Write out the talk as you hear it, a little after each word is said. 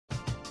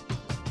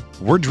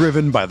We're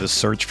driven by the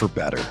search for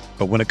better.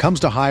 But when it comes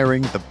to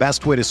hiring, the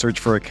best way to search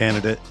for a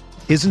candidate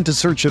isn't to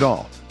search at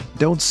all.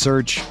 Don't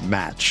search,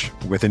 match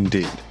with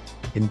Indeed.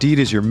 Indeed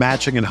is your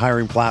matching and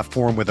hiring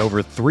platform with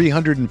over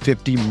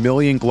 350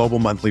 million global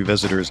monthly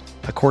visitors,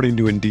 according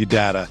to Indeed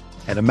data,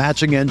 and a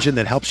matching engine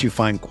that helps you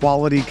find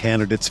quality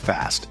candidates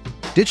fast.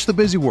 Ditch the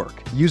busy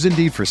work. Use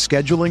Indeed for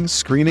scheduling,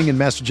 screening, and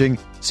messaging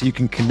so you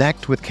can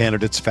connect with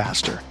candidates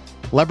faster.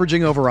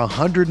 Leveraging over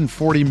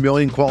 140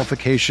 million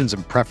qualifications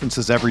and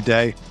preferences every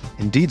day,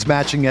 Indeed's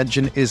matching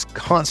engine is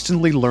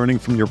constantly learning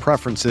from your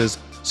preferences,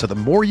 so the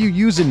more you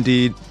use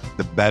Indeed,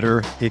 the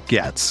better it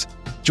gets.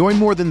 Join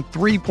more than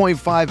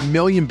 3.5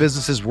 million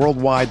businesses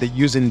worldwide that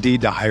use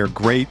Indeed to hire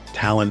great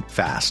talent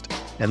fast.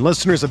 And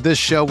listeners of this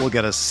show will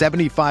get a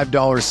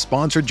 $75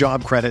 sponsored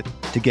job credit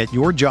to get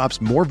your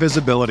jobs more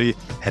visibility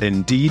at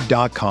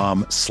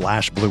Indeed.com/Blue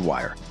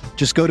Wire.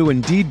 Just go to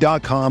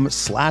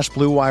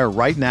Indeed.com/Blue Wire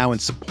right now and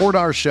support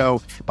our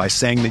show by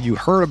saying that you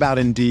heard about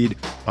Indeed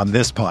on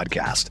this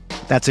podcast.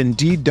 That's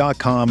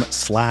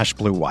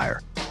Indeed.com/Blue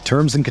Wire.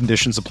 Terms and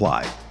conditions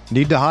apply.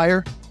 Need to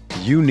hire?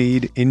 You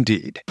need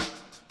Indeed.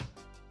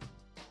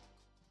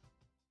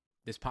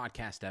 This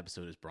podcast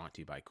episode is brought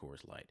to you by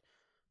Coors Light.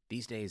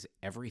 These days,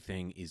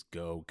 everything is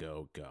go,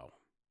 go, go.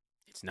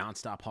 It's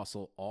nonstop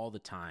hustle all the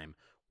time.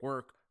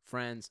 Work,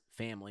 friends,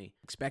 family,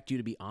 expect you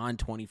to be on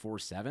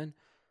 24/7.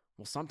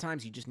 Well,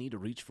 sometimes you just need to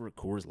reach for a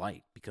Coors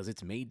Light because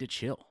it's made to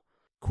chill.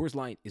 Coors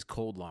Light is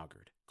cold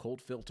lagered,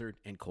 cold filtered,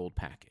 and cold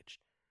packaged.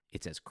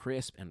 It's as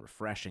crisp and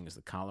refreshing as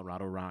the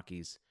Colorado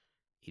Rockies.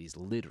 It is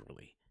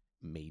literally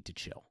made to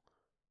chill.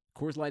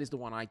 Coors Light is the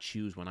one I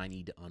choose when I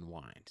need to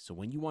unwind. So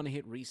when you want to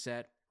hit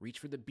reset, reach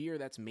for the beer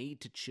that's made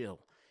to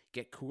chill.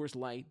 Get Coors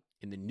Light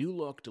in the new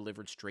look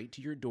delivered straight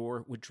to your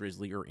door with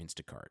Drizzly or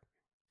Instacart.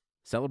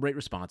 Celebrate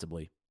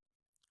responsibly.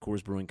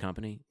 Coors Brewing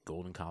Company,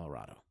 Golden,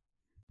 Colorado.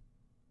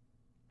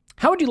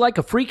 How would you like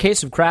a free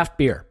case of craft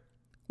beer?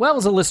 Well,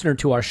 as a listener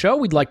to our show,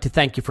 we'd like to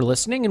thank you for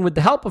listening, and with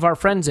the help of our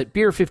friends at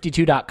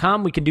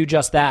beer52.com, we can do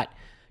just that.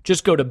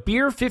 Just go to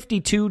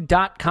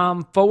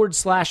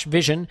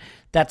beer52.com/vision.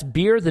 That's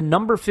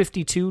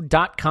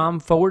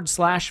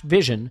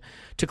beer52.com/vision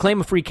to claim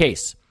a free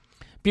case.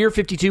 Beer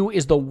 52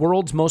 is the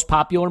world's most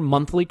popular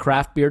monthly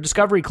craft beer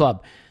discovery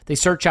club. They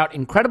search out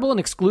incredible and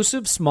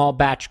exclusive small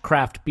batch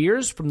craft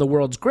beers from the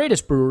world's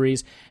greatest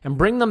breweries and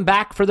bring them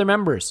back for their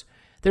members.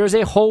 There is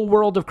a whole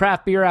world of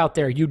craft beer out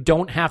there. You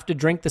don't have to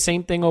drink the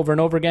same thing over and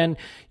over again.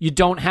 You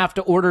don't have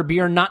to order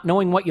beer not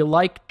knowing what you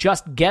like.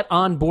 Just get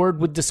on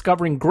board with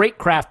discovering great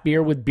craft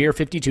beer with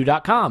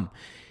beer52.com.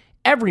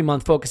 Every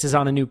month focuses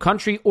on a new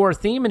country or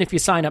theme, and if you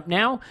sign up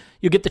now,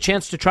 you'll get the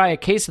chance to try a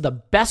case of the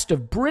best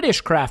of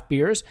British craft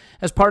beers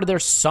as part of their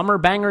Summer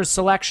Bangers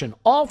selection,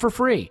 all for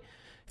free.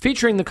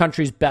 Featuring the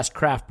country's best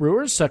craft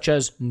brewers such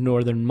as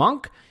Northern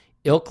Monk,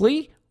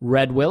 Ilkley,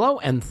 Red Willow,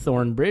 and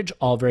Thornbridge,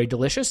 all very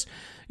delicious.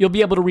 You'll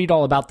be able to read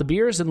all about the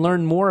beers and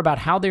learn more about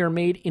how they are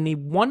made in a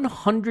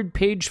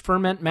 100-page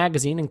ferment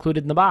magazine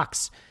included in the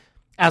box.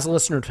 As a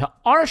listener to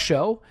our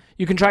show,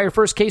 you can try your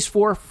first case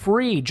for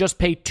free. Just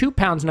pay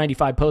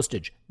 £2.95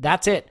 postage.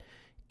 That's it.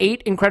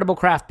 8 incredible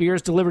craft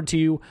beers delivered to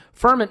you,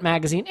 ferment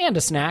magazine, and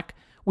a snack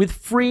with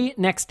free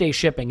next-day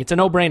shipping. It's a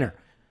no-brainer.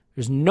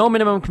 There's no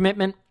minimum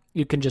commitment.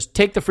 You can just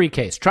take the free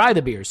case, try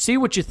the beers, see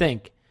what you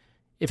think.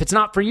 If it's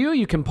not for you,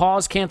 you can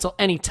pause, cancel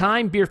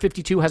anytime. Beer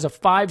 52 has a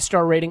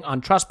 5-star rating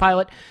on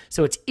Trustpilot,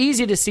 so it's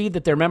easy to see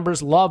that their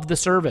members love the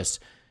service.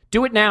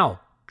 Do it now.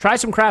 Try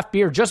some craft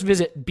beer. Just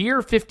visit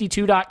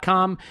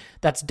beer52.com.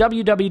 That's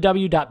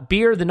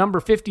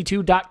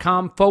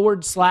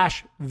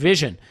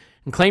www.beer52.com/vision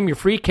and claim your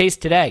free case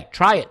today.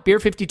 Try it.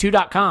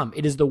 Beer52.com.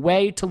 It is the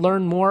way to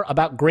learn more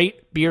about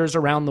great beers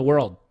around the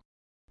world.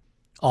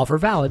 Offer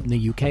valid in the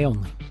UK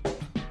only.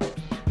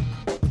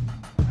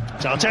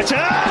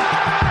 Arteta!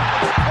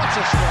 What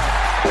a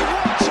strike!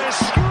 What a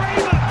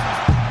screamer!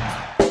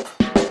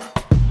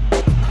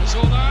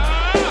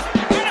 Zola! And a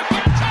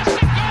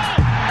fantastic goal!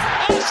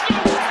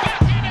 Arsenal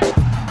back in it!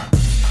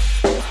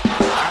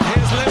 And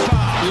here's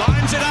Limpar,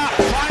 lines it up,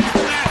 finds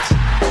the net.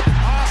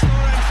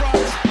 Arsenal in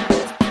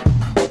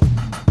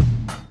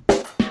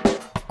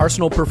front.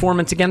 Arsenal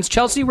performance against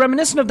Chelsea,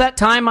 reminiscent of that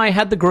time I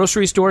had the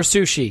grocery store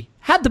sushi.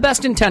 Had the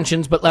best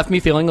intentions, but left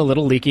me feeling a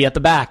little leaky at the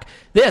back.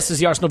 This is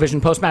the Arsenal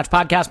Vision Post-Match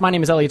Podcast. My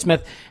name is Elliot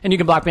Smith, and you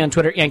can block me on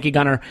Twitter, Yankee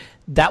Gunner.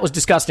 That was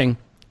disgusting,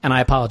 and I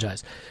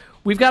apologize.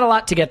 We've got a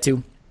lot to get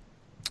to.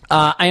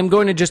 I am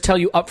going to just tell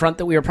you up front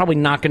that we are probably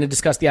not going to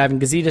discuss the Ivan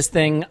Gazidis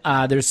thing.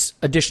 There's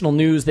additional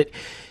news that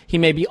he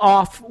may be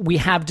off. We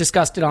have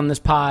discussed it on this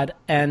pod,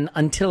 and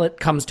until it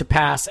comes to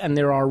pass and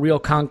there are real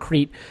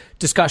concrete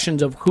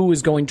discussions of who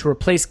is going to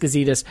replace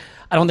Gazidis,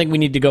 I don't think we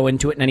need to go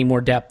into it in any more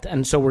depth,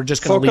 and so we're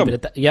just going to leave it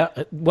at that. Yeah,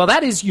 well,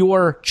 that is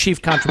your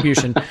chief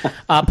contribution.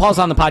 Paul's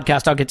on the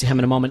podcast. I'll get to him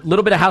in a moment. A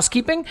little bit of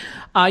housekeeping.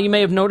 You may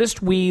have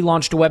noticed we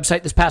launched a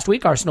website this past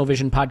week,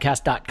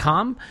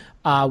 ArsenalVisionPodcast.com.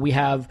 We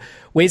have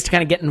ways to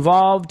kind of get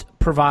involved,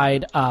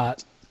 provide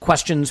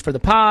questions for the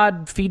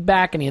pod,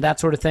 feedback, any of that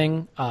sort of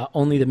thing.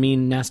 Only the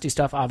mean, nasty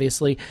stuff,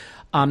 obviously.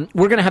 We're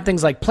going to have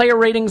things like player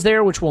ratings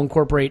there, which we'll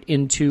incorporate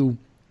into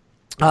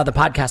the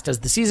podcast as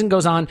the season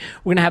goes on.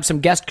 We're going to have some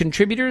guest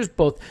contributors,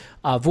 both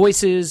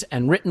voices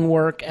and written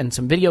work and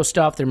some video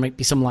stuff. There might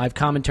be some live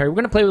commentary. We're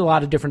going to play with a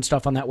lot of different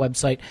stuff on that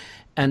website.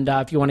 And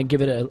if you want to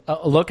give it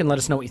a look and let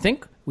us know what you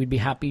think, we'd be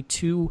happy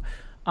to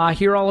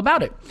hear all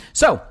about it.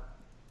 So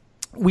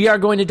we are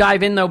going to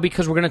dive in, though,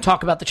 because we're going to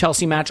talk about the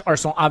Chelsea match.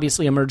 Arsenal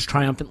obviously emerged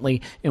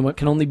triumphantly in what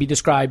can only be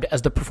described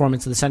as the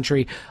performance of the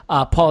century.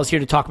 Paul is here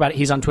to talk about it.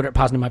 He's on Twitter at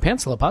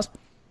PosInMyPants. Hello, Pos.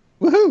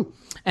 Woohoo!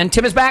 And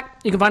Tim is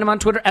back. You can find him on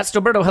Twitter at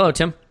Stilberto. Hello,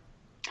 Tim.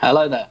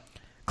 Hello there.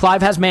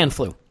 Clive has man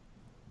flu.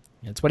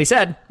 That's what he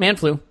said, man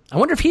flu. I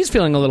wonder if he's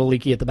feeling a little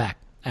leaky at the back,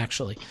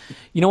 actually.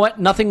 You know what?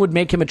 Nothing would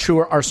make him a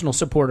truer Arsenal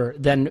supporter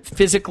than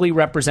physically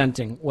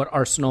representing what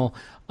Arsenal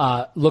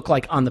look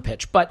like on the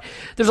pitch. But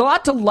there's a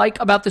lot to like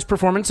about this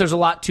performance. There's a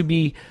lot to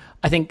be,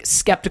 I think,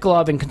 skeptical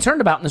of and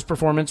concerned about in this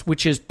performance,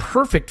 which is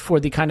perfect for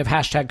the kind of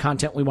hashtag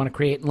content we want to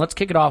create. And let's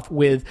kick it off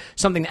with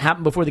something that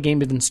happened before the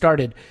game even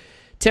started.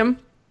 Tim?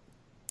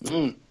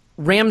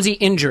 Ramsey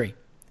injury.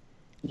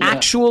 Yeah.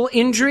 Actual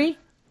injury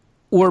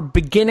or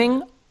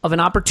beginning of an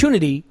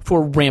opportunity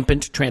for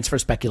rampant transfer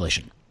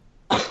speculation?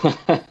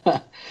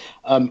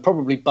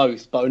 Probably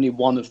both, but only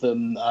one of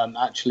them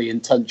actually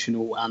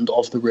intentional and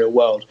of the real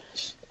world.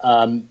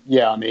 I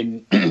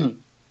mean,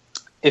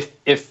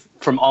 if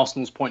from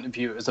Arsenal's point of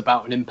view it was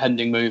about an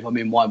impending move, I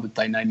mean, why would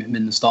they name him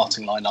in the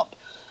starting lineup?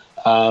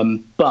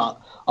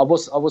 But I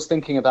was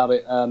thinking about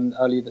it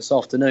earlier this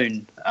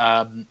afternoon.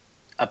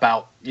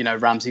 About,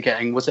 Ramsey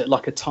getting, was it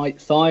like a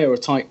tight thigh or a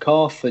tight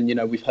calf? And,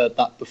 we've heard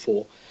that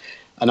before.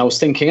 And I was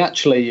thinking,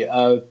 actually,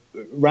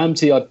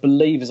 Ramsey, I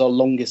believe, is our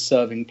longest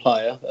serving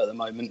player at the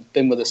moment,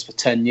 been with us for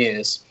 10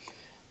 years.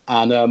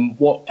 And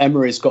what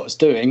Emery's got us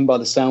doing, by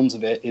the sounds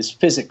of it, is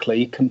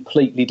physically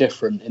completely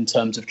different in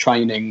terms of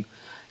training.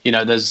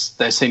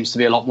 There seems to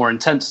be a lot more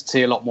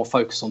intensity, a lot more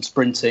focus on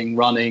sprinting,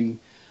 running,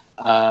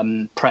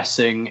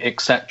 pressing,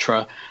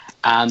 etc.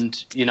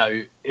 And,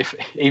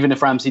 even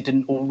if Ramsey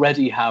didn't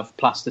already have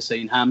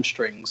plasticine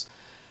hamstrings,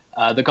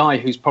 the guy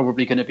who's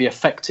probably going to be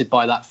affected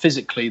by that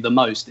physically the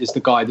most is the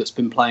guy that's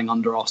been playing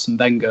under Arsene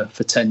Wenger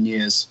for 10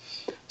 years.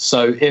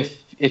 So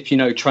if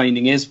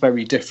training is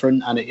very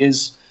different and it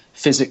is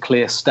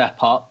physically a step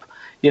up,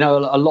 a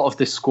lot of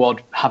this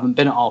squad haven't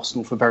been at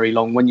Arsenal for very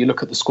long. When you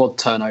look at the squad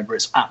turnover,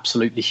 it's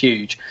absolutely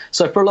huge.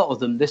 So for a lot of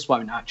them, this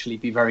won't actually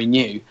be very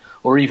new.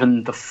 Or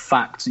even the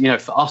fact,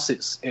 for us,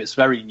 it's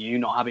very new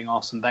not having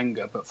Arsene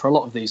Wenger. But for a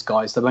lot of these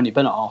guys, they've only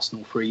been at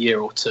Arsenal for a year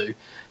or two.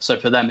 So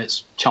for them,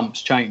 it's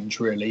chumps change,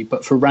 really.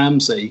 But for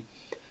Ramsey,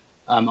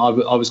 I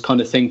was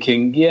kind of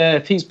thinking,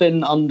 if he's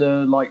been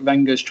under like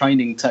Wenger's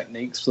training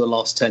techniques for the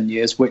last 10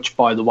 years, which,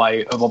 by the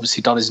way, have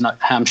obviously done his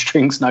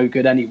hamstrings no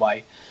good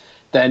anyway,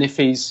 then if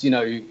he's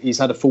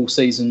had a full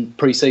season,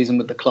 pre-season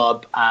with the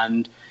club,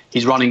 and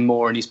he's running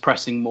more and he's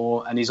pressing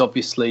more, and he's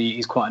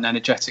quite an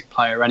energetic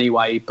player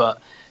anyway.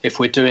 But if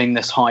we're doing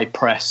this high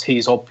press,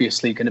 he's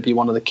obviously going to be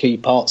one of the key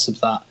parts of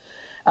that.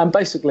 And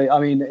basically, I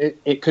mean,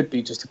 it could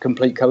be just a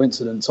complete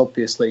coincidence,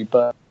 obviously,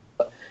 but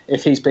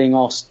if he's being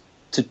asked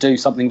to do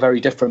something very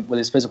different with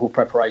his physical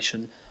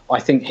preparation, I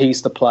think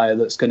he's the player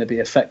that's going to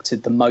be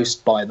affected the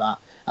most by that,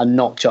 and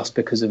not just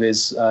because of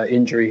his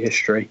injury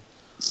history.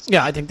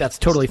 Yeah, I think that's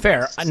totally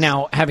fair.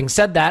 Now, having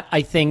said that,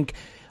 I think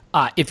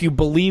if you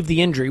believe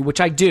the injury,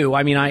 which I do,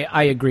 I mean,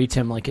 I agree,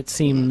 Tim, like it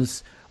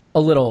seems a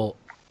little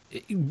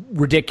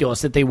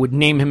ridiculous that they would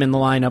name him in the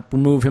lineup,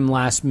 remove him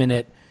last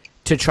minute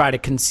to try to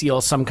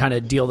conceal some kind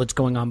of deal that's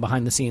going on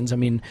behind the scenes. I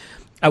mean,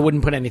 I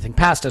wouldn't put anything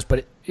past us,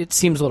 but it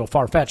seems a little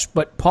far-fetched.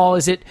 But, Paul,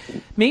 is it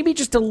maybe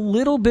just a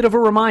little bit of a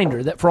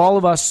reminder that for all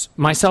of us,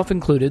 myself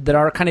included, that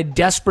are kind of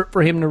desperate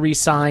for him to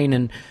re-sign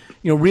and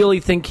really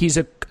think he's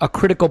a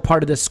critical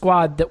part of this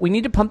squad, that we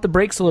need to pump the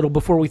brakes a little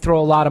before we throw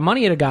a lot of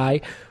money at a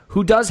guy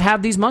who does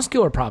have these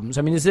muscular problems?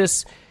 I mean, is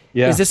this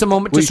a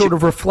moment to sort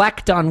of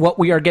reflect on what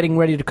we are getting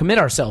ready to commit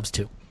ourselves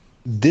to?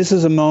 This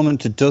is a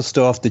moment to dust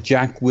off the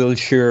Jack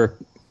Wilshere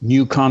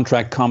new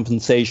contract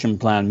compensation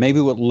plan,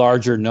 maybe with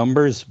larger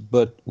numbers,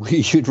 but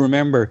we should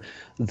remember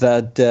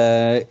that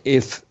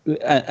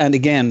and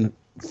again,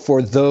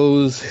 for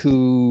those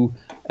who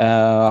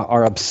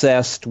are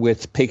obsessed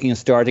with picking a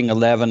starting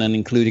 11 and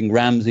including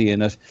Ramsey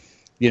in it,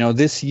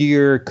 this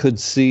year could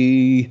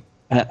see,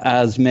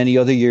 as many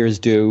other years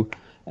do,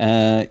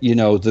 last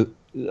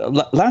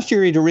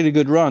year he had a really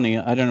good run.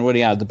 I don't know what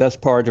he had, the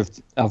best part of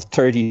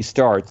 30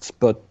 starts,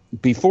 but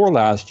before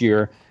last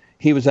year,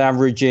 he was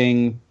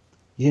averaging,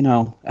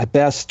 at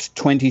best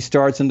 20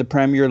 starts in the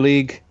Premier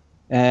League,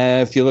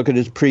 if you look at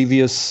his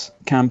previous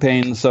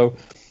campaign. So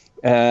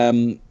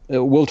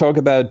we'll talk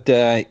about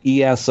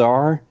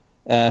ESR,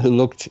 who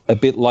looked a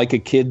bit like a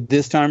kid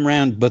this time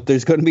around, but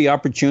there's going to be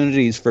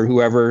opportunities for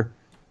whoever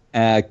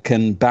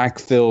can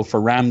backfill for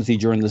Ramsey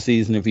during the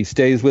season if he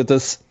stays with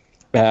us.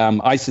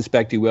 I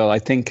suspect he will. I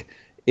think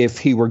if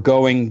he were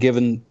going,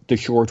 given the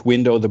short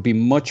window, there'd be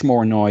much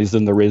more noise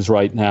than there is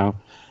right now.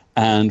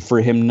 And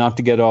for him not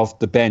to get off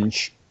the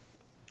bench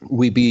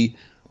we'd be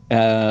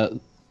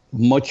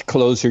much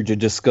closer to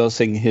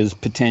discussing his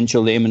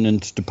potential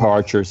imminent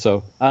departure.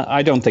 So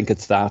I don't think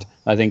it's that.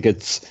 I think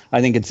it's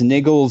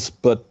niggles,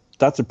 but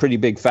that's a pretty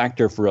big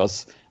factor for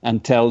us,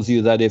 and tells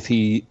you that if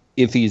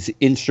he's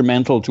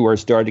instrumental to our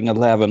starting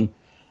 11,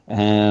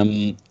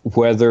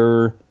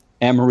 whether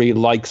Emery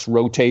likes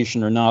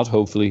rotation or not,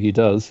 hopefully he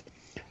does,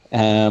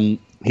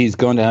 he's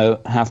going to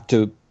have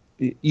to.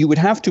 You would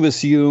have to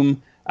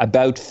assume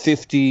about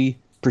 50%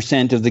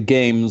 of the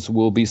games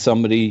will be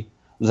somebody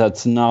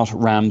that's not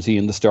Ramsey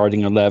in the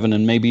starting 11,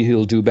 and maybe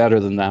he'll do better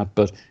than that.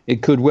 But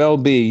it could well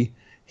be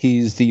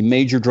he's the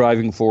major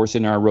driving force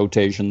in our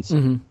rotations.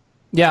 Mm-hmm.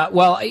 Yeah,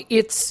 well,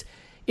 it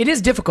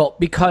is difficult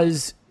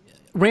because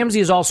Ramsey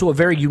is also a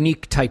very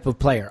unique type of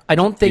player. I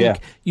don't think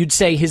you'd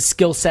say his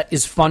skill set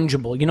is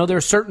fungible. You know, there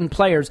are certain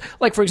players,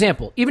 like, for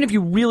example, even if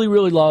you really,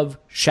 really love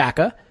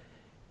Xhaka,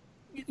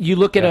 you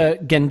look at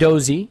a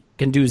Guendouzi,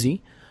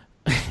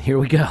 here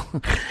we go,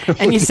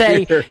 and you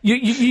say,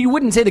 you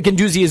wouldn't say that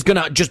Guendouzi is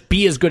going to just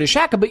be as good as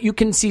Xhaka, but you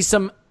can see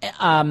some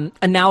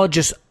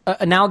analogous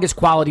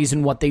qualities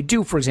in what they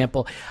do. For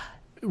example,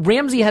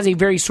 Ramsey has a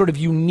very sort of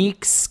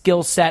unique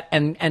skill set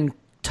and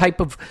type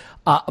of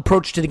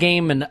approach to the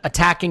game and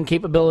attacking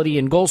capability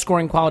and goal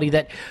scoring quality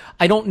that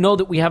I don't know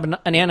that we have an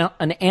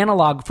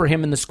analog for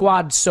him in the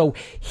squad. So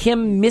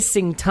him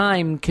missing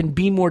time can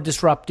be more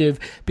disruptive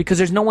because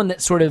there's no one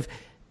that sort of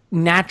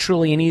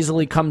naturally and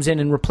easily comes in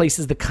and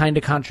replaces the kind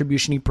of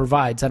contribution he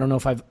provides. I don't know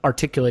if I've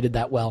articulated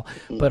that well,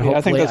 but hopefully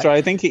I think that's right.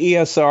 I think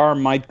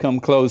ESR might come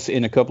close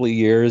in a couple of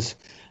years,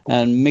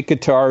 and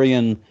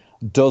Mkhitaryan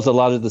does a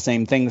lot of the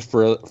same things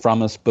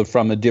from us, but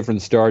from a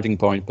different starting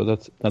point.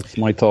 But that's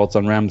my thoughts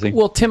on Ramsey.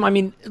 Well, Tim, I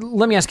mean,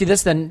 let me ask you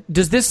this then.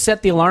 Does this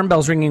set the alarm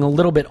bells ringing a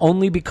little bit,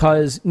 only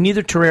because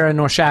neither Torreira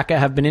nor Xhaka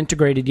have been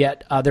integrated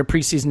yet? Their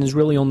preseason is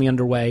really only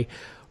underway.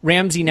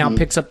 Ramsey now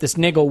picks up this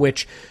niggle,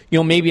 which,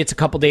 maybe it's a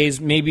couple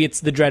days, maybe it's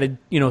the dreaded,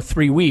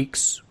 3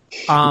 weeks.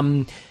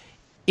 In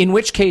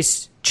which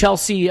case,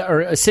 Chelsea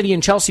or City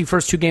and Chelsea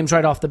first 2 games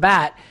right off the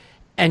bat,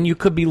 and you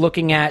could be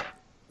looking at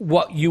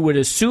what you would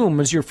assume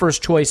is your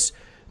first choice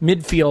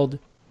midfield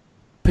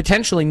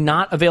potentially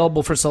not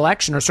available for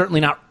selection, or certainly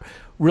not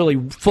really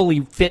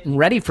fully fit and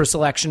ready for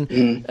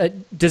selection.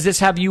 Does this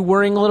have you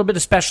worrying a little bit,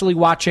 especially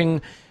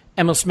watching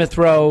Emil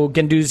Smith-Rowe,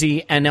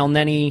 Guendouzi, and El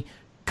Neni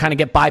kind of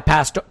get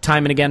bypassed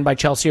time and again by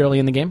Chelsea early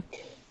in the game?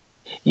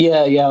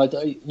 Yeah,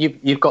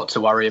 you've got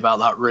to worry about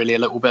that really a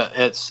little bit.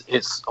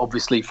 It's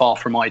obviously far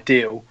from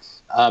ideal.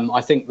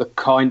 I think the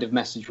kind of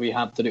message we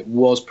had that it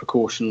was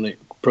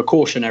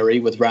precautionary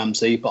with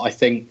Ramsey, but I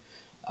think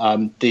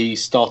the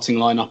starting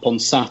lineup on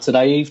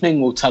Saturday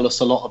evening will tell us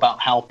a lot about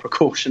how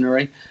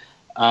precautionary.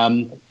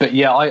 But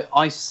yeah,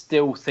 I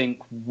still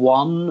think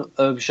one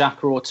of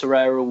Xhaka or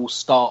Torreira will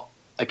start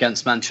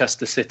against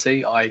Manchester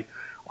City.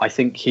 I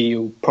think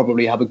he'll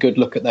probably have a good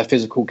look at their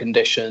physical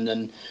condition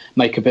and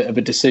make a bit of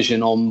a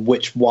decision on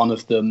which one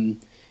of them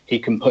he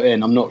can put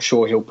in. I'm not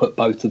sure he'll put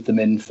both of them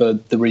in for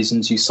the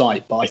reasons you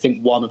cite, but I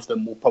think one of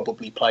them will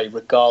probably play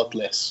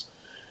regardless.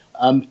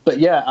 But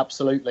yeah,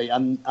 absolutely.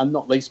 And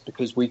not least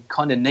because we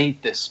kind of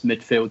need this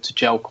midfield to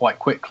gel quite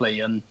quickly.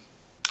 And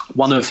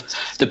one of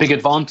the big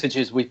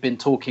advantages we've been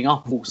talking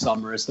up all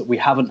summer is that we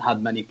haven't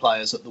had many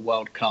players at the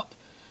World Cup.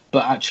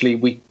 But actually,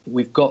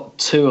 we've got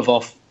 2 of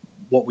our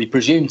what we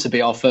presume to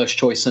be our first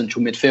choice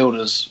central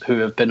midfielders who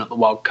have been at the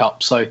World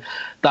Cup. So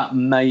that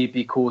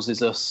maybe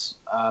causes us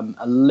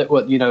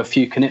a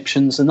few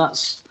conniptions. And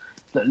that's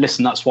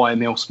why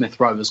Emil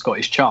Smith-Rowe has got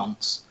his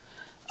chance.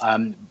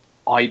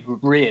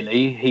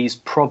 He's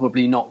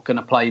probably not going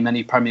to play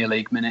many Premier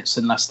League minutes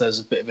unless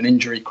there's a bit of an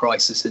injury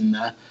crisis in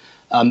there.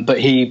 But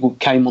he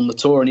came on the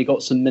tour and he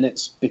got some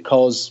minutes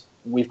because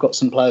we've got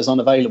some players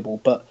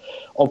unavailable. But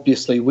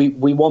obviously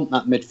we want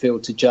that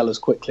midfield to gel as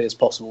quickly as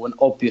possible. And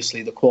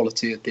obviously the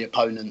quality of the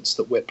opponents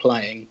that we're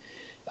playing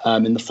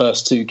in the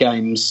first 2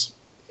 games,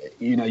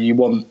 you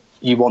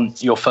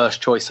want your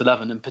first choice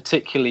 11, and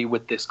particularly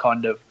with this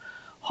kind of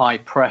high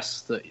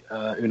press that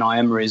Unai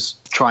Emery is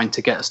trying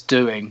to get us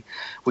doing.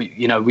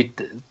 With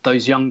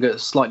those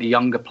slightly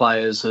younger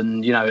players,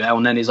 and El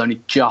Neni's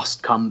only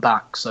just come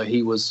back, so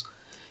he was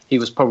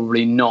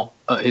probably not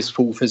at his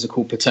full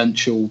physical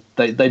potential.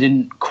 They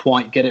didn't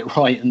quite get it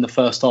right in the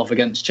first half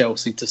against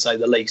Chelsea, to say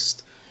the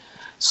least.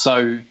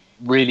 So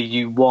really,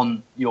 you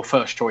want your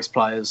first choice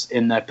players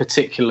in there,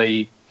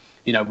 particularly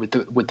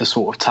with the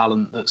sort of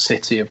talent that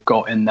City have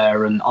got in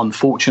there. And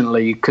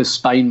unfortunately, because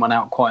Spain went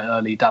out quite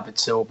early, David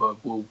Silva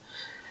will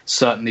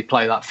certainly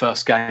play that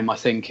first game, I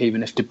think,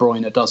 even if De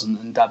Bruyne doesn't.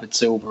 And David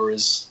Silva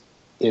is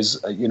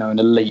an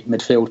elite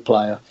midfield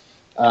player.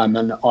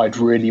 And I'd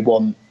really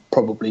want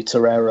probably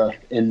Torreira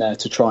in there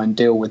to try and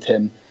deal with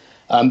him.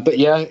 But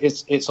yeah,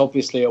 it's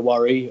obviously a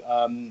worry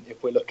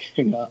if we're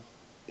looking at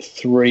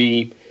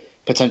 3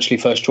 potentially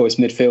first choice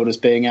midfielders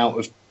being out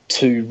of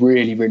 2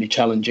 really, really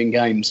challenging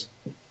games.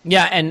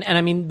 Yeah, and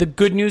I mean, the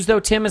good news, though,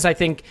 Tim, is I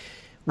think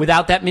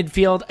without that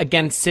midfield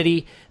against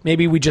City,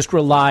 maybe we just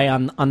rely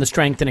on the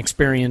strength and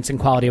experience and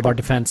quality of our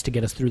defense to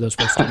get us through those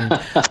first two games.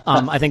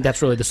 I think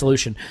that's really the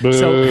solution.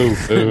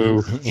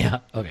 Boo. Yeah,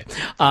 okay.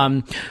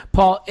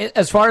 Paul,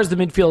 as far as the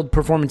midfield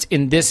performance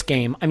in this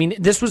game, I mean,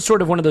 this was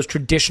sort of one of those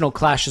traditional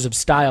clashes of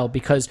style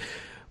because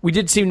we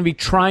did seem to be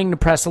trying to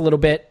press a little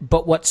bit,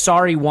 but what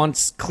Sarri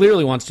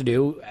clearly wants to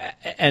do,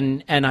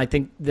 and I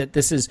think that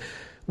this is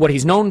what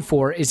he's known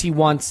for, is he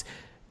wants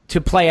to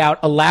play out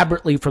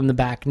elaborately from the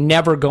back,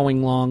 never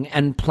going long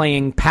and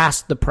playing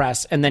past the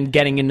press and then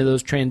getting into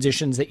those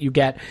transitions that you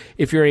get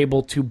if you're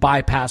able to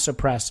bypass a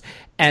press.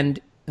 And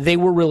they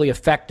were really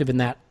effective in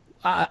that.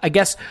 I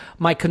guess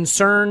my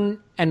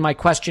concern and my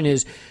question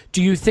is,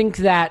 do you think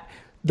that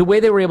the way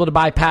they were able to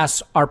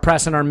bypass our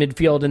press and our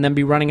midfield and then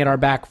be running at our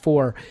back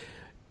four,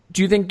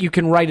 do you think you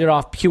can write it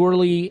off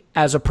purely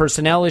as a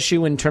personnel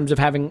issue in terms of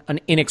having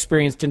an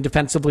inexperienced and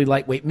defensively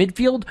lightweight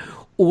midfield?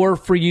 Or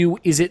for you,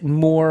 is it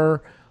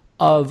more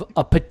of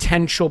a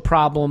potential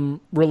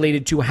problem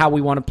related to how we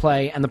want to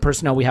play and the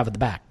personnel we have at the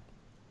back?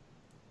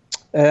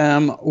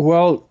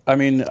 Well, I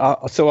mean,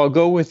 so I'll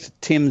go with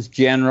Tim's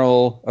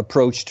general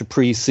approach to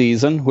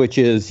preseason, which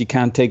is you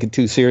can't take it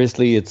too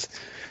seriously.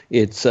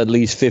 It's at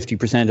least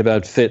 50%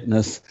 about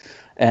fitness.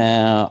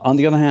 On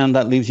the other hand,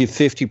 that leaves you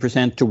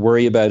 50% to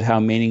worry about how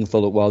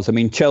meaningful it was. I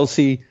mean,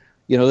 Chelsea,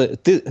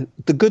 the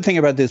good thing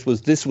about this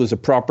was a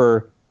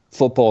proper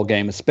football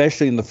game,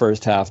 especially in the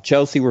first half.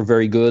 Chelsea were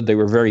very good. They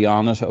were very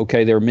on it.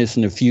 Okay, they were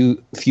missing a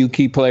few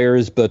key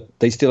players, but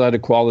they still had a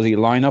quality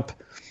lineup.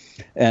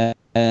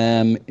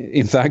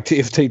 In fact,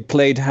 if they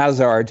played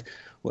Hazard,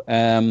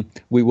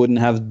 we wouldn't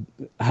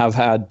have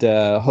had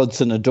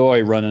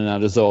Hudson-Odoi running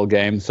at us all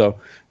game. So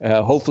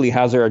hopefully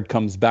Hazard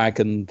comes back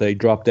and they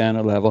drop down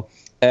a level.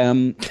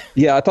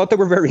 Yeah, I thought they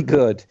were very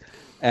good.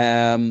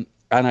 And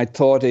I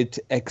thought it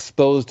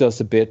exposed us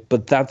a bit,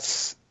 but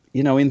that's,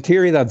 in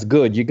theory, that's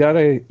good. You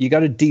gotta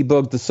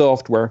debug the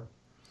software.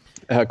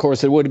 Of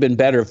course, it would have been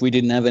better if we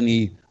didn't have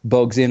any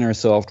bugs in our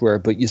software,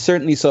 but you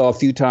certainly saw a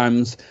few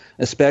times,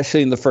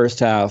 especially in the first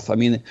half. I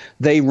mean,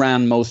 they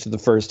ran most of the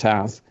first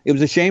half. It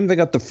was a shame they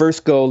got the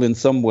first goal in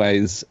some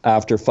ways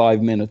after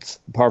 5 minutes,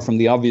 apart from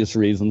the obvious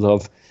reasons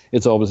of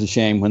it's always a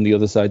shame when the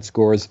other side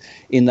scores,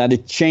 in that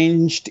it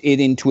changed it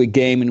into a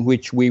game in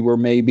which we were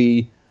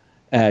maybe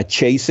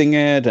chasing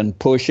it and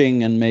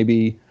pushing and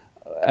maybe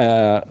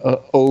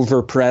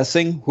over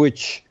pressing,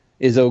 which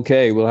is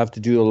okay. We'll have to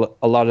do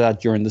a lot of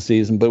that during the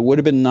season, but it would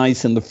have been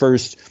nice in the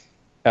first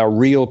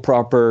real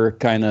proper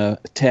kind of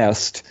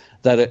test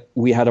that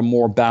we had a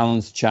more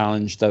balanced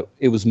challenge, that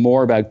it was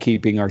more about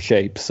keeping our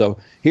shape. So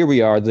here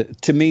we are.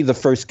 To me, the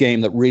first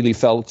game that really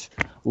felt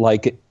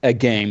like a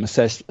game,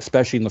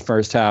 especially in the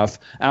first half.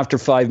 After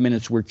 5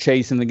 minutes, we're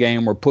chasing the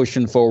game, we're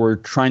pushing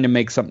forward, trying to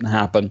make something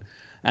happen.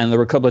 And there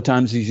were a couple of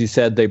times, as you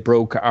said, they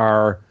broke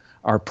our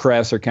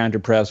press or counter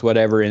press,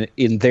 whatever,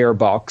 in their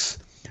box.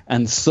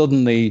 And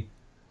suddenly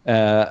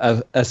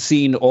a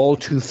scene all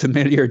too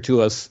familiar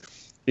to us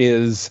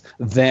is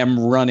them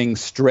running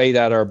straight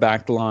at our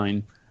back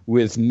line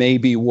with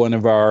maybe one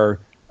of our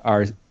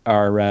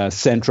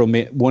central,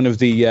 one of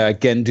the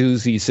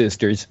Guendouzi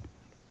sisters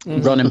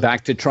running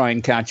back to try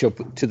and catch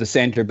up to the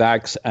centre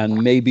backs,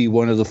 and maybe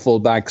one of the full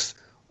backs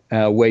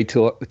way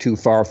too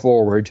far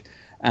forward,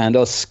 and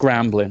us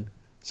scrambling.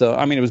 So,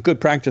 I mean, it was good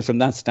practice from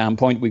that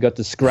standpoint. We got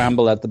to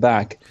scramble at the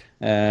back.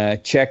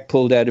 Cech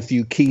pulled out a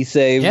few key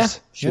saves,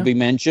 should be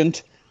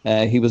mentioned.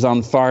 He was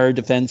on fire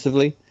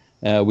defensively.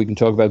 We can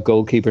talk about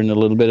goalkeeper in a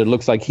little bit. It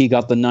looks like he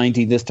got the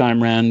 90 this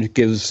time round.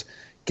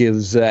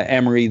 Gives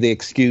Emery the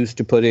excuse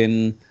to put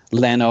in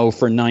Leno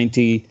for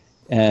 90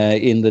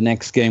 in the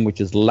next game, which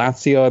is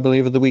Lazio, I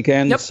believe, at the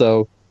weekend. Yep.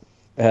 So,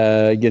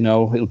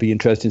 it'll be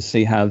interesting to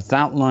see how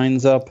that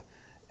lines up.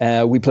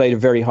 We played a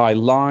very high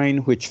line,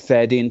 which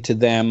fed into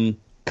them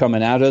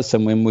coming at us.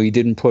 And when we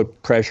didn't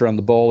put pressure on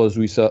the ball, as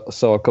we saw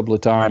a couple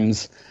of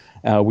times,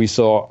 we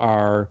saw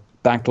our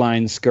back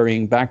line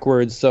scurrying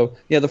backwards. So,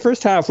 yeah, the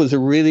first half was a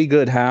really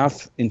good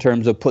half in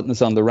terms of putting us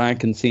on the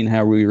rack and seeing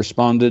how we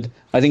responded.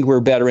 I think we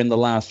were better in the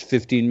last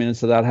 15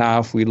 minutes of that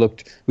half. We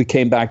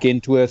came back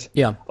into it.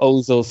 Yeah.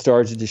 Ozil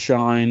started to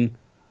shine.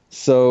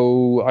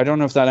 So I don't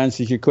know if that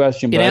answers your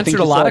question. But it answered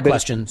a lot of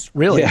questions,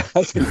 really. Yeah,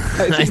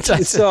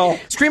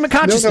 stream of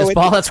consciousness,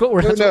 Paul. That's what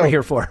we're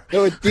here for.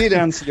 No, it did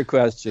answer the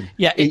question.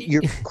 Yeah,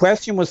 your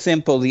question was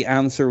simple. The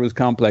answer was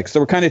complex.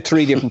 There were kind of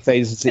three different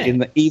phases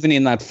even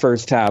in that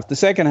first half. The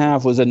second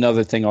half was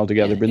another thing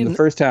altogether. But in the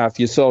first half,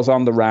 you saw us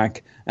on the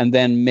rack, and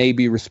then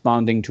maybe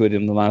responding to it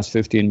in the last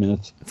 15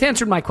 minutes. It's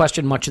answered my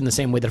question much in the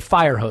same way that a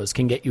fire hose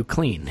can get you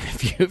clean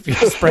if you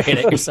spray it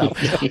at yourself.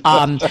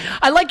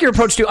 I like your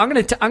approach too. I'm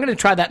gonna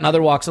try that in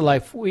other walks of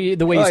life.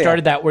 The way you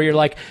started that, where you're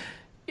like,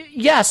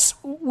 yes,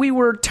 we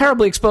were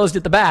terribly exposed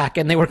at the back,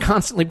 and they were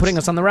constantly putting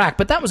us on the rack,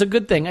 but that was a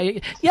good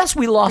thing. Yes,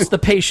 we lost the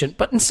patient,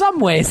 but in some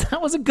ways,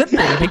 that was a good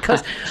thing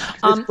because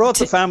it brought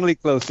the family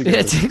close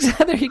together.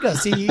 There you go.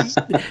 See,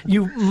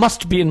 you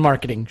must be in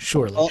marketing,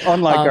 surely.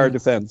 Unlike our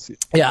defense.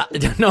 Yeah,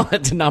 no,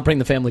 to not bring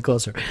the family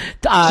closer.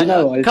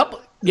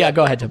 Yeah,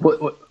 go ahead, Tim.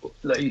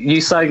 You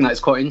saying that is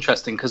quite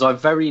interesting because I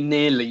very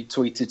nearly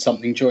tweeted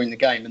something during the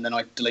game and then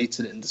I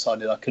deleted it and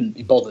decided I couldn't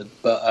be bothered.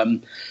 But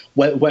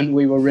when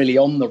we were really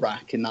on the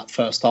rack in that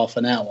first half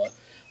an hour,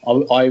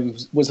 I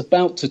was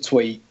about to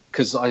tweet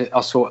because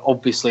I saw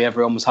obviously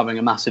everyone was having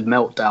a massive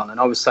meltdown, and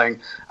I was saying,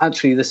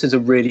 actually, this is a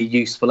really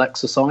useful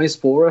exercise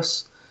for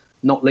us,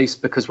 not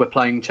least because we're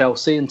playing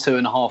Chelsea in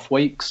 2.5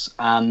 weeks,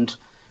 and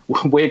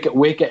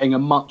we're getting a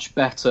much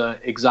better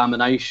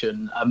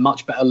examination, a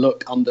much better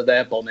look under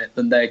their bonnet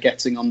than they're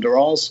getting under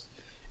ours,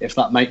 if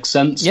that makes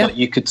sense. Yeah. Like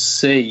you could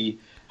see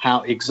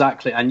how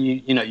exactly, and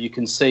you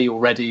can see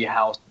already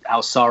how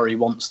Sarri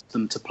wants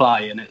them to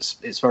play, and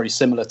it's very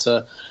similar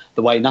to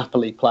the way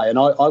Napoli play. And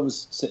I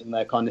was sitting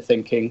there kind of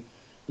thinking,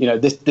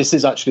 this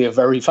is actually a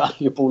very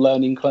valuable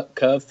learning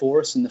curve for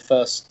us in the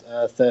first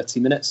 30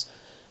 minutes.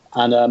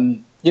 And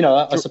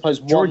I suppose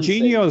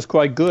Jorginho is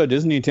quite good,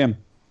 isn't he, Tim?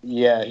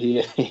 Yeah,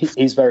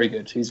 he's very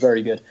good. He's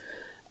very good.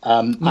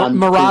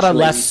 Morata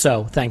less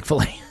so,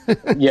 thankfully.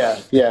 yeah.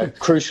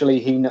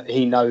 Crucially,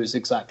 he knows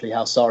exactly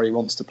how Sarri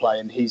wants to play,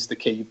 and he's the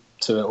key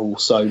to it all.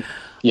 So,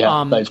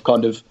 they've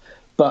kind of.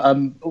 But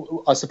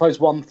I suppose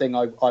one thing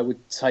I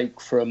would take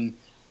from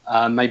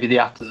maybe the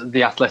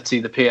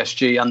Atleti, the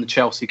PSG, and the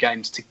Chelsea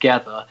games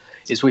together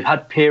is we've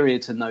had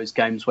periods in those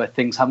games where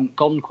things haven't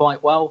gone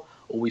quite well,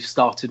 or we've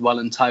started well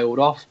and tailed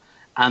off.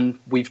 And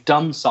we've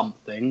done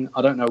something,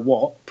 I don't know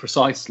what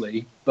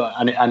precisely, but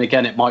and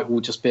again, it might all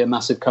just be a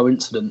massive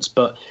coincidence,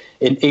 but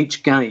in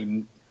each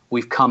game,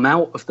 we've come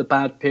out of the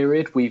bad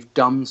period, we've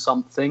done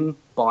something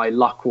by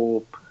luck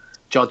or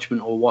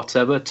judgment or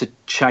whatever to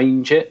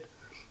change it.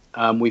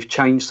 We've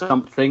changed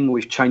something,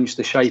 we've changed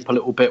the shape a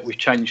little bit, we've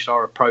changed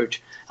our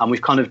approach, and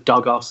we've kind of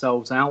dug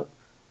ourselves out.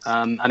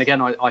 And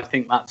again, I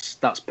think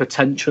that's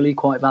potentially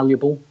quite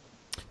valuable.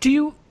 Do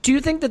you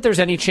think that there's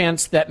any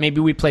chance that maybe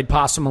we played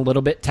possum a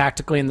little bit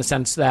tactically in the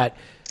sense that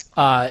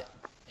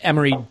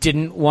Emery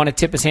didn't want to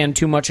tip his hand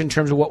too much in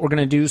terms of what we're going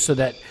to do, so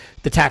that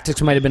the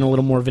tactics might have been a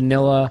little more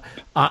vanilla?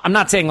 I'm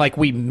not saying like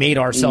we made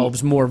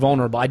ourselves more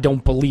vulnerable. I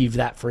don't believe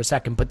that for a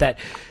second, but that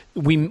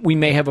we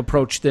may have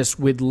approached this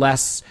with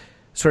less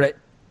sort of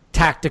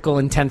tactical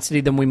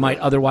intensity than we might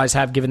otherwise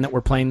have, given that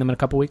we're playing them in a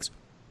couple weeks.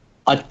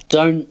 I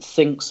don't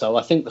think so.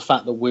 I think the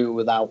fact that we were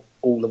without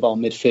all of our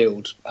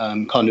midfield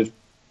kind of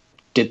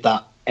did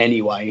that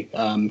anyway,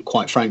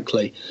 quite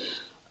frankly.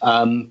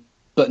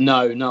 But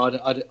no,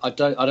 I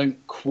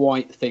don't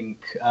quite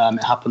think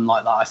it happened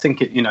like that. I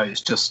think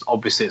it's just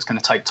obviously it's going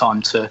to take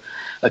time to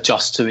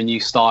adjust to a new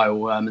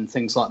style and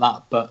things like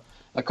that. But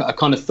I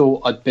kind of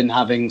thought I'd been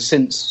having,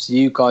 since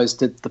you guys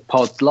did the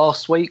pod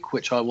last week,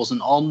 which I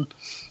wasn't on.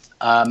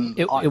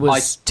 It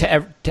was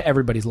to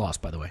everybody's loss,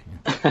 by the way.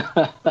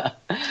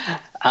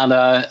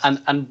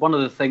 And one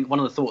of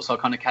the thoughts I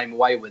kind of came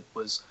away with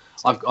was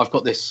I've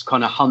got this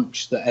kind of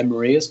hunch that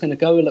Emery is going to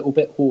go a little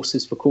bit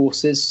horses for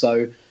courses.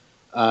 So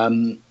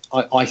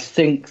I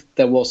think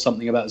there was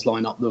something about his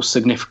lineup that was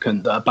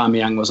significant, that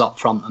Aubameyang was up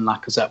front and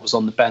Lacazette was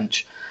on the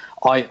bench.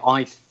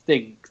 I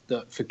think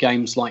that for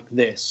games like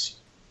this,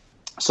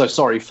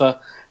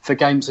 for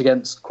games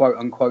against quote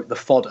unquote the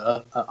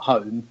fodder at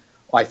home,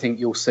 I think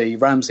you'll see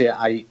Ramsey at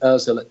 8,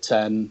 Ozil at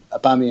 10,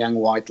 Aubameyang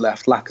wide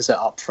left,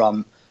 Lacazette up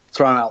front,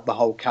 throw out the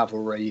whole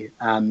cavalry,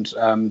 and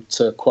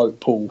to quote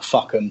Paul,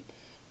 fuck 'em,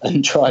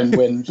 and try and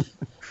win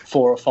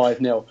 4 or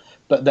 5-0.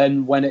 But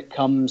then when it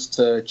comes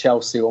to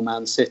Chelsea or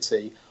Man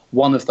City,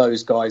 one of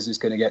those guys is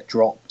going to get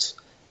dropped.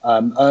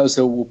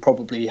 Ozil will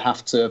probably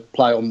have to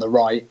play on the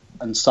right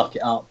and suck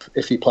it up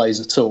if he plays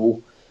at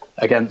all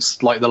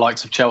against like the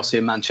likes of Chelsea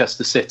and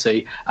Manchester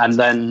City. And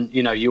then,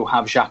 you'll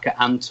have Xhaka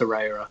and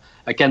Torreira.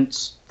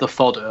 Against the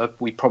fodder,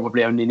 we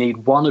probably only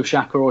need one of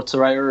Xhaka or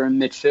Torreira in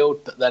midfield,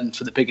 but then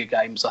for the bigger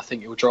games, I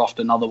think you'll draft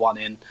another one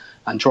in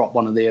and drop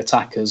one of the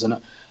attackers. And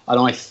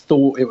I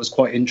thought it was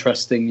quite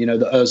interesting,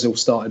 that Ozil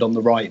started on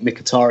the right,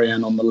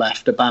 Mkhitaryan on the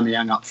left,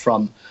 Aubameyang up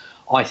front.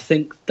 I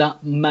think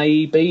that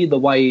may be the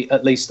way,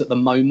 at least at the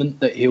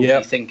moment, that he'll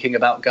be thinking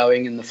about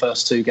going in the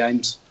first 2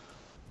 games.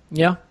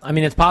 Yeah, I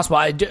mean, it's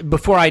possible.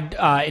 Before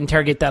I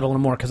interrogate that a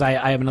little more, because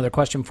I have another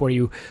question for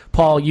you.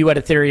 Paul, you had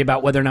a theory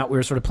about whether or not we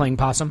were sort of playing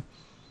possum?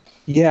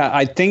 Yeah,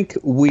 I think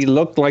we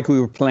looked like we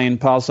were playing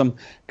possum,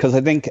 because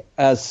I think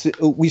as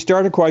we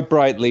started quite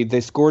brightly,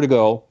 they scored a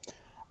goal,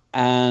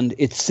 and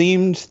it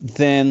seemed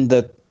then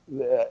that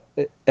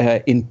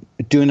in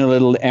doing a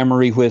little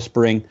Emery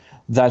whispering,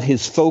 that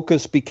his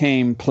focus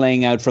became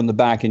playing out from the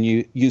back, and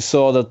you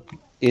saw that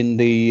in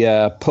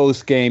the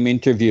post-game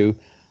interview.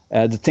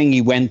 The thing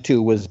he went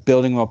to was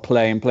building up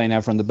play and playing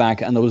out from the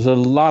back. And there was a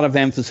lot of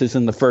emphasis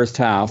in the first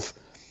half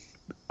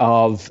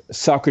of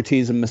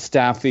Socrates and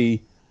Mustafi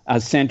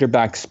as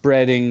centre-back,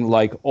 spreading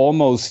like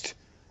almost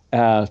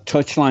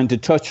touchline to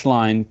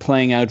touchline,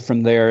 playing out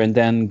from there, and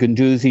then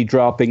Guendouzi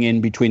dropping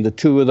in between the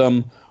two of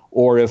them.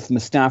 Or if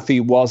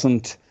Mustafi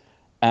wasn't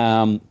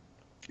all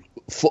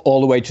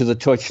the way to the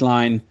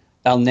touchline,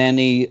 El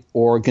Neni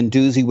or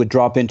Guendouzi would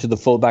drop into the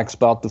fullback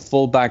spot. The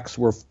fullbacks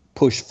were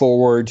push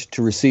forward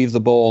to receive the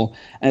ball,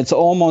 and it's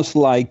almost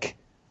like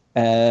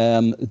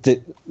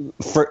First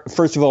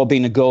of all,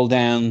 being a goal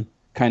down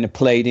kind of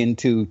played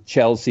into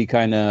Chelsea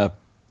kind of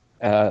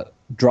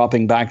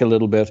dropping back a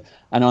little bit.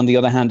 And on the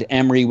other hand,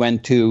 Emery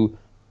went to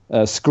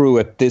screw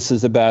it. This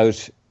is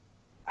about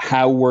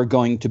how we're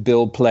going to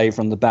build play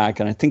from the back.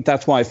 And I think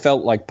that's why I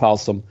felt like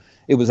Possum.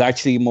 It was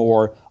actually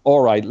more,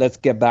 all right, let's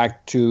get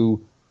back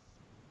to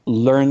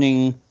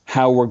learning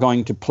how we're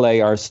going to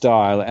play our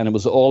style. And it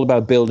was all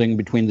about building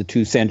between the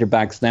two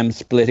centre-backs, them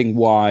splitting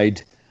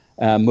wide,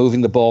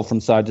 moving the ball from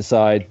side to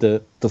side.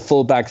 The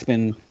full-back's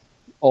been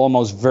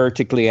almost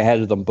vertically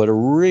ahead of them, but a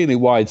really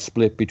wide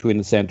split between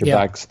the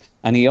centre-backs. Yeah.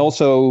 And he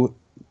also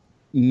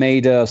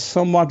made a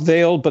somewhat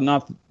veiled, but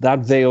not that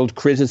veiled,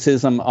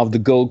 criticism of the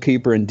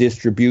goalkeeper and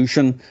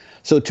distribution.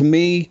 So to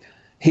me,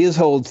 his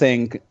whole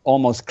thing,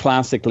 almost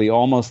classically,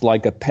 almost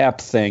like a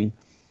Pep thing,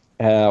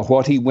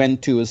 what he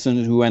went to as soon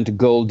as we went a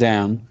goal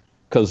down,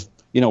 because,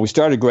 we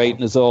started great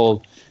and it's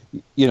all,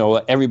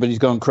 everybody's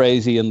going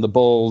crazy and the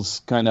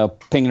ball's kind of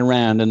pinging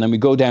around, and then we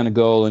go down a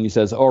goal and he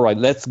says, all right,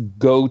 let's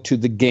go to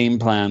the game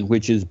plan,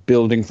 which is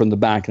building from the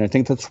back. And I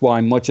think that's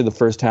why much of the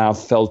first half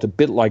felt a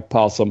bit like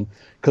Possum,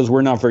 because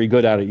we're not very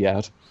good at it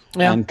yet.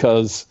 Yeah. And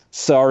because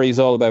Sarri's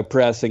all about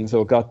pressing,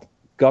 so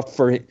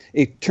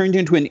it turned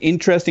into an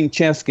interesting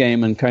chess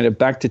game, and kind of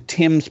back to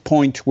Tim's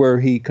point where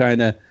he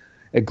kind of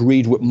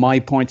agreed with my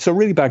point. So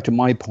really back to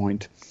my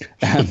point.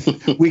 I'm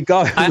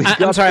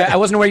sorry, I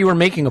wasn't aware you were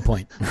making a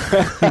point.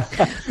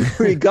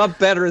 We got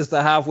better as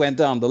the half went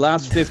on. The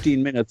last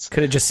 15 minutes.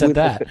 Could have just said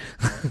that.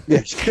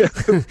 Yeah, should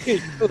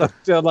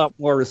have done a lot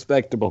more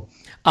respectable.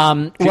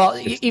 Well,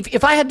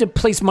 if I had to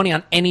place money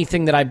on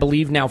anything that I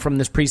believe now from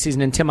this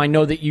preseason, and Tim, I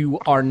know that you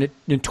are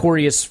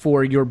notorious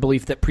for your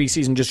belief that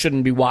preseason just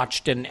shouldn't be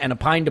watched and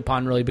opined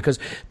upon, really, because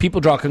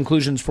people draw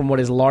conclusions from what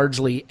is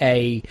largely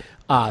a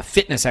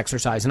fitness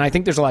exercise, and I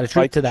think there's a lot of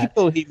truth to that.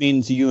 People, he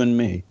means you and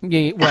me.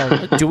 Yeah,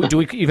 well, do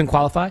we even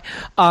qualify?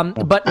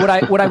 But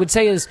what I would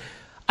say is,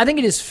 I think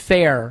it is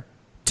fair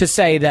to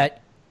say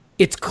that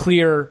it's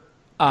clear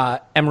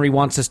Emery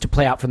wants us to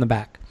play out from the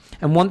back.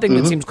 And one thing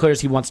that seems clear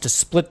is he wants to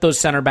split those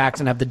center backs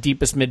and have the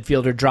deepest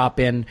midfielder drop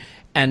in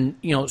and,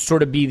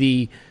 sort of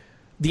be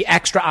the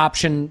extra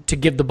option to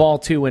give the ball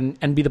to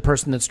and be the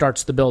person that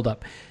starts the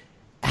build-up.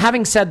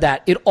 Having said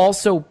that, it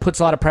also puts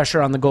a lot of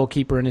pressure on the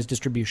goalkeeper and his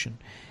distribution.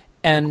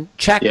 And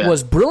Cech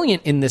was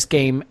brilliant in this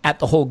game at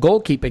the whole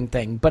goalkeeping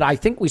thing, but I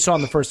think we saw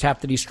in the first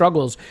half that he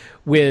struggles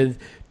with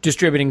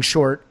distributing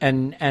short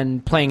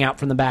and playing out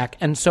from the back.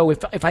 And so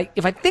if I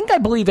think I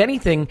believe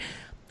anything,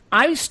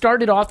 I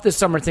started off this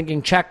summer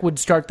thinking Cech would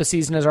start the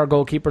season as our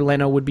goalkeeper,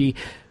 Leno would be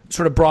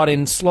sort of brought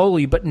in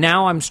slowly, but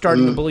now I'm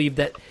starting to believe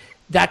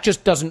that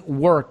just doesn't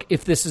work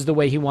if this is the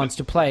way he wants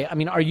to play. I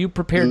mean, are you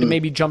prepared to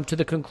maybe jump to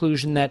the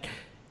conclusion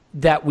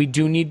that we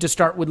do need to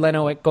start with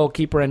Leno at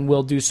goalkeeper, and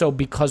will do so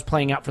because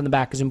playing out from the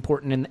back is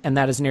important, and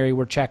that is an area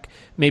where Cech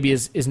maybe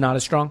is not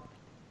as strong?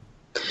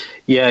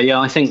 Yeah,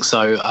 I think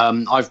so.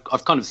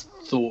 I've kind of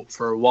thought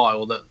for a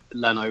while that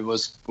Leno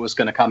was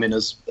going to come in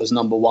as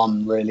number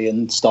one, really,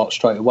 and start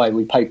straight away.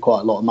 We paid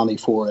quite a lot of money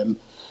for him,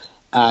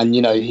 and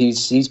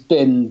he's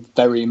been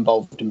very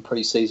involved in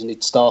pre-season.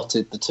 He'd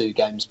started the 2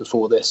 games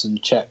before this,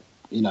 and Cech,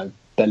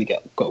 barely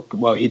got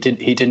well. He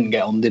didn't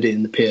get on, did he,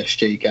 in the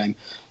PSG game?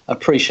 I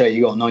appreciate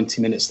you got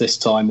 90 minutes this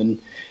time,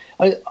 and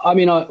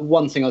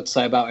one thing I'd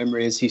say about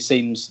Emery is he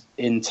seems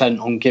intent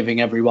on giving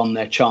everyone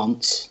their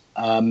chance.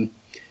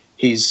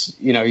 He's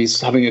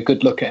having a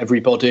good look at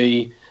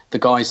everybody. The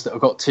guys that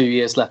have got 2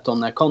 years left on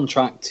their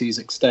contract, he's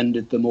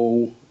extended them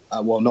all.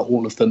 Well, not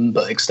all of them,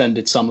 but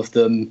extended some of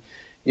them.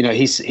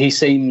 He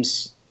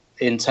seems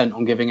intent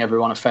on giving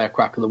everyone a fair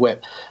crack of the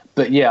whip.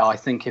 But yeah, I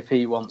think if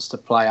he wants to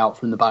play out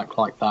from the back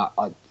like that,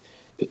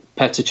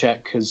 Petr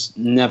Cech has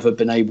never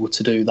been able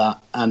to do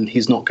that, and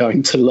he's not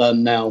going to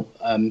learn now,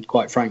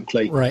 quite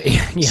frankly. Right.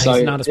 Yeah, so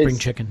he's not a spring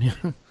chicken.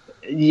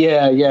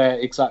 Yeah,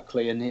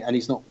 exactly. And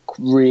he's not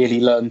really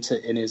learned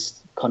it in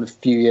his kind of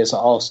few years at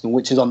Arsenal,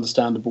 which is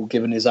understandable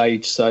given his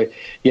age. So,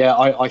 yeah,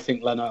 I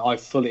think I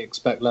fully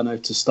expect Leno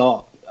to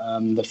start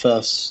the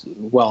first.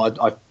 Well,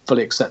 I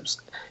fully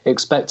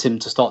expect him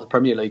to start the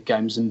Premier League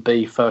games and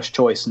be first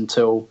choice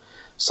until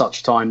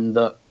such time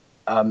that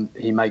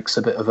he makes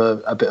a bit of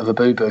a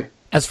boo-boo.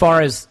 As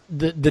far as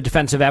the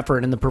defensive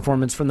effort and the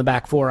performance from the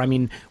back four, I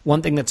mean,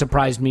 one thing that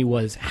surprised me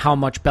was how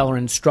much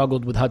Bellerin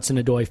struggled with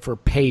Hudson-Odoi for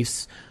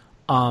pace.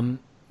 I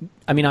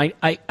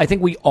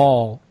think we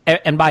all,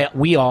 and by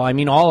we all, I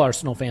mean all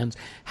Arsenal fans,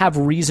 have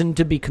reason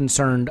to be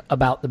concerned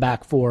about the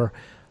back four.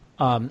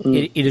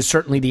 It is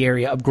certainly the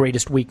area of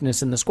greatest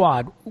weakness in the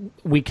squad.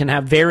 We can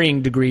have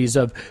varying degrees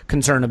of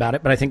concern about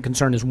it, but I think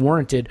concern is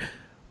warranted.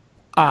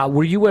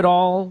 Were you at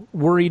all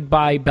worried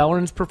by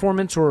Bellerin's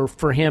performance, or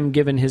for him,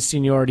 given his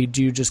seniority,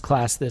 do you just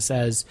class this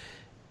as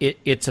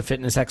it's a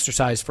fitness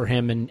exercise for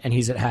him and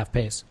he's at half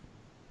pace?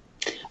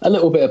 A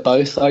little bit of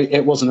both.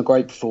 It wasn't a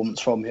great performance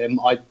from him.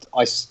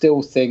 I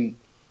still think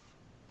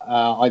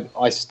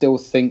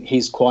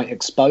he's quite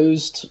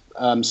exposed.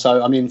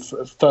 So, I mean,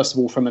 first of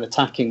all, from an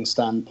attacking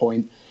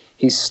standpoint,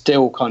 he's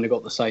still kind of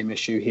got the same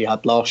issue he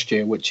had last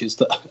year, which is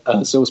that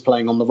Ozil's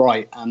playing on the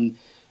right, and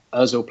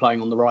Ozil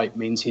playing on the right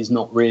means he's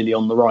not really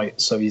on the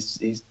right, so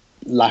he's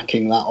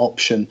lacking that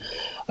option.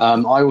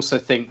 I also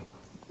think,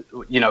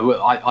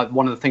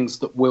 one of the things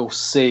that we'll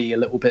see a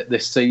little bit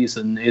this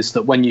season is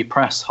that when you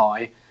press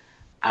high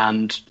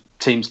and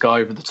teams go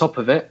over the top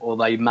of it, or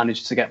they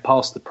manage to get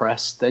past the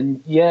press,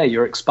 then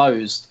you're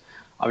exposed.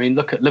 I mean,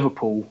 look at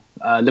Liverpool.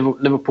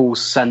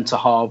 Liverpool's centre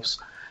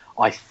halves,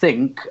 I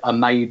think, are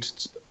made,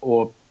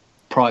 or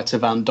prior to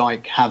Van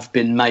Dijk, have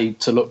been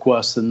made to look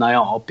worse than they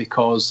are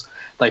because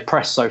they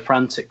press so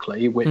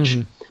frantically, which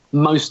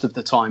most of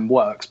the time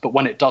works, but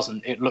when it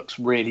doesn't, it looks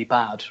really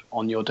bad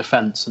on your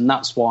defence, and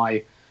that's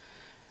why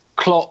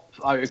Klopp,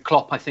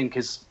 I think,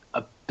 is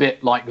a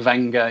bit like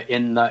Wenger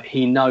in that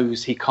he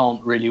knows he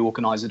can't really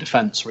organise a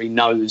defence, or he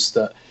knows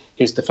that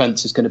his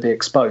defence is going to be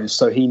exposed.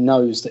 So he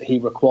knows that he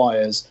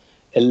requires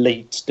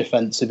elite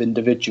defensive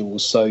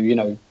individuals. So,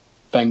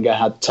 Wenger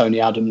had Tony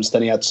Adams,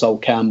 then he had Sol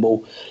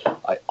Campbell.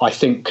 I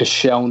think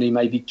Koscielny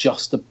maybe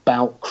just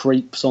about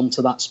creeps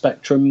onto that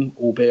spectrum,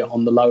 albeit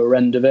on the lower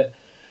end of it.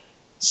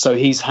 So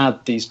he's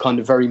had these kind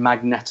of very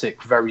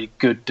magnetic, very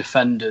good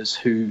defenders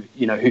who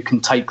can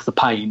take the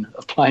pain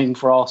of playing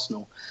for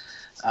Arsenal.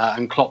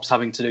 And Klopp's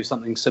having to do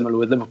something similar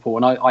with Liverpool.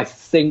 And I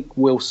think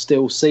we'll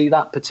still see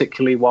that,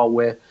 particularly while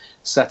we're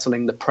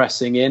settling the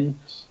pressing in.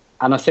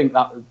 And I think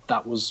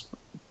that was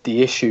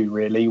the issue,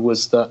 really,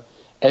 was that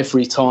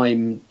every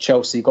time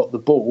Chelsea got the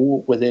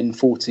ball within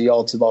 40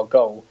 yards of our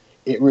goal,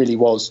 it really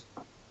was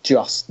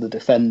just the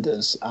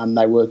defenders. And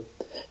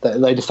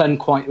they defend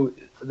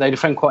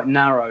quite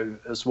narrow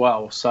as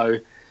well. So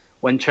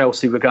when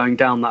Chelsea were going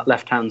down that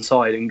left-hand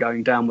side and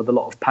going down with a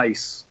lot of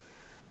pace,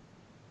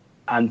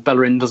 and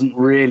Bellerin doesn't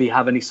really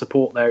have any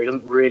support there. He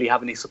doesn't really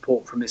have any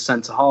support from his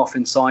centre-half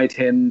inside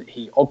him.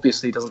 He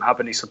obviously doesn't have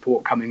any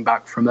support coming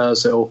back from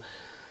Ozil.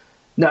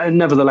 No,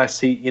 nevertheless,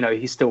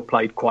 he still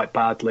played quite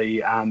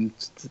badly, and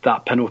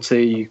that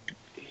penalty,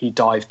 he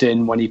dived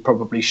in when he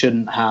probably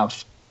shouldn't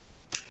have.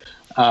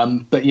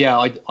 But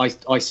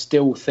I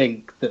still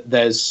think that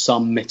there's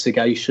some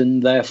mitigation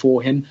there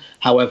for him.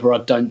 However, I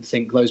don't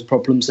think those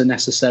problems are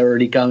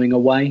necessarily going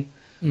away,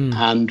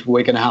 and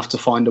we're going to have to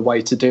find a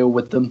way to deal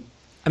with them.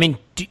 I mean,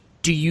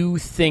 do you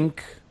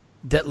think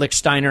that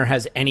Lichtsteiner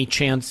has any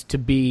chance to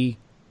be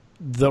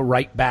the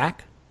right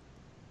back?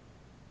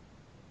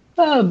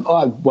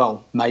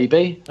 Well,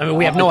 maybe. I mean,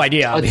 we have no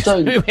idea. We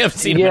haven't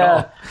seen him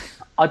at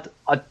all.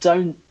 I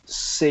don't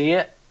see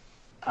it,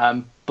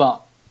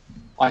 but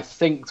I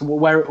think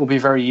where it will be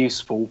very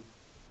useful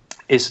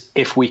is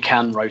if we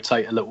can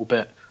rotate a little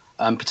bit,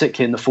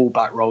 particularly in the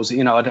fullback roles.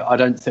 I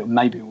don't think,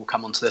 maybe we'll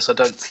come onto this, I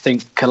don't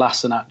think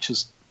Kolasinac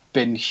has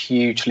been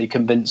hugely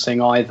convincing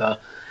either.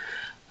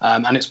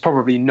 And it's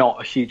probably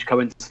not a huge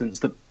coincidence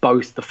that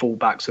both the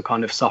fullbacks are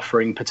kind of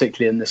suffering,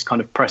 particularly in this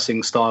kind of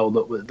pressing style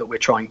that we're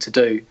trying to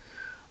do.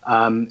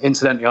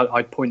 Incidentally,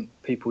 I'd point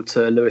people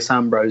to Lewis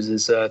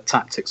Ambrose's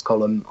tactics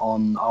column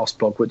on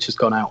Arsblog, which has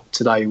gone out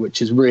today,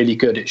 which is really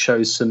good. It's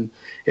got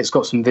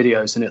some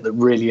videos in it that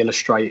really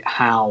illustrate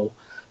how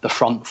the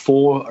front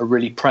four are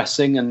really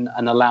pressing and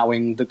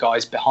allowing the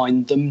guys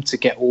behind them to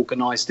get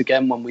organised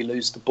again when we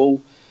lose the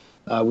ball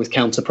with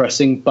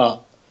counter-pressing.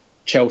 But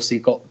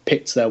Chelsea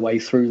picked their way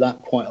through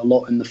that quite a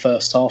lot in the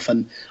first half,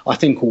 and I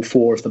think all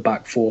four of the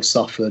back four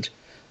suffered.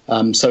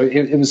 So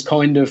it was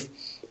kind of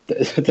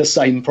the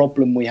same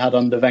problem we had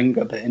under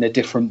Wenger, but in a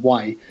different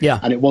way. Yeah,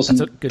 and it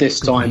wasn't this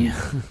time.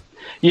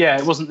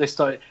 It wasn't this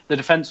time. The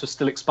defence was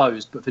still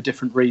exposed, but for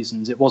different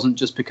reasons. It wasn't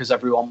just because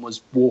everyone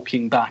was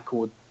walking back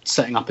or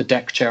setting up a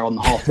deck chair on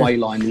the halfway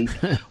line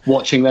and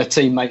watching their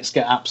teammates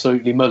get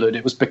absolutely mullered.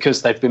 It was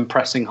because they've been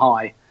pressing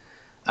high.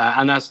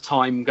 And as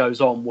time goes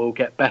on, we'll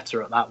get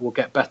better at that. We'll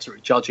get better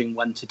at judging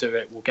when to do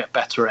it. We'll get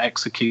better at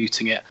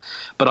executing it.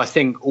 But I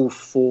think all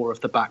four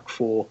of the back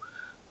four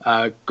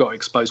got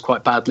exposed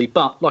quite badly.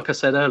 But like I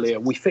said earlier,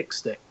 we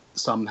fixed it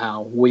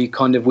somehow. We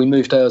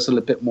moved Ozil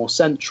a bit more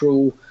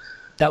central.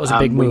 That was a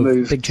big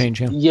move, big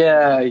change.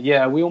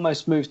 Yeah. We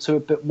almost moved to a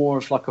bit more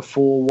of like a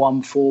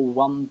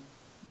 4-1-4-1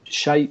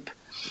 shape,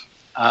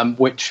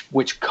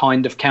 which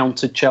kind of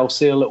countered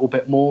Chelsea a little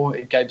bit more.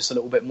 It gave us a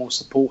little bit more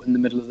support in the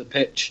middle of the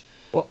pitch.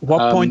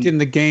 What point in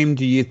the game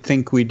do you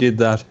think we did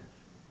that?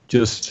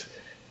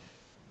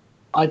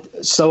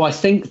 So I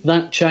think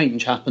that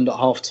change happened at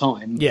half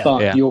time. Yeah.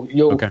 But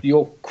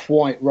you're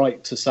quite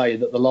right to say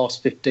that the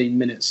last 15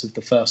 minutes of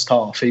the first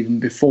half, even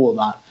before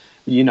that,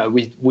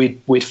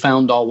 we'd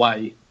found our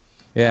way.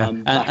 Yeah,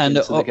 and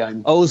into the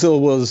game. Ozil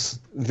was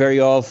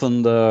very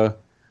often the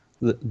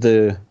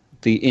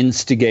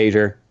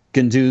instigator,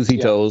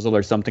 Guendouzi to Ozil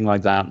or something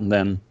like that, and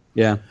then.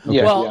 Yeah.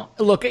 Okay. Well,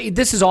 look,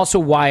 this is also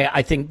why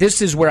I think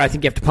this is where I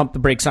think you have to pump the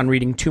brakes on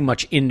reading too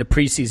much into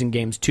preseason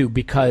games too,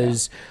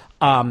 because,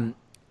 how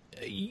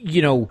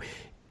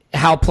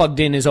plugged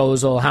in is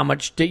Ozil? How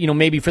much?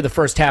 Maybe for the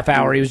first half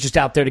hour he was just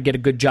out there to get a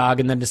good jog,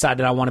 and then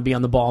decided I want to be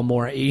on the ball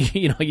more.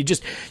 You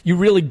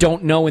really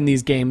don't know in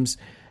these games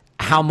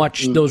how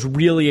much those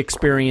really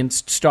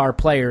experienced star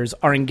players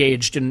are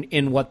engaged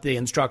in what the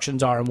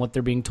instructions are and what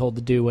they're being told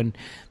to do,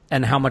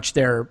 and how much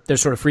they're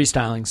sort of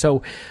freestyling.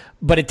 So,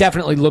 but it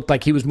definitely looked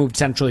like he was moved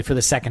centrally for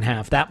the second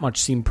half. That much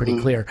seemed pretty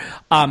clear.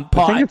 Paul,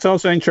 I think it's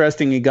also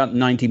interesting he got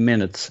 90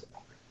 minutes,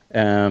 for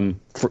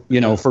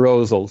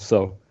Ozil.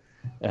 So,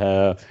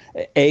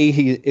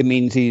 it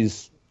means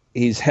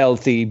he's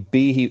healthy.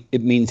 B,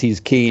 it means he's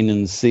keen,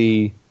 and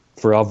C,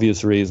 for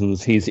obvious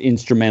reasons, he's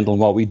instrumental in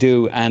what we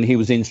do, and he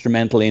was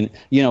instrumental in,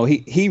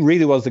 he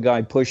really was the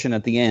guy pushing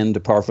at the end,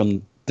 apart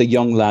from the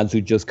young lads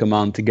who just come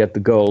on to get the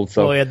goal.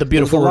 So he had the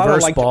beautiful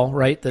reverse ball,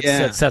 right?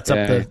 That sets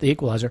up the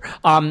equalizer.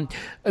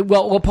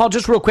 Well, Paul,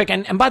 just real quick,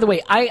 and by the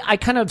way, I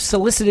kind of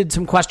solicited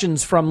some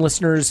questions from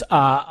listeners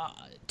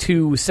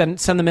to send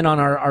them in on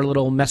our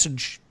little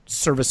message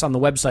service on the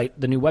website,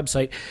 the new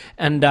website,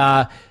 and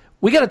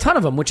we got a ton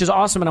of them, which is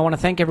awesome, and I want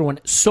to thank everyone.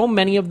 So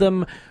many of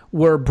them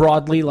were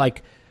broadly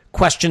like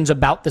questions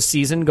about the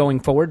season going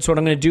forward. So what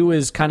I'm going to do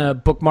is kind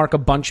of bookmark a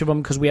bunch of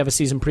them, because we have a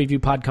season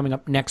preview pod coming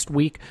up next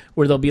week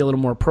where they'll be a little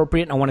more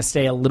appropriate, and I want to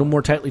stay a little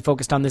more tightly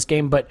focused on this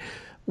game. But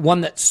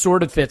one that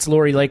sort of fits,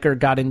 Lori Laker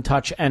got in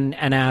touch and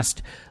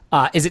asked,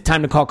 is it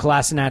time to call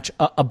Kolasinac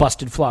a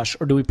busted flush,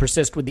 or do we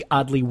persist with the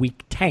oddly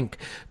weak tank?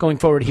 Going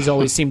forward, he's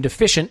always seemed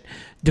deficient.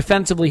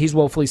 Defensively, he's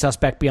woefully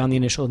suspect beyond the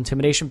initial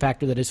intimidation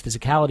factor that his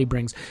physicality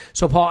brings.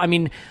 So, Paul, I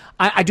mean,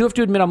 I do have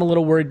to admit I'm a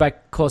little worried by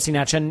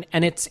Kolasinac,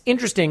 and it's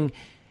interesting.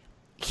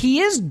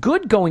 He is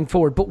good going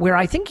forward, but where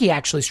I think he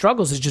actually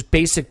struggles is just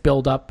basic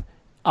build-up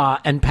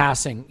and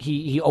passing.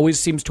 He always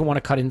seems to want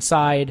to cut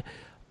inside.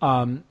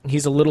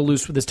 He's a little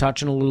loose with his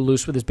touch and a little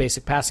loose with his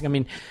basic passing. I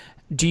mean,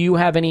 do you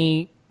have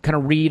any kind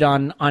of read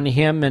on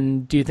him,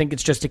 and do you think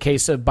it's just a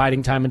case of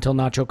biding time until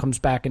Nacho comes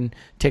back and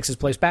takes his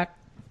place back?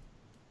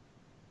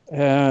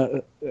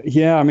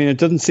 Yeah, I mean, it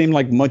doesn't seem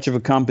like much of a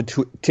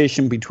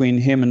competition between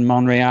him and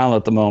Monreal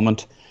at the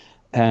moment.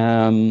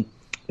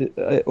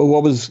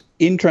 What was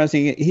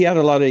interesting, he had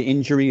a lot of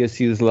injury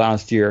issues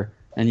last year,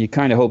 and you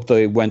kind of hope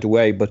they went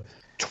away. But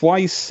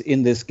twice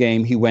in this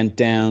game, he went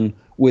down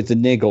with a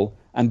niggle.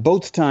 And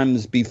both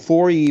times,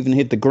 before he even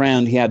hit the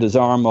ground, he had his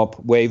arm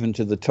up, waving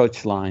to the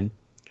touchline,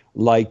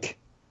 like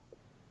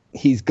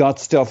he's got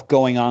stuff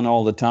going on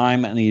all the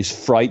time, and he's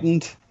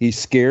frightened, he's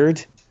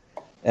scared.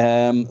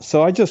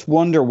 So I just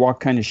wonder what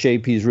kind of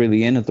shape he's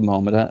really in at the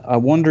moment. I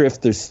wonder if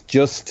there's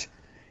just...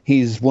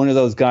 He's one of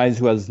those guys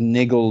who has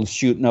niggles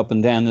shooting up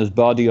and down his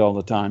body all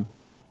the time.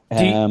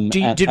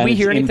 Did we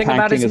hear anything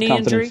about his knee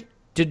injury?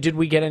 Did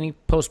we get any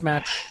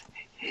post-match?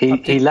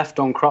 He left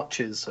on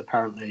crutches,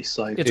 apparently.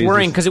 So it's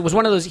worrying, because it was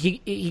one of those,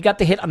 he got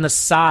the hit on the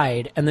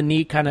side, and the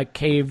knee kind of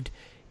caved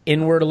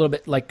inward a little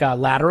bit, like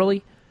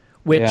laterally,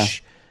 which...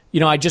 Yeah.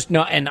 I just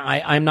know, and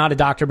I'm not a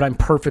doctor, but I'm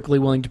perfectly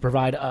willing to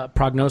provide a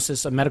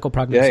prognosis, a medical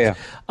prognosis.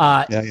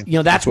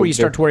 That's where you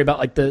start to worry about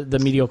like the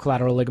medial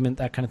collateral ligament,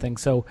 that kind of thing.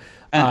 So,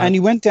 and he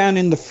went down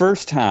in the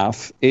first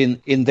half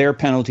in their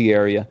penalty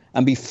area,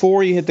 and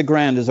before he hit the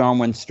ground, his arm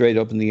went straight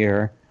up in the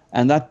air,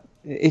 and that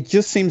it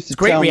just seems to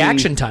great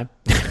reaction time.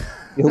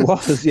 It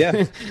was,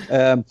 yeah.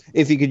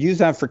 If he could use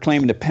that for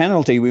claiming a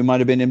penalty, we might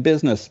have been in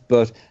business.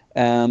 But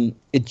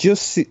it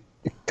just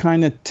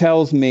kind of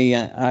tells me,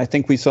 I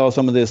think we saw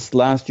some of this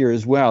last year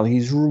as well,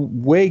 he's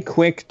way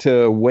quick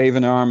to wave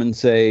an arm and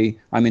say,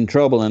 I'm in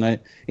trouble. And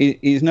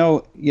he's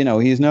no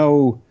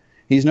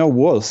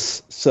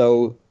wuss.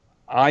 So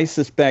I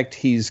suspect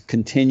he's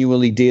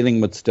continually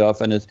dealing with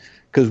stuff. And it's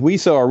because we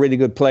saw a really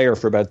good player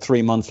for about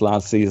 3 months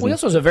last season. Well, he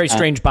also has a very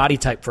strange body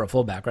type for a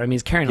fullback, right? I mean,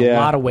 he's carrying a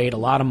lot of weight, a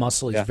lot of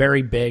muscle. He's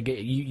very big.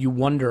 You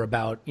wonder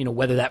about,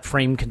 whether that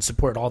frame can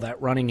support all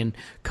that running and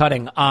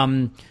cutting.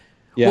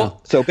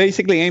 So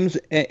basically,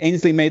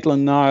 Ainsley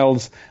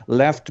Maitland-Niles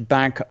left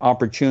back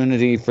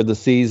opportunity for the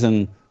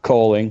season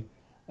calling.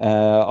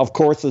 Of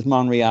course, there's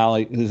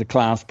Monreal, who's a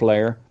class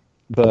player.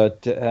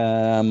 But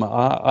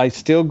I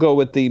still go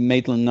with the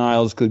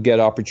Maitland-Niles could get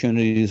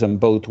opportunities on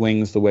both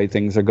wings the way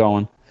things are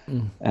going.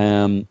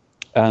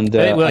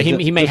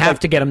 He may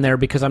have to get him there,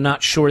 because I'm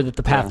not sure that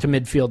the path to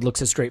midfield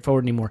looks as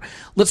straightforward anymore.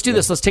 Let's do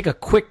this. Let's take a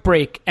quick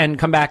break and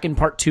come back in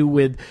part 2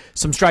 with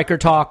some striker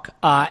talk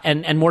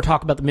and more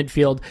talk about the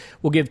midfield.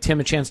 We'll give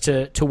Tim a chance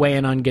to weigh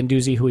in on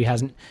Guendouzi, who he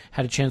hasn't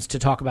had a chance to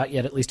talk about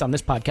yet, at least on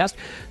this podcast.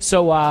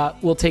 So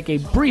we'll take a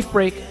brief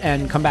break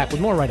and come back with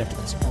more right after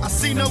this. I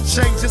see no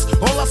changes.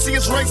 All I see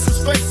is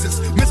racist faces.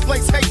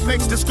 Misplaced hate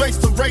makes disgrace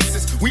to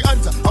racists.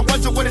 I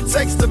wonder what it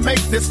takes to make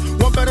this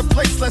one better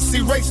place. Let's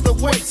erase the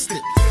wasted.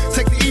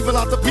 Take the evil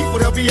out the people,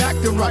 they'll be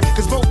acting right.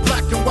 Cause both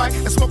black and white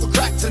and smoke a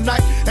crack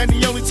tonight. And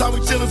the only time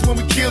we chill is when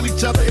we kill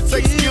each other. It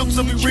takes skill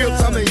to be real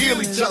time to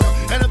heal each other.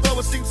 And although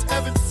it seems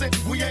heaven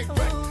sent, we ain't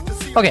ready.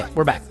 Okay,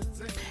 we're back.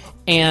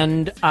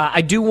 And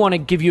I do want to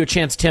give you a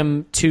chance,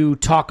 Tim, to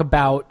talk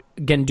about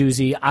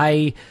Guendouzi.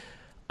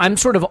 I'm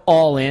sort of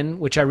all in,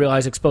 which I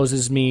realize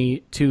exposes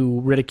me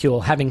to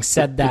ridicule. Having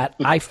said that,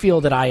 I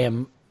feel that I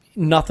am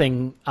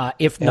nothing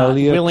if not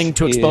willing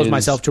to expose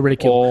myself to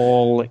ridicule.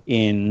 All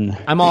in.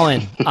 I'm all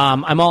in.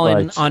 I'm all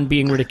in on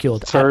being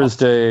ridiculed.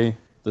 Thursday,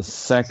 the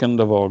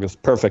 2nd of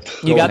August. Perfect.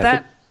 You got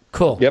that?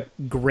 Cool. Yep.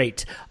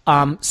 Great.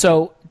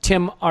 So,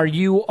 Tim, are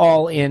you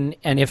all in?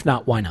 And if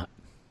not, why not?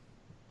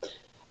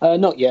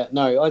 Not yet.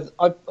 No,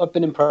 I've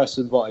been impressed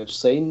with what I've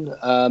seen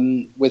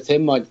with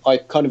him. I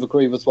kind of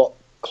agree with what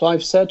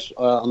Clive said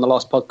on the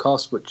last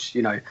podcast, which,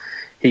 you know,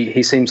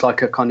 he seems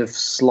like a kind of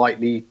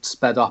slightly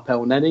sped up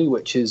El Neni,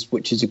 which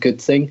is a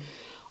good thing.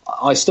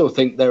 I still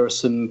think there are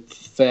some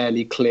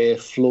fairly clear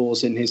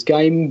flaws in his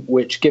game,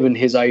 which, given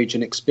his age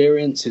and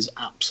experience, is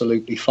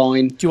absolutely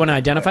fine. Do you want to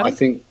identify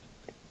them?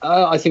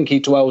 I think he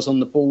dwells on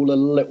the ball a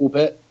little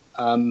bit,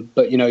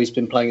 but, you know, he's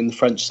been playing in the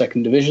French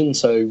second division,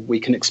 so we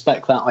can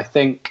expect that. I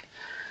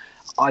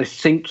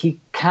think he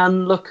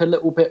can look a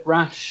little bit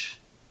rash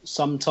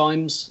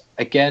sometimes.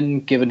 Again,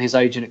 given his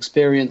age and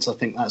experience, I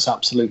think that's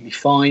absolutely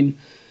fine.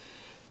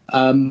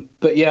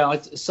 But yeah,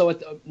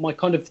 my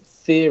kind of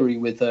theory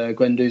with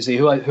Guendouzi,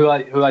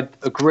 who I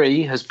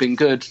agree has been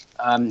good.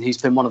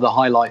 He's been one of the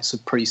highlights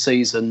of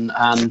pre-season,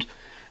 and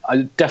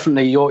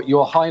definitely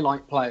your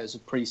highlight players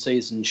of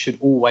pre-season should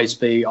always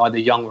be either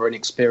young or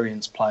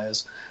inexperienced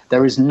players.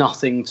 There is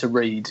nothing to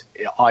read,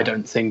 I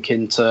don't think,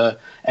 into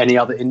any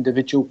other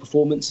individual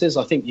performances.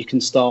 I think you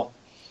can start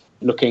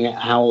looking at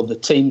how the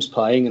team's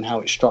playing and how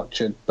it's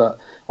structured, but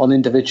on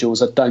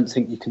individuals, I don't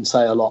think you can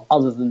say a lot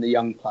other than the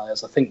young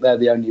players. I think they're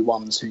the only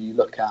ones who you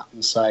look at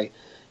and say,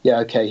 yeah,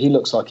 okay, he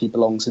looks like he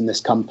belongs in this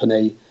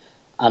company.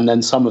 And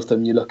then some of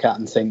them you look at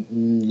and think,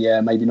 yeah,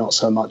 maybe not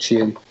so much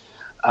you.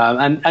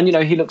 And you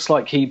know, he looks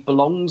like he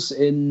belongs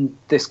in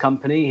this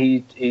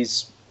company.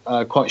 He's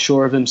quite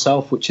sure of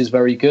himself, which is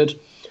very good.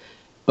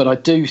 But I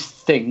do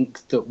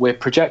think that we're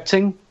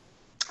projecting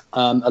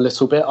a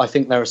little bit. I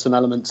think there are some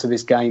elements of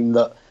his game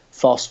that,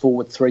 fast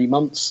forward 3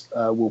 months,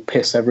 will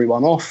piss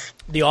everyone off.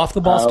 The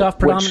off-the-ball stuff,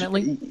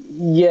 predominantly?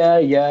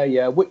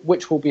 Yeah.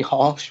 Which will be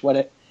harsh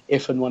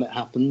if and when it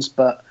happens.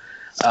 But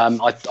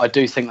I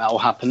do think that will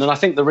happen. And I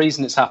think the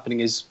reason it's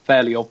happening is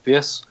fairly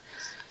obvious.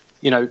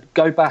 You know,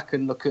 go back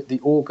and look at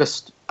the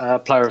August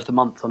Player of the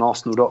Month on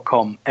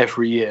Arsenal.com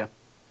every year.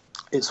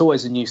 It's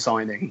always a new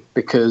signing,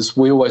 because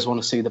we always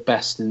want to see the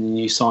best in the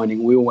new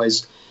signing. We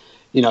always,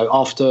 you know,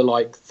 after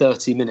like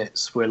 30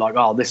 minutes, we're like,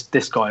 oh,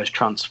 this guy has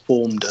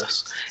transformed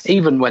us.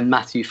 Even when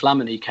Matthew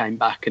Flamini came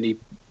back and he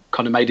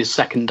kind of made his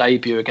second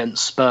debut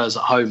against Spurs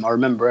at home, I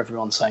remember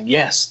everyone saying,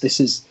 yes, this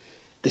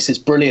is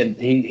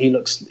brilliant. He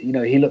looks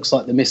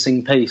like the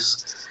missing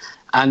piece.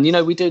 And, you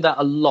know, we do that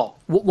a lot.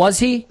 Was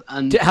he?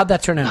 And how'd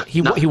that turn out?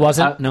 He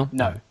wasn't?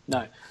 No.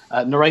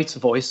 Narrator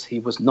voice, he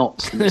was not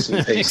the missing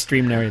piece.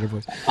 Extreme narrator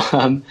voice.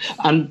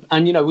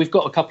 And you know, we've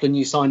got a couple of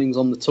new signings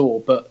on the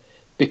tour, but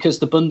because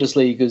the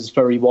Bundesliga is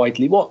very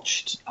widely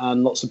watched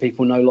and lots of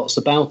people know lots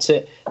about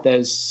it,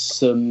 there's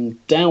some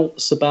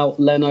doubts about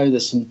Leno,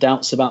 there's some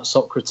doubts about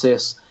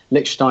Socrates.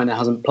 Lichtsteiner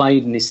hasn't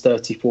played and he's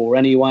 34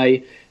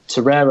 anyway.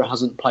 Torreira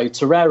hasn't played.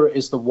 Torreira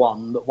is the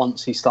one that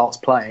once he starts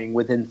playing,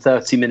 within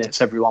 30 minutes,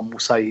 everyone will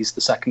say he's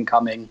the second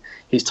coming.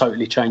 He's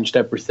totally changed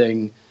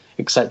everything,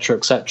 etc.,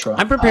 etc.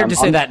 I'm prepared to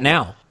say that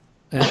now.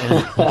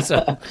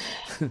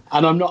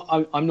 And I'm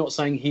not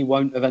saying he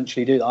won't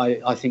eventually do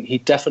that. I think he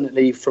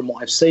definitely, from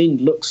what I've seen,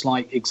 looks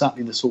like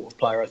exactly the sort of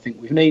player I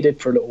think we've needed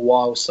for a little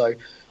while. So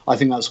I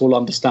think that's all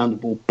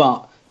understandable.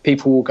 But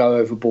people will go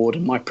overboard,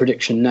 and my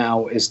prediction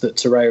now is that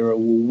Torreira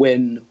will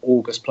win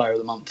August Player of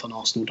the Month on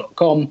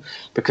Arsenal.com,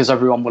 because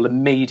everyone will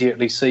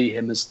immediately see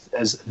him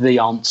as the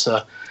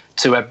answer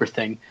to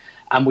everything.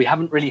 And we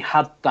haven't really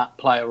had that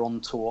player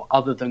on tour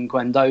other than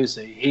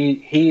Guendouzi.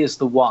 He is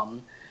the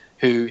one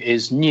who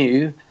is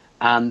new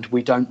and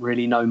we don't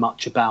really know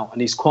much about,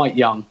 and he's quite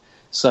young.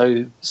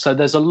 So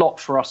there's a lot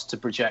for us to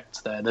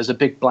project there. There's a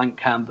big blank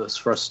canvas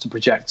for us to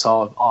project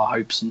our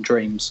hopes and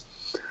dreams.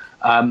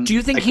 Do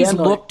you think he's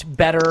looked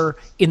better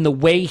in the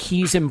way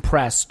he's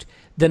impressed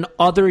than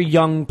other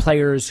young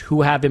players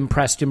who have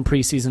impressed in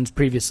preseasons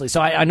previously?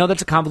 So I know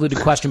that's a convoluted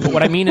question, but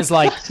what I mean is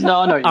like,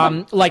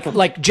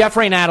 like Jeff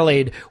Rain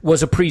Adelaide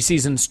was a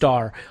preseason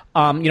star.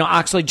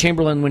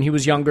 Oxlade-Chamberlain, when he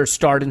was younger,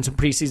 starred in some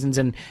preseasons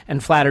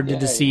and flattered to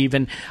deceive.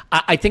 And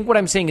I think what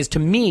I'm saying is, to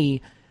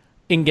me,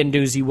 in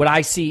Guendouzi, what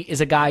I see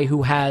is a guy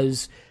who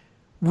has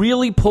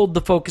really pulled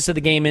the focus of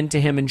the game into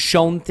him and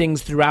shown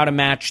things throughout a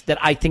match that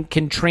I think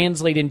can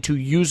translate into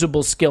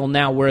usable skill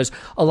now. Whereas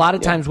a lot of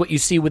times what you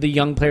see with the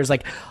young players,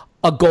 like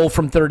a goal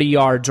from 30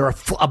 yards or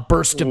a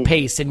burst of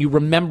pace, and you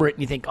remember it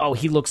and you think, oh,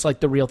 he looks like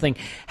the real thing.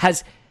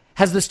 Has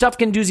the stuff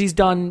Guendouzi's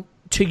done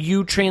to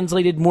you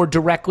translated more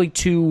directly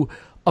to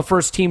a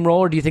first-team role,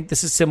 or do you think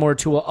this is similar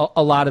to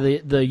a lot of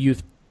the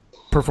youth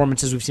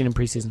performances we've seen in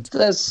preseasons?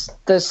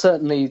 There's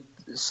certainly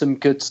some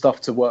good stuff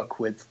to work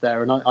with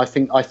there, and I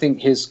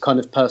think his kind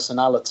of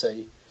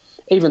personality,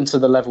 even to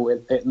the level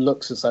it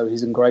looks as though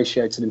he's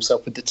ingratiated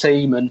himself with the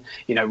team, and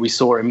you know, we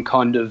saw him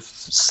kind of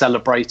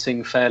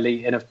celebrating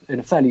in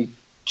a fairly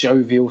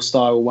jovial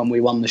style when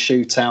we won the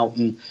shootout,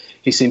 and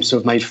he seems to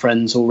have made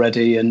friends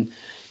already. And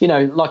you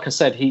know, like I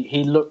said,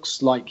 he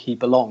looks like he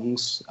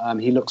belongs.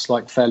 He looks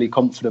like fairly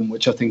confident,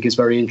 which I think is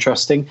very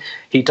interesting.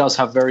 He does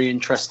have very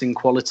interesting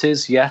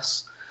qualities,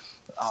 yes.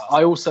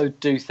 I also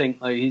do think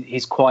that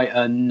he's quite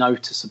a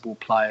noticeable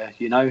player,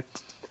 you know.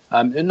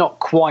 Not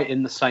quite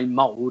in the same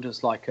mould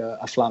as like a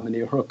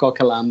Flamini or a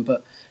Coquelin,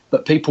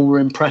 but people were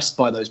impressed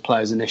by those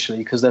players initially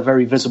because they're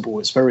very visible.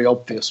 It's very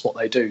obvious what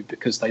they do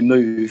because they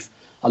move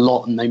a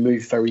lot and they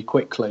move very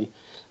quickly.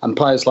 And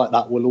players like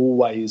that will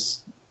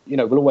always,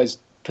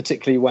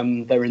 particularly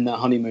when they're in their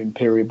honeymoon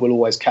period, will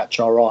always catch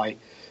our eye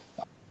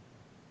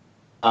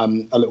a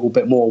little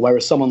bit more.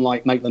 Whereas someone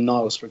like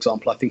Maitland-Niles, for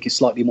example, I think is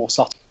slightly more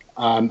subtle.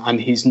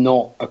 And he's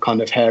not a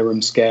kind of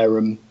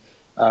harum-scarum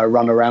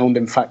run around.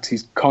 In fact,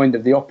 he's kind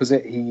of the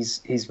opposite.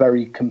 He's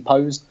very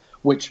composed,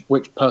 which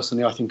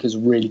personally I think is a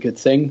really good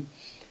thing.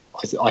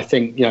 I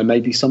think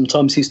maybe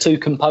sometimes he's too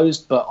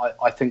composed, but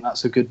I think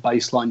that's a good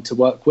baseline to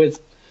work with.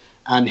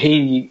 And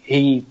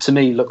he to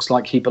me looks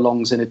like he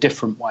belongs in a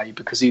different way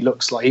because he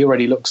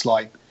already looks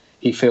like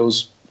he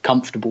feels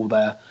comfortable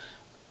there.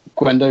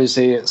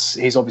 Guendouzi,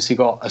 he's obviously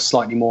got a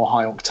slightly more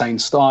high octane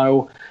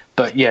style,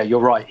 but yeah, you're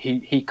right.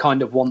 He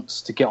kind of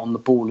wants to get on the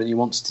ball and he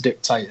wants to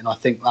dictate, and I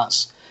think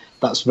that's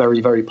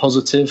very, very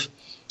positive.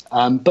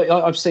 But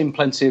I've seen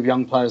plenty of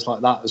young players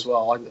like that as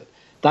well.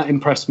 That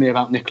impressed me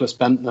about Nicholas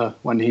Bendtner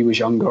when he was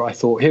younger. I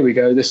thought, here we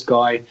go, this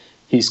guy,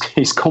 he's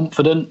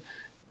confident,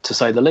 to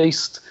say the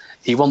least.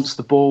 He wants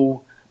the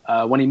ball.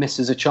 When he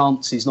misses a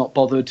chance, he's not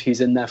bothered.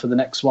 He's in there for the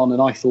next one,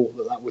 and I thought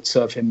that would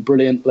serve him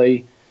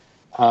brilliantly.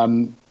 A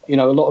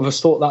lot of us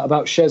thought that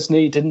about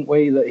Szczesny, didn't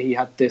we? That he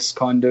had this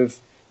kind of,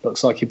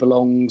 looks like he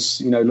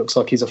belongs, looks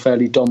like he's a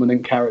fairly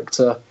dominant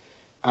character.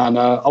 And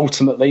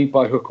ultimately,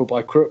 by hook or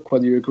by crook,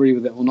 whether you agree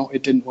with it or not,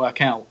 it didn't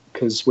work out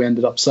because we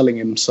ended up selling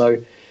him.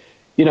 So,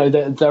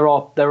 there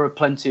are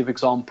plenty of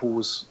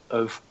examples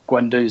of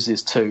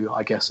Guendouzi's too,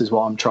 I guess, is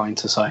what I'm trying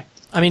to say.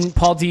 I mean,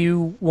 Paul, do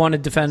you want to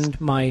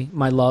defend my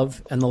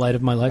love and the light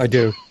of my life? I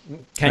do.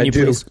 Can you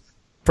please?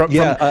 From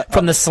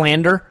the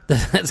slander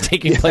that's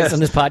taking place on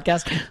this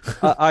podcast?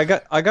 I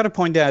got to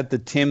point out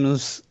that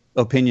Tim's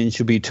opinion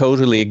should be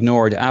totally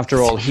ignored.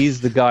 After all,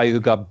 he's the guy who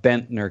got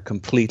Bendtner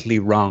completely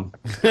wrong.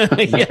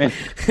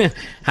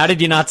 How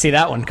did you not see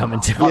that one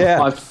coming too?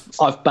 Yeah.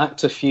 I've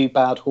backed a few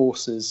bad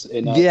horses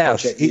in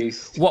Project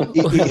Youth.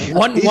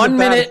 One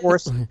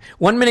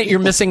minute you're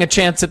missing a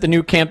chance at the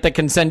Nou Camp that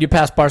can send you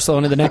past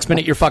Barcelona. The next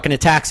minute you're fucking a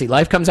taxi.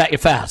 Life comes at you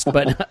fast.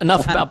 But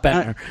enough about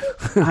Bendtner.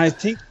 I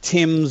think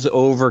Tim's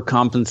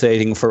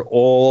overcompensating for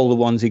all the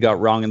ones he got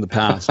wrong in the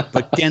past.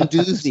 But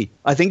Guendouzi,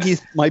 I think he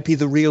might be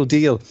the real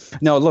deal.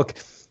 No, look,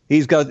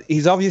 he's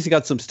obviously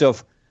got some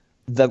stuff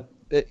that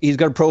he's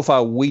got a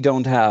profile we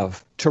don't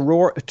have.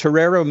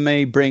 Torreira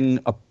may bring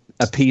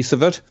a piece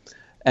of it.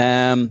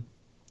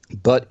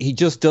 But he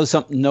just does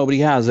something nobody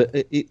has.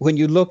 When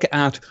you look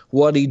at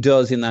what he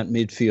does in that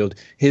midfield,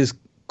 his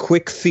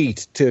quick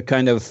feet to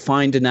kind of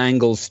find an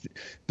angle.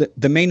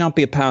 There may not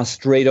be a pass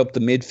straight up the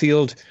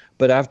midfield,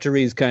 but after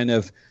he's kind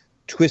of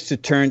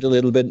twisted, turned a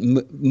little bit,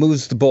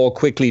 moves the ball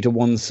quickly to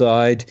one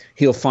side,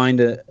 he'll find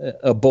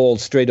a ball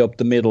straight up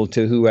the middle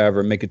to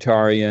whoever,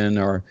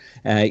 Mkhitaryan or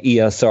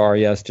ESR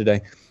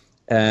yesterday.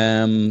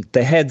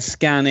 The head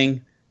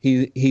scanning,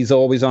 he's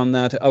always on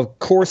that. Of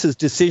course, his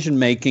decision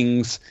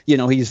makings,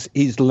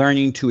 he's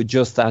learning to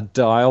adjust that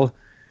dial.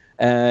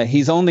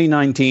 He's only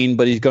 19,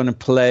 but he's going to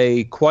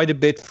play quite a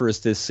bit for us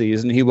this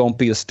season. He won't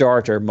be a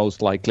starter,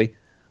 most likely,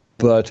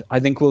 but I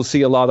think we'll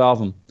see a lot of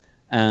him.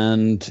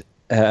 And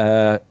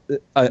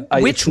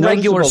which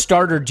regular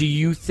starter do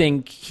you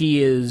think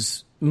he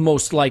is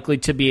most likely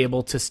to be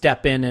able to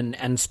step in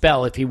and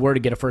spell if he were to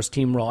get a first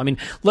team role? I mean,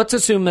 let's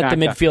assume that the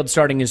midfield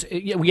starting is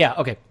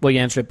okay. Well, you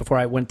answered it before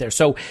I went there.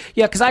 So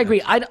because I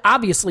agree.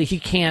 Obviously he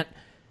can't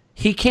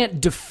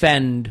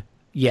defend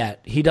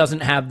yet. He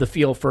doesn't have the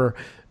feel for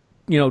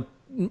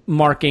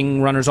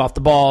marking runners off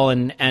the ball,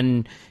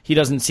 and he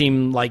doesn't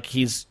seem like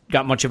he's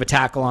got much of a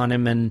tackle on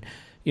him, and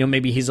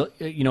maybe he's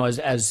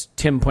as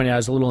Tim pointed out,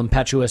 is a little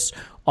impetuous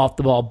off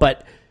the ball.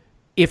 But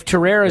if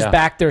Torreira is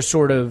back there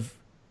sort of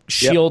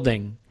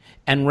shielding,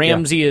 and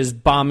Ramsey is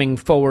bombing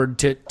forward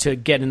to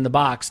get in the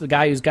box, the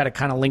guy who's got to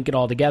kind of link it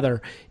all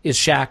together is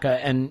Xhaka,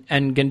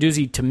 and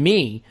Guendouzi to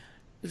me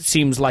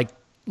seems like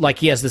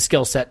he has the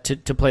skill set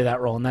to play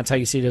that role, and that's how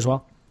you see it as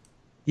well.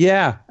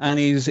 Yeah, and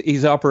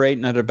he's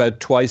operating at about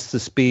twice the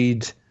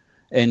speed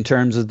in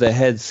terms of the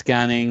head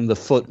scanning, the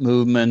foot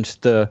movement,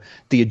 the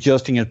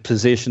adjusting of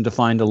position to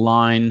find a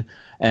line.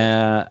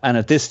 And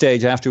at this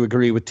stage, I have to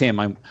agree with Tim.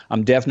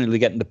 I'm definitely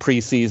getting the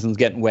preseasons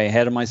getting way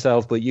ahead of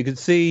myself. But you can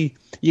see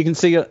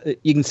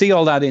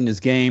all that in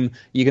his game.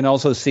 You can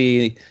also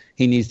see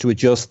he needs to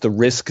adjust the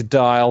risk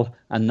dial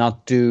and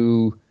not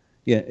do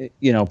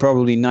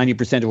probably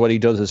 90% of what he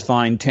does is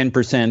fine.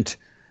 10%.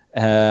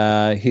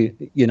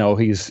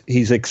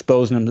 He's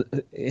exposing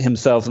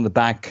himself in the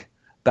back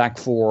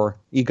four.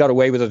 He got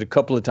away with it a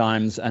couple of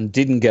times and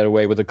didn't get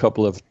away with a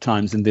couple of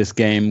times in this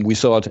game. We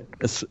saw it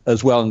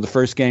as well in the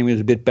first game. He was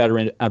a bit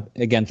better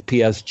against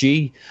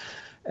PSG.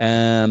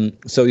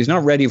 So he's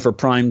not ready for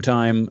prime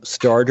time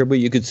starter, but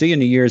you could see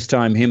in a year's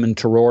time him and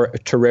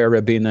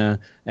Torreira being a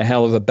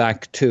hell of a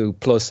back two.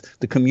 Plus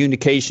the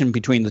communication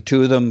between the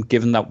two of them,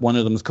 given that one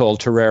of them is called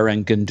Torreira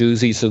and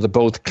Guendouzi, so they're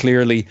both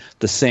clearly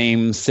the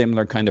same,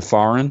 similar kind of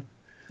foreign.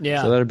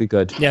 Yeah. So that'd be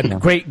good. Yeah,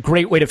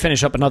 great way to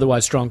finish up an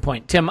otherwise strong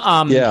point. Tim,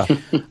 I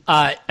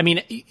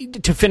mean,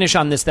 to finish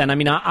on this then, I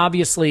mean,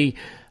 obviously,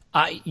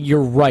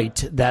 you're right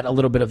that a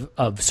little bit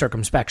of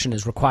circumspection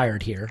is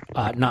required here.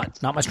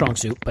 Not my strong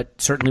suit, but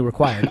certainly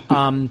required.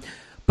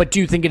 But do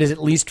you think it is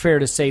at least fair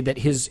to say that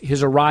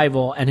his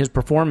arrival and his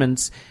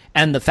performance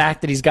and the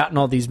fact that he's gotten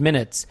all these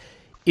minutes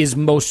is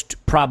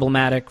most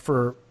problematic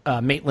for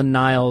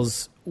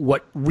Maitland-Niles,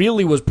 what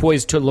really was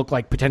poised to look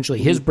like potentially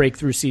his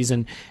breakthrough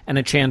season and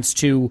a chance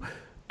to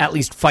at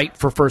least fight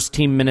for first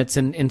team minutes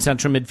in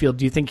central midfield?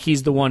 Do you think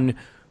he's the one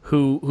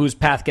whose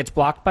path gets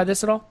blocked by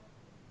this at all?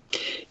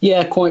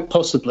 Yeah, quite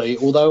possibly.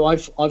 Although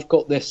I've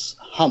got this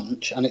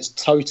hunch, and it's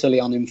totally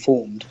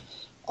uninformed.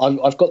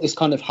 I've got this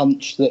kind of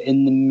hunch that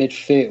in the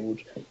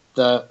midfield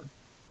that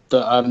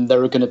there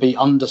are going to be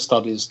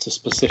understudies to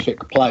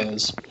specific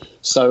players.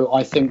 So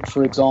I think,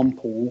 for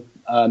example,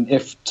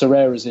 if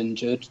Torreira's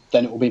injured,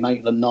 then it will be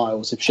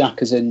Maitland-Niles. If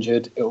Xhaka's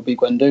injured, it will be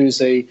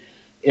Guendouzi.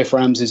 If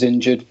Ramsey's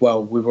injured,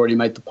 well, we've already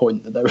made the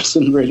point that there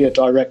isn't really a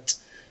direct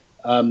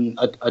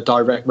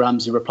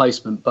Ramsey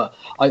replacement. But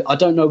I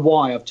don't know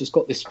why. I've just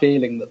got this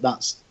feeling that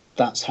that's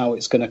how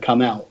it's going to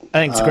come out. I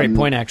think it's a great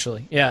point,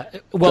 actually. Yeah.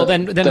 Well,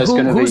 then who's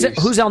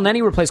El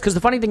Neni replaced? Because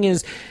the funny thing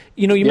is,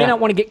 you may not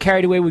want to get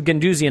carried away with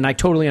Guendouzi, and I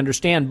totally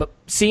understand. But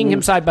seeing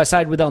him side by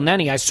side with El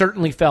Neni, I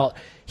certainly felt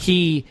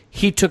he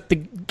took the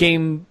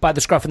game by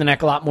the scruff of the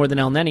neck a lot more than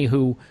El Neni,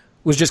 who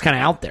was just kind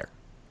of out there.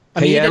 I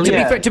mean,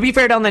 to be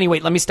fair to El Neni,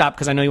 wait, let me stop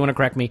because I know you want to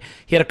correct me.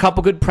 He had a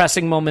couple good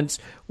pressing moments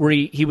where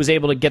he was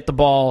able to get the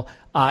ball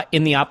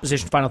in the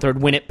opposition final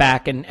third, win it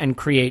back, and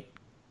create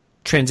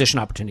transition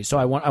opportunities. So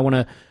I want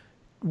to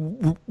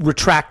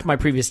retract my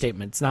previous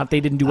statements. Not they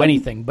didn't do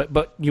anything,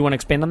 but you want to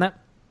expand on that?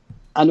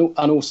 And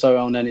also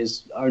El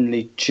Neni's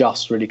only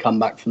just really come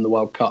back from the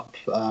World Cup.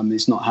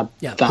 He's not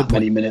had that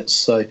many minutes,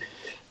 so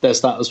there's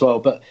that as well.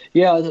 But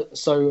yeah,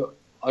 so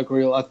I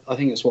agree. I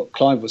think it's what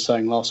Clive was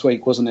saying last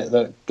week, wasn't it?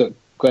 That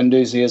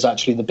Guendouzi is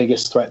actually the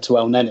biggest threat to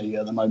El Neni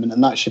at the moment,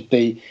 and that should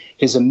be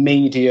his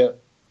immediate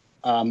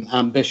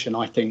ambition.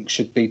 I think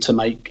should be to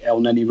make El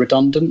Neni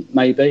redundant,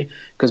 maybe,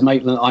 because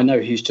Maitland. I know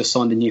he's just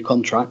signed a new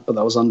contract, but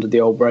that was under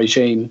the old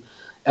regime.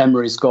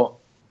 Emery's got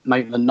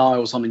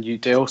Maitland-Niles on a new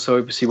deal, so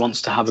obviously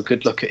wants to have a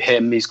good look at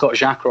him. He's got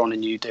Xhaka on a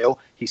new deal.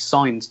 He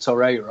signed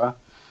Torreira,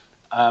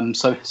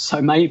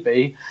 so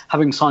maybe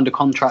having signed a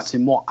contract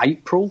in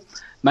April.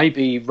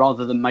 Maybe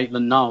rather than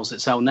Maitland-Niles,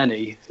 it's El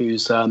Neni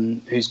who's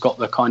got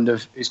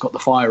the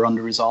fire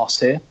under his arse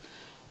here,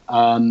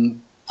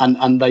 and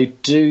they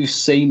do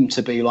seem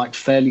to be like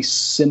fairly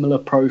similar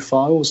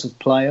profiles of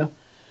player.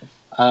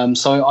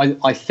 So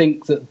I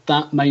think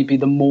that may be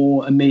the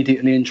more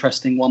immediately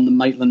interesting one than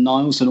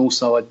Maitland-Niles, and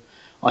also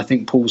I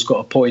think Paul's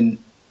got a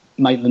point.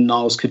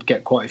 Maitland-Niles could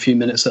get quite a few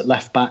minutes at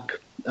left back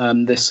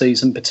this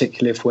season,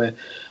 particularly if we're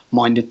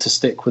minded to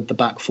stick with the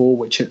back four,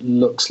 which it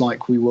looks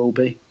like we will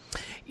be.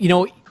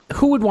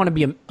 Who would want to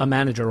be a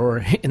manager,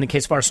 or in the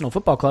case of Arsenal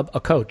Football Club, a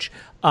coach?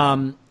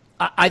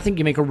 I think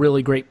you make a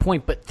really great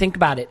point, but think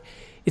about it.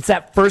 It's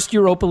that first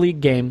Europa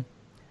League game.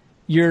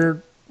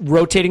 You're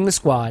rotating the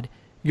squad.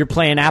 You're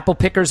playing Apple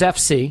Pickers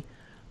FC,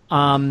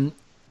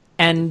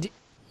 and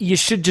you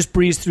should just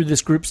breeze through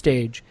this group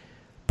stage.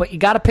 But you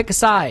got to pick a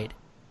side,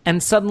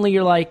 and suddenly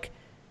you're like,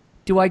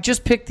 do I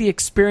just pick the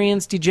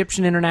experienced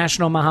Egyptian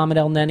international Mohamed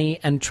El Neni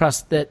and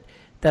trust that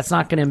that's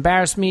not going to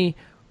embarrass me?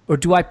 Or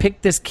do I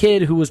pick this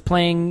kid who was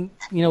playing,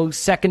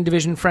 second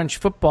division French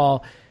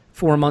football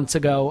 4 months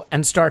ago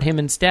and start him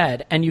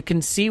instead? And you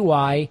can see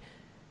why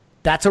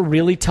that's a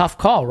really tough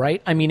call,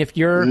 right? I mean, if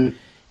you're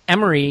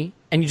Emery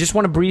and you just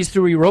want to breeze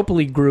through a Europa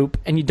League group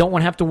and you don't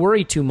want to have to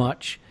worry too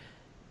much,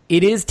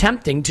 it is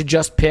tempting to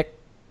just pick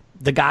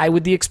the guy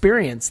with the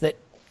experience that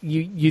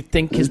you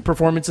think his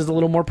performance is a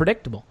little more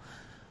predictable.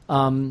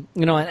 And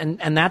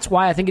that's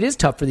why I think it is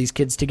tough for these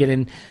kids to get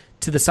in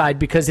to the side,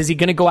 because is he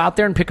going to go out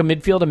there and pick a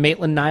midfield of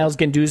Maitland-Niles,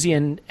 Guendouzi,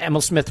 and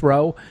Emil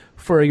Smith-Rowe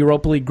for a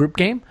Europa League group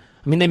game?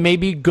 I mean, they may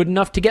be good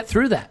enough to get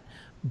through that,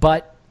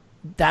 but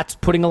that's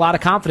putting a lot of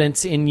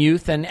confidence in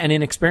youth and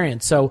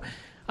inexperience. So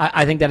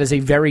I think that is a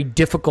very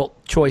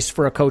difficult choice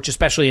for a coach,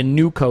 especially a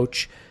new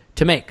coach,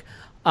 to make.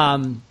 I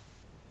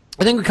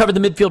think we covered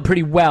the midfield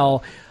pretty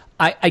well.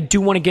 I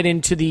do want to get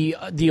into the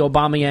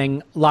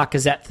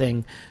Aubameyang-Lacazette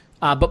thing.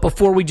 But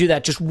before we do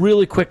that, just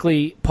really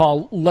quickly,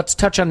 Paul, let's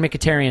touch on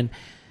Mkhitaryan.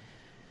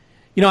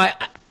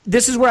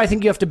 This is where I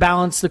think you have to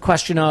balance the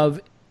question of,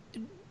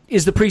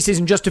 is the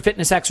preseason just a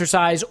fitness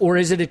exercise, or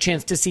is it a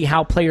chance to see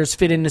how players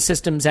fit into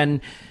systems?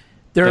 And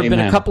there have been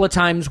a couple of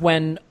times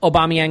when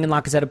Aubameyang and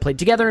Lacazette have played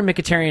together, and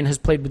Mkhitaryan has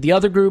played with the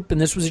other group, and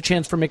this was a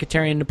chance for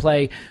Mkhitaryan to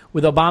play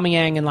with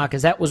Aubameyang, and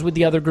Lacazette was with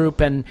the other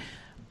group. And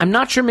I'm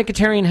not sure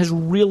Mkhitaryan has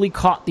really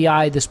caught the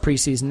eye this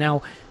preseason.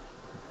 Now,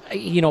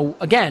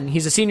 again,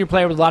 he's a senior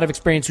player with a lot of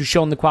experience who's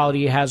shown the quality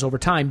he has over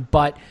time,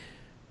 but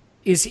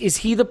is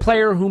he the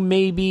player who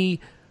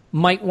maybe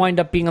might wind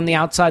up being on the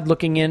outside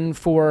looking in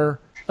for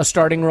a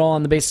starting role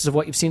on the basis of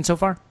what you've seen so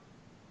far?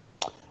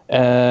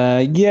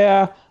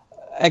 Yeah,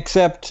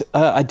 except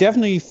I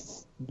definitely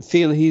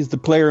feel he's the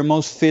player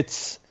most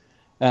fits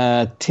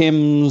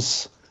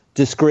Tim's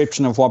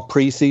description of what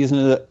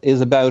preseason is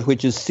about,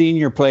 which is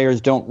senior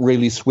players don't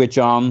really switch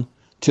on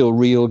till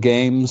real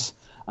games.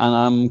 And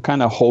I'm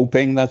kind of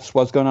hoping that's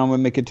what's going on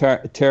with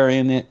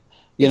Mkhitaryan.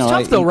 It's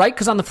tough, though, right?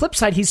 Because on the flip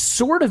side, he's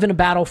sort of in a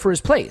battle for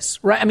his place,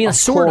 right? I mean,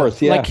 sort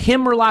of. Like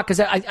him or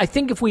Lacazette. I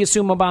think if we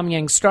assume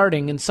Aubameyang's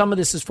starting, and some of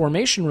this is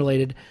formation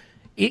related,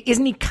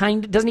 doesn't he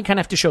kind of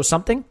have to show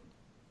something?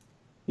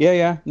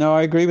 Yeah. No,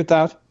 I agree with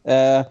that.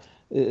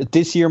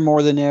 This year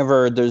more than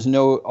ever, there's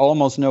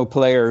almost no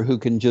player who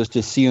can just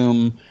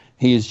assume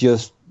he's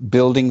just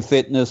building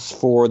fitness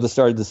for the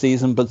start of the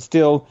season, but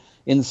still,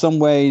 in some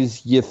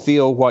ways, you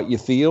feel what you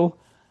feel.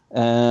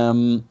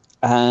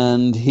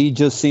 And he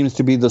just seems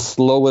to be the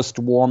slowest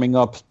warming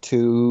up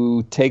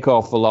to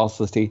takeoff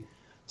velocity.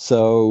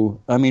 So,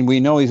 I mean, we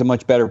know he's a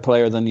much better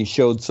player than he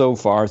showed so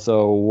far.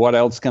 So what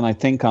else can I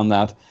think on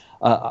that?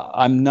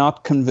 I'm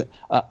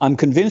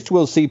convinced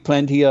we'll see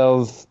plenty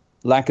of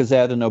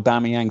Lacazette and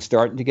Aubameyang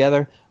starting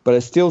together, but I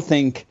still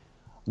think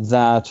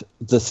that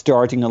the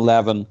starting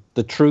 11,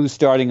 the true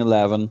starting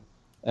 11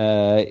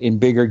 in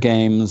bigger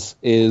games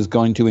is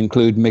going to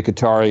include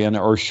Mkhitaryan,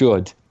 or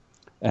should,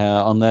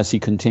 unless he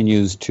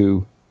continues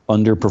to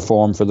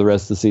underperform for the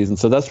rest of the season.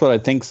 So that's what I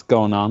think's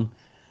going on,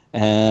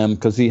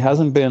 because he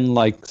hasn't been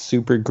like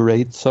super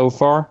great so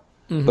far.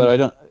 Mm-hmm.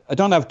 But I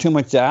don't have too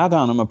much to add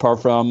on him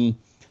apart from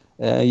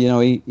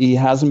he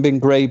hasn't been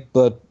great,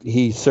 but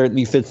he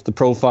certainly fits the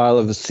profile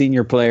of the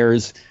senior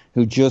players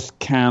who just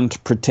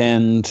can't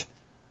pretend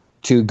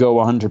to go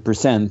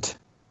 100%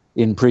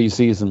 in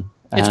preseason.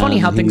 It's funny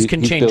how things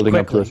can change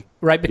quickly,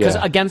 right? Because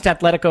against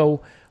Atletico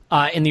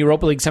in the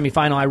Europa League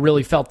semifinal, I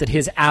really felt that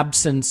his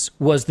absence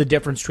was the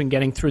difference between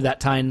getting through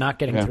that tie and not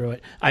getting through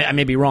it. I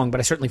may be wrong,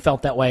 but I certainly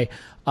felt that way.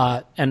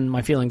 And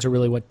my feelings are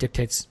really what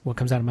dictates what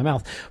comes out of my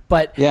mouth.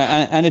 But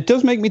and it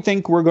does make me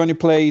think we're going to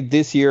play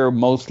this year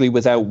mostly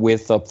without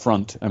width up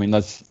front. I mean,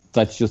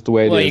 that's just the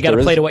way it is. Well, you got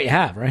to play to what you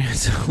have, right?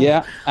 So.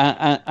 Yeah,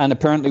 and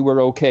apparently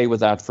we're okay with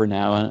that for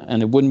now.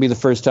 And it wouldn't be the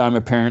first time,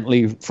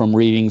 apparently, from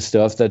reading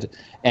stuff, that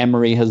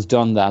Emery has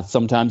done that.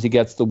 Sometimes he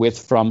gets the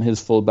width from his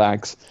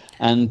fullbacks.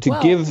 And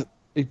to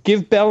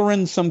give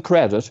Bellerin some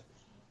credit,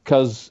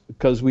 because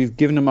we've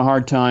given him a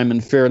hard time,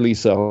 and fairly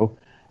so,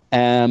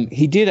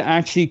 he did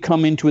actually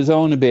come into his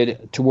own a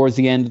bit towards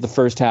the end of the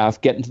first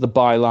half, getting to the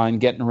byline,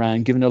 getting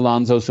around, giving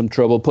Alonso some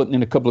trouble, putting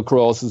in a couple of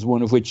crosses,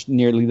 one of which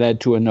nearly led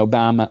to an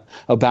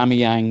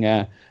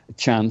Aubameyang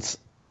chance.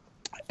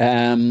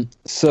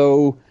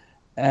 So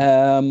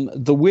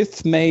the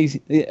width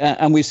may,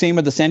 and we've seen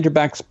with the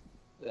centre-backs,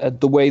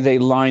 the way they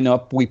line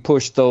up, we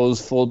push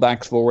those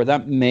full-backs forward.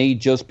 That may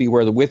just be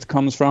where the width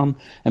comes from,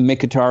 and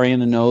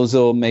Mkhitaryan and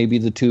Ozil may be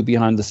the two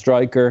behind the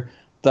striker.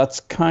 That's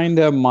kind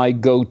of my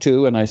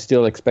go-to, and I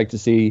still expect to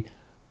see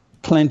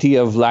plenty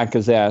of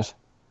Lacazette,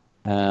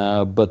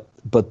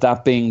 but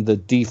that being the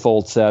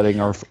default setting,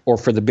 or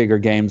for the bigger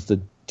games, the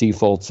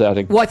default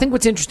setting. Well, I think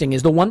what's interesting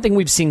is the one thing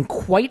we've seen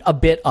quite a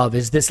bit of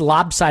is this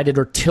lopsided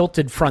or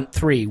tilted front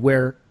three,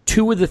 where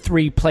two of the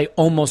three play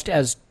almost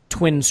as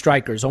twin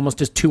strikers,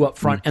 almost as two up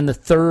front, and the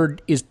third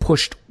is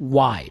pushed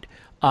wide,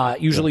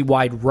 usually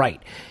wide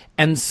right.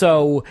 And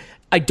so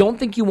I don't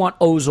think you want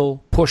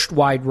Ozil pushed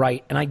wide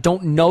right, and I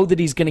don't know that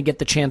he's going to get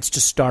the chance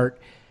to start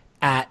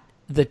at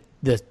the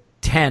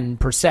 10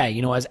 per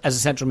se, as a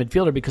central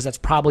midfielder, because that's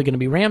probably going to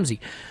be Ramsey.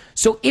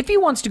 So if he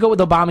wants to go with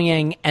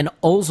Aubameyang and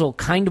Ozil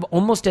kind of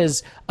almost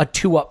as a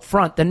two up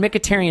front, then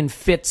Mkhitaryan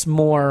fits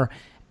more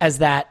as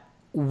that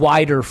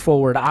wider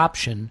forward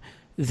option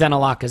than a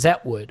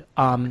Lacazette would.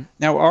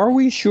 Now, are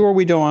we sure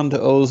we don't want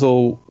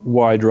Ozil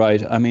wide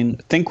right? I mean,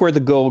 think where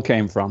the goal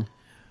came from,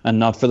 and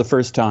not for the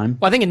first time.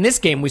 Well, I think in this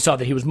game we saw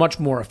that he was much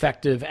more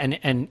effective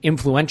and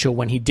influential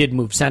when he did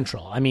move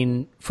central. I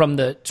mean, from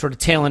the sort of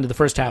tail end of the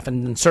first half,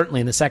 and then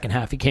certainly in the second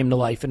half, he came to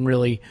life and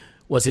really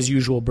was his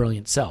usual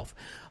brilliant self.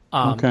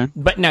 Okay.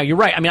 But now you're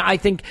right. I mean, I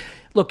think,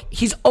 look,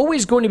 he's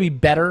always going to be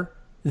better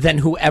than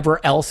whoever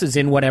else is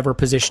in whatever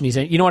position he's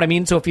in. You know what I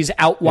mean? So if he's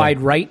out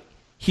wide right,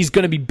 he's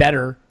going to be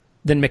better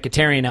than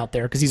Mkhitaryan out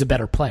there because he's a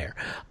better player.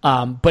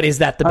 But is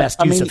that the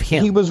best use of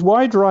him? He was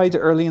wide right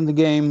early in the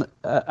game,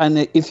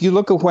 and if you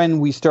look at when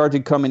we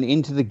started coming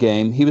into the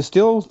game, he was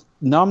still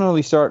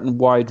nominally starting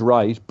wide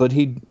right, but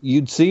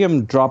you'd see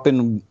him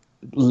dropping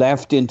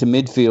left into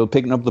midfield,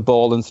 picking up the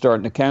ball and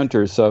starting a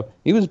counter. So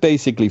he was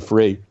basically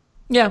free.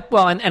 Yeah,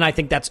 well, and I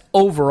think that's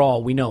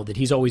overall, we know that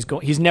he's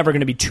never going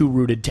to be too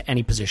rooted to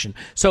any position.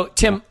 So,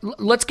 Tim,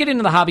 let's get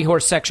into the hobby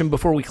horse section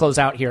before we close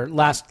out here.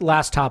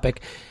 Last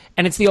topic.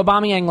 And it's the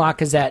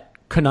Aubameyang-Lacazette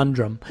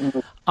conundrum.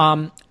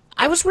 Mm-hmm.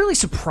 I was really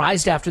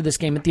surprised after this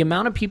game at the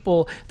amount of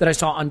people that I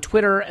saw on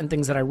Twitter and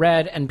things that I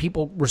read, and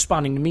people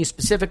responding to me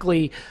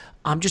specifically,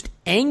 just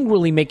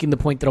angrily making the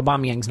point that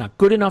Aubameyang's not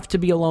good enough to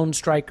be a lone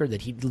striker,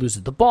 that he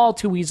loses the ball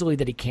too easily,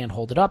 that he can't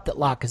hold it up, that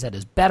Lacazette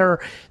is better,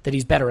 that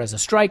he's better as a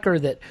striker,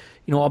 that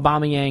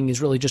Aubameyang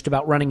is really just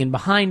about running in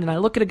behind. And I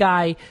look at a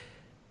guy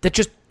that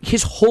just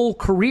his whole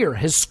career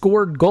has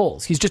scored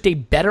goals. He's just a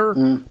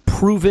better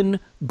proven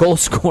goal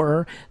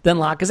scorer than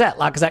Lacazette.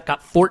 Lacazette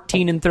got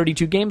 14 in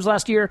 32 games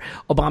last year.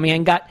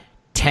 Aubameyang got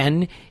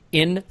 10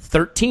 in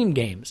 13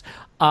 games.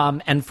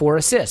 And 4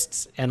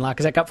 assists. And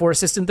Lacazette got 4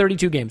 assists in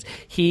 32 games.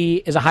 He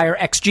is a higher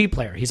XG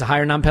player. He's a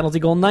higher non-penalty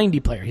goal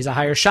 90 player. He's a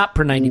higher shot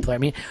per 90 player. I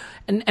mean,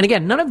 and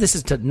again, none of this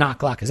is to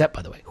knock Lacazette,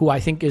 by the way, who I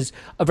think is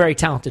a very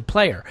talented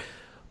player.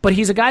 But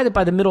he's a guy that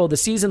by the middle of the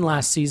season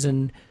last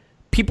season,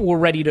 people were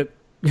ready to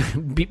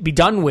be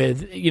done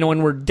with,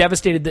 and we're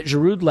devastated that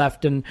Giroud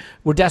left and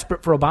we're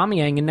desperate for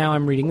Aubameyang. And now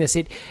I'm reading this.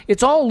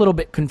 It's all a little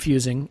bit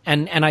confusing.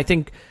 And I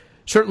think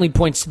certainly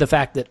points to the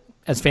fact that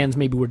as fans,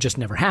 maybe we're just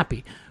never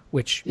happy,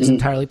 which is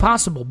entirely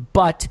possible.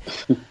 But,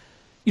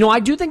 I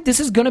do think this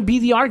is going to be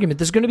the argument.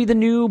 This is going to be the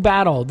new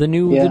battle, the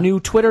new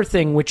Twitter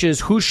thing, which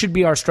is who should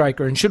be our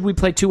striker and should we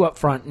play 2 up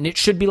front? And it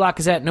should be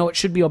Lacazette. No, it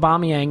should be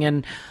Aubameyang.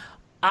 And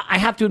I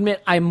have to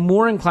admit, I'm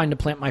more inclined to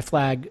plant my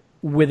flag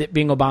with it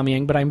being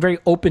Aubameyang, but I'm very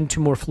open to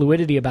more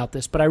fluidity about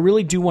this. But I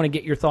really do want to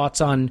get your thoughts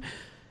on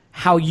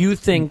how you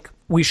think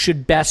we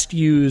should best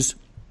use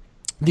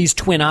these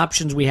twin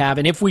options we have,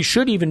 and if we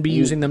should even be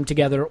using them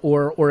together,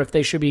 or if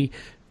they should be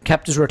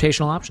kept as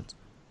rotational options.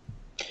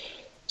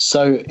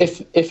 So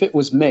if it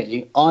was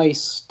me, I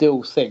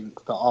still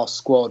think that our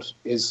squad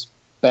is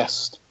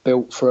best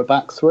built for a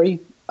back three.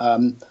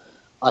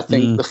 I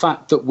think the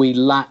fact that we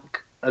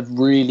lack a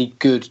really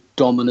good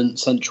dominant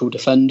central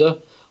defender,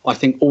 I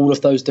think all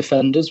of those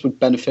defenders would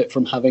benefit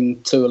from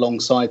having 2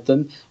 alongside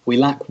them. We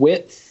lack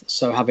width,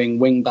 so having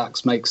wing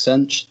backs makes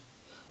sense.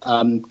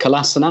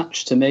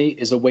 Kolasinac to me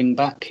is a wing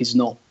back. He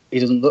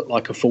doesn't look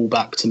like a full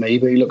back to me,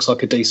 but he looks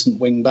like a decent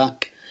wing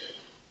back.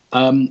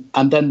 And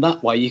then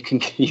that way you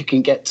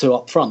can get 2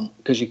 up front,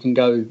 because you can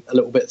go a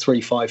little bit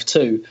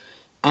 3-5-2,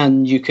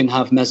 and you can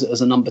have Mesut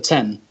as a number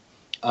 10.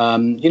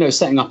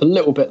 Setting up a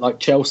little bit like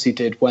Chelsea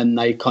did when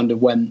they kind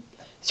of went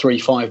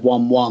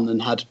 3-5-1-1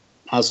 and had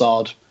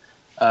Hazard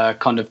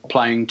kind of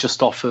playing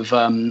just off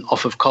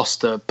of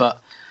Costa.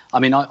 But I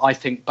mean, I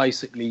think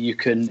basically you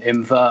can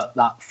invert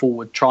that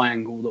forward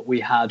triangle that we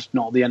had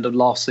not at the end of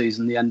last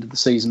season, the end of the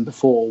season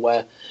before,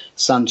 where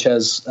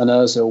Sanchez and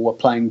Ozil were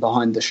playing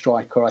behind the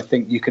striker. I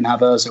think you can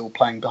have Ozil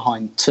playing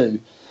behind 2.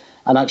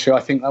 And actually, I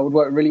think that would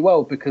work really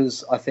well,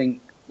 because I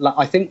think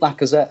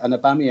Lacazette and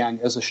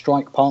Aubameyang as a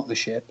strike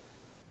partnership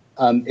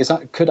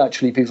could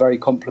actually be very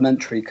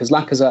complementary, because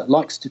Lacazette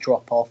likes to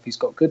drop off. He's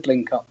got good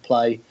link-up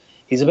play.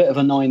 He's a bit of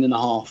a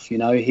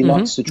 9.5, He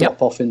likes to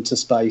drop off into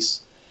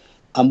space.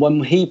 And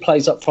when he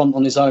plays up front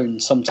on his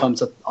own,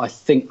 sometimes I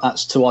think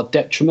that's to our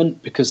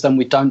detriment, because then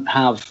we don't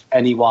have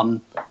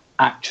anyone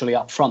actually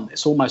up front.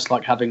 It's almost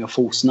like having a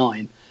false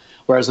 9.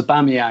 Whereas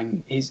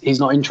Aubameyang, he's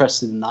not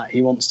interested in that.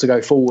 He wants to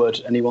go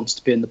forward and he wants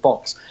to be in the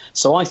box.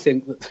 So I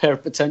think that they're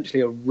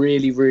potentially a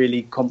really,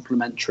 really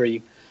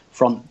complementary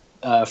front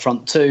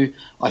 2.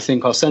 I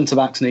think our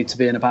centre-backs need to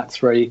be in a back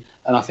 3.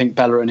 And I think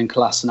Bellerin and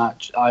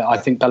Kolasinac, I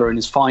think Bellerin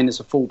is fine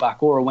as a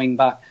full-back or a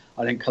wing-back.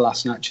 I think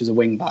Kolasinac is a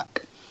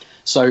wing-back.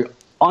 So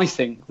I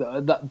think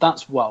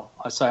that's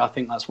I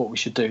think that's what we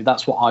should do.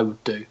 That's what I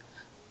would do.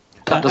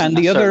 And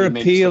the other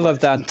appeal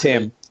of that,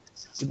 Tim,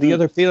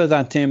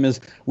 is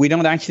we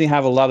don't actually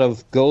have a lot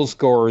of goal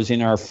scorers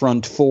in our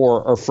front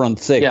 4 or front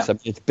 6. Yeah. I mean,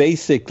 it's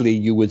basically,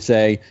 you would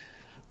say,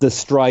 the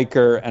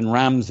striker and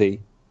Ramsey.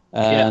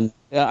 And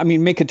I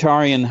mean,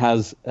 Mkhitaryan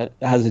has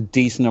a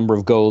decent number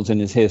of goals in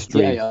his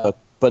history,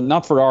 but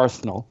not for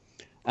Arsenal,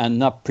 and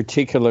not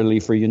particularly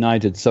for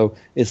United. So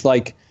it's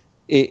like,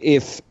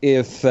 if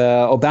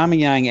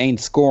Aubameyang ain't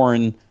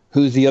scoring,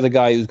 who's the other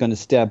guy who's going to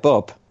step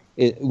up?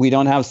 We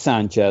don't have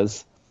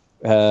Sanchez.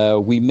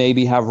 We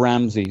maybe have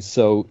Ramsey.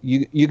 So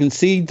you can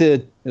see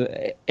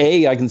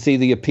I can see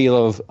the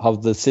appeal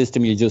of the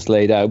system you just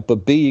laid out,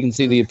 but B, you can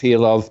see the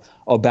appeal of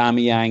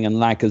Aubameyang and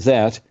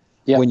Lacazette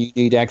when you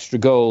need extra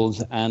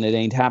goals, and it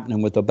ain't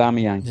happening with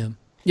Aubameyang.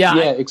 Yeah,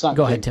 exactly.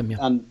 Go ahead, Tim. Yeah.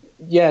 And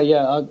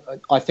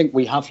I think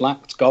we have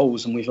lacked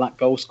goals, and we've lacked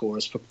goal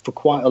scorers for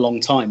quite a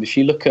long time. If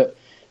you look at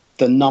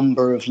the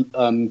number of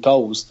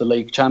goals the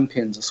league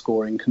champions are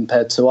scoring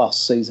compared to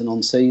us season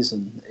on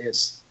season,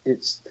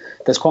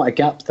 there's quite a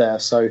gap there.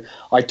 So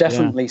I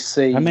definitely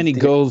see. How many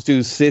goals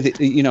do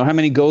City? How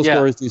many goal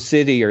scorers do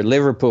City or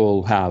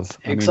Liverpool have?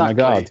 Exactly. My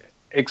God.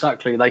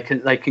 Exactly. They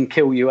can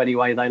kill you any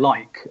way they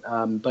like,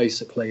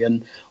 basically.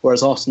 And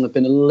whereas Arsenal have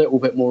been a little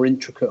bit more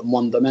intricate and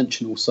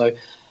one-dimensional. So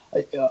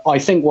I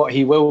think what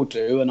he will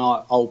do, and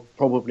I'll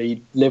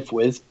probably live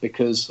with,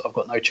 because I've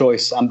got no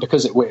choice, and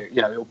because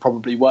it'll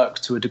probably work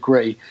to a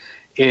degree,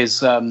 is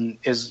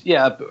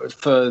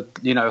for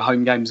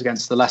home games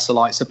against the lesser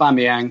lights,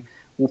 Aubameyang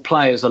will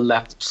play as a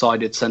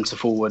left-sided centre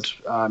forward,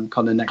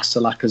 kind of next to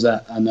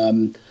Lacazette,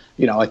 and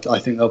I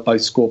think they'll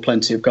both score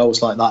plenty of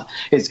goals like that.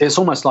 It's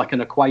almost like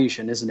an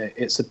equation, isn't it?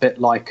 It's a bit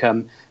like,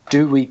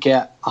 do we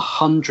get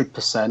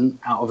 100%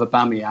 out of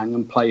Aubameyang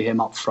and play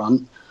him up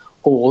front?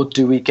 Or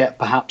do we get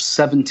perhaps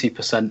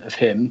 70% of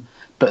him,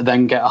 but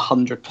then get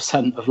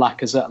 100% of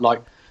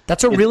Lacazette?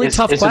 That's a really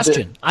tough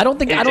question. I don't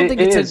think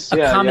it's a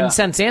common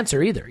sense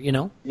answer either.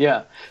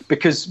 Yeah,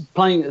 because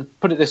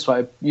put it this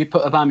way: you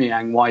put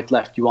Aubameyang wide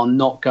left, you are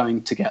not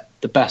going to get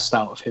the best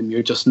out of him.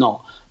 You're just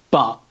not.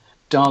 But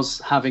does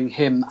having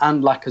him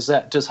and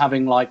Lacazette,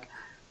 having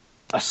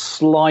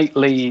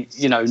slightly,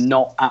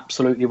 not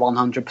absolutely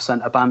 100%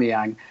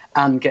 Aubameyang,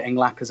 and getting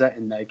Lacazette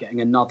in there,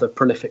 getting another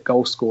prolific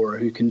goal scorer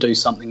who can do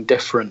something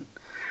different.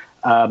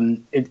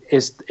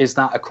 Is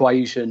that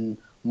equation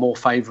more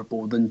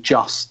favourable than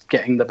just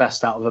getting the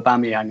best out of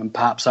Aubameyang and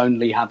perhaps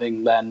only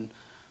having then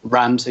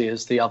Ramsey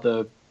as the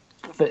other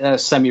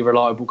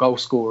semi-reliable goal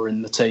scorer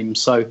in the team?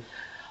 So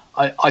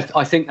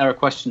I think there are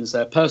questions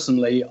there.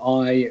 Personally,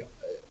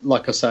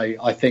 like I say,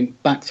 I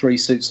think back three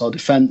suits our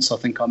defence. I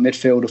think our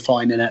midfield are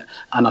fine in it,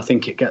 and I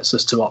think it gets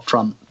us to up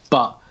front.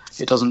 But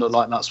it doesn't look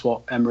like that's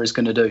what Emery is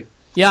going to do.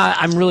 Yeah,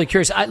 I'm really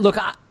curious.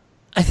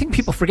 I think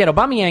people forget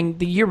Aubameyang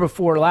the year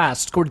before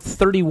last scored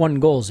 31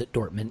 goals at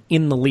Dortmund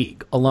in the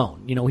league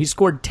alone. He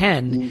scored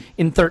 10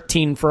 in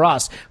 13 for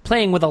us,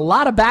 playing with a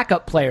lot of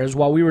backup players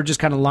while we were just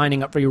kind of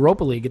lining up for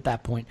Europa League at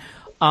that point.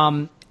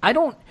 I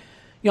don't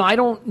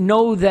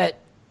know that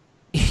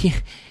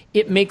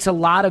it makes a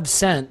lot of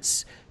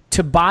sense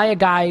to buy a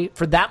guy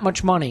for that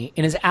much money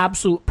in his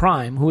absolute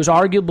prime, who is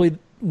arguably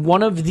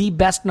one of the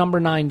best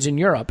number 9s in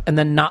Europe, and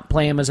then not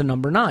play him as a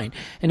number 9.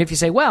 And if you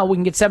say, well, we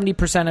can get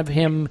 70% of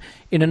him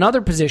in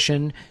another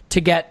position to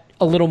get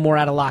a little more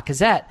out of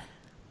Lacazette,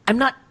 I'm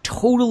not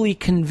totally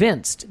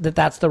convinced that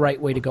that's the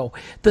right way to go.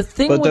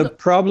 The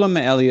problem,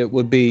 Elliot,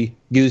 would be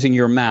using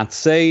your math.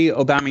 Say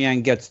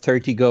Aubameyang gets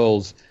 30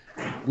 goals.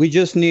 We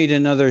just need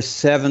another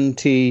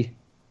 70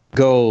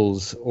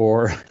 goals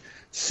or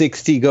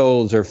 60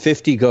 goals or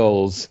 50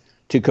 goals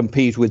to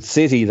compete with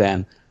City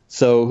then.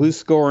 So who's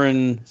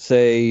scoring,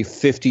 say,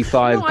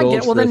 55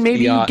 goals well, then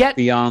maybe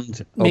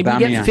beyond maybe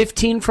Aubameyang? You get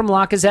 15 from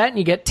Lacazette, and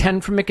you get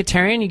 10 from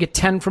Mkhitaryan, you get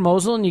 10 from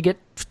Ozil, and you get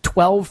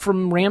 12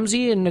 from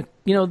Ramsey, and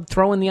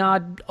throw in the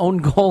odd own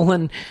goal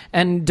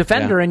and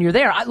defender, and you're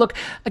there. Look,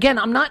 again,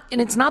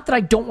 it's not that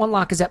I don't want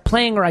Lacazette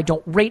playing or I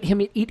don't rate him.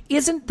 It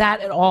isn't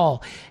that at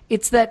all.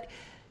 It's that,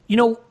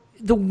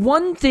 the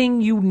one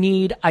thing you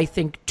need, I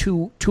think,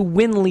 to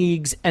win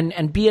leagues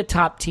and be a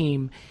top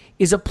team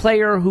is a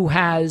player who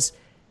has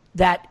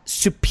that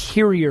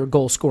superior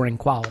goal scoring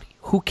quality,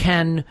 who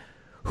can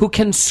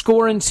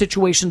score in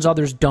situations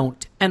others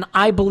don't. And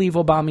I believe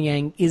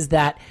Aubameyang is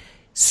that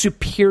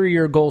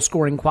superior goal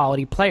scoring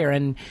quality player.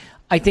 And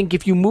I think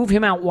if you move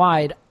him out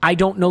wide, I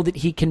don't know that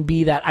he can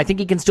be that. I think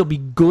he can still be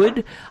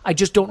good. I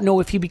just don't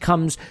know if he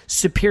becomes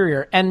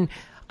superior. And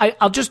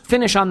I'll just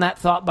finish on that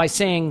thought by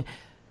saying,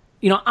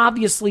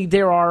 obviously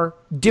there are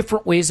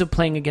different ways of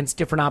playing against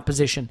different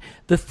opposition.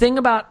 The thing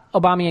about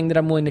Aubameyang that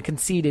I'm willing to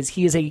concede is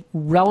he is a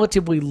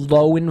relatively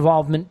low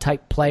involvement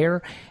type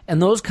player,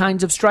 and those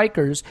kinds of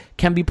strikers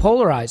can be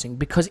polarizing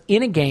because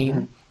in a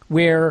game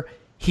where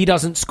he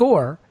doesn't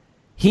score,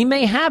 he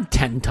may have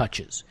 10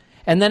 touches.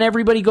 And then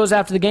everybody goes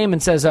after the game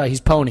and says,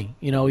 he's pony.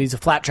 He's a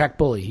flat track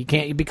bully. He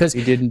can't because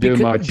he didn't do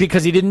much.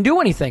 Because he didn't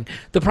do anything.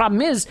 The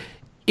problem is,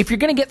 if you're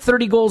going to get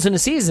 30 goals in a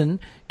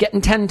season,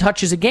 getting 10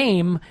 touches a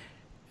game,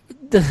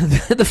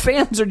 the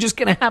fans are just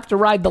going to have to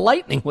ride the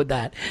lightning with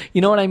that.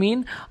 You know what I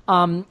mean?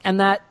 And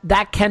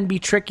that can be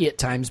tricky at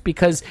times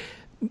because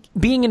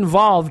being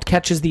involved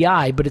catches the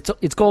eye, but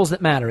it's goals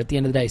that matter at the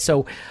end of the day.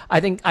 So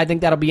I think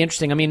that'll be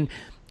interesting. I mean,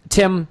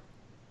 Tim,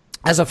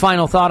 as a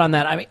final thought on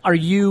that, I mean, are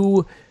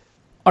you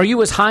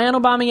as high on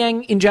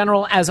Aubameyang in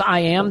general as I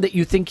am, that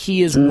you think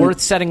he is worth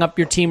setting up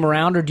your team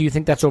around, or do you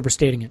think that's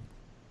overstating it?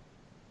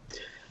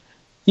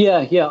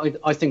 Yeah,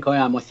 I think I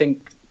am. I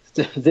think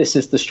this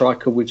is the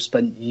striker we've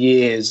spent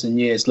years and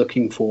years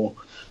looking for.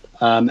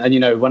 And,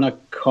 when I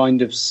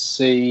kind of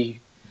see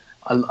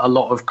a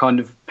lot of kind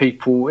of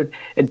people,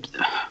 I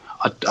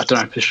don't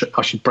know if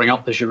I should bring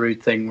up the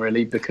Giroud thing,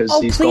 really, because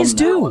he's please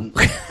gone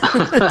do.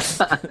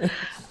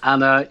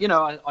 And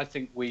I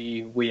think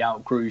we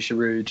outgrew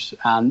Giroud.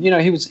 And,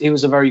 he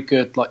was a very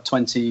good,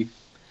 20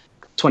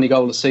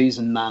 goal a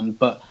season man.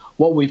 But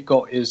what we've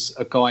got is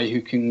a guy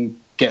who can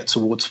get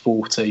towards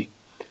 40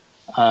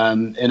 in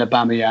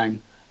Aubameyang.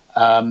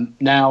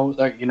 Now,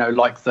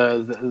 like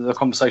the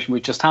conversation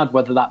we just had,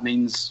 whether that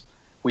means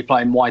we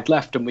play him wide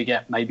left and we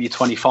get maybe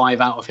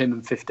 25 out of him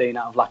and 15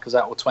 out of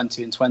Lacazette, or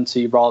 20 and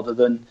 20, rather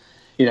than,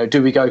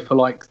 do we go for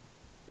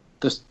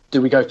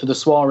the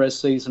Suarez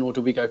season, or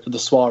do we go for the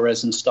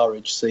Suarez and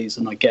Sturridge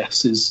season? I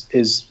guess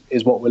is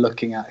what we're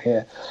looking at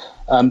here.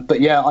 But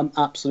yeah, I'm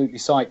absolutely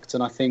psyched,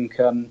 and I think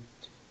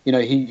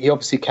he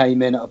obviously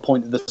came in at a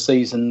point of the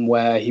season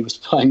where he was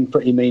playing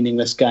pretty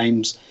meaningless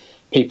games.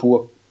 People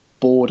were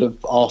bored of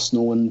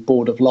Arsenal and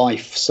bored of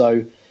life.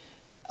 So,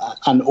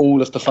 and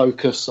all of the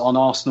focus on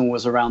Arsenal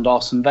was around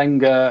Arsene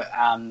Wenger,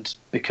 and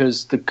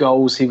because the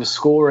goals he was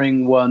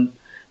scoring weren't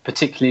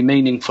particularly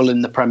meaningful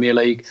in the Premier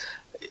League,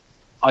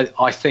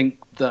 I think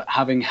that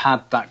having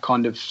had that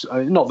kind of,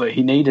 not that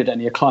he needed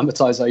any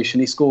acclimatisation,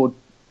 he scored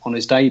on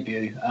his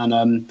debut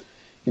and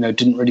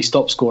didn't really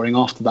stop scoring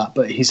after that.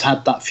 But he's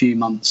had that few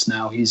months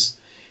now. He's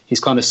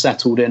kind of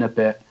settled in a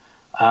bit.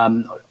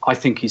 I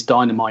think he's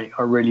dynamite.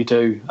 I really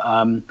do.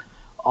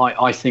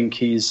 I think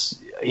he's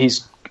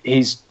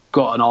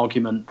got an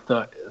argument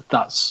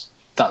that's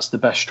the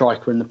best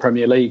striker in the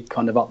Premier League,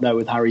 kind of up there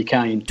with Harry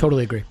Kane.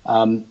 Totally agree.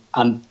 And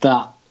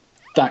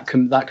that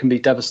can be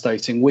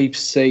devastating. We've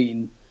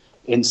seen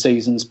in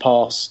seasons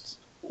past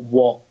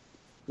what,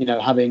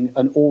 having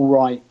an all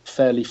right,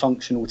 fairly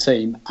functional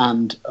team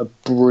and a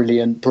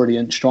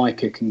brilliant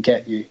striker can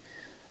get you.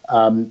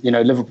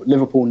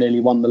 Liverpool nearly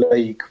won the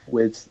league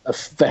with a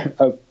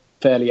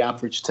fairly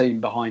average team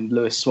behind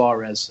Luis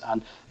Suarez,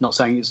 and not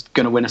saying it's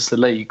going to win us the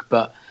league,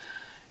 but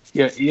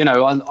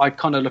I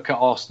kind of look at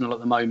Arsenal at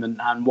the moment,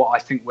 and what I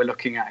think we're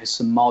looking at is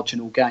some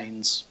marginal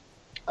gains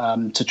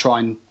to try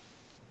and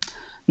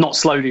not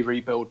slowly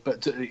rebuild,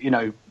 but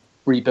to,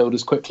 rebuild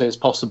as quickly as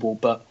possible.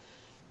 But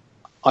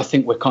I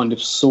think we're kind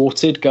of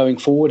sorted going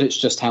forward. It's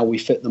just how we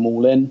fit them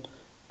all in,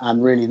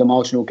 and really the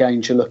marginal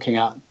gains you're looking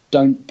at,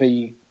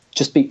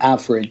 just be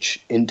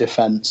average in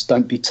defence.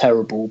 Don't be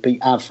terrible. Be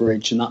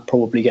average, and that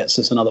probably gets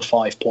us another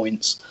 5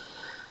 points.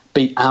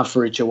 Be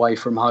average away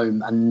from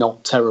home and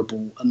not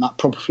terrible, and that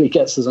probably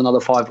gets us another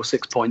 5 or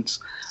 6 points,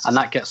 and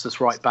that gets us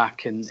right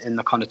back in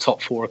the kind of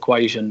top four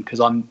equation.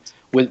 Because I'm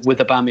with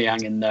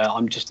Aubameyang in there,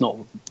 I'm just not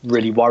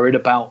really worried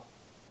about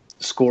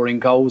scoring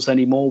goals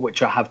anymore,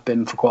 which I have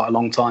been for quite a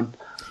long time.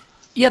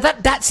 Yeah,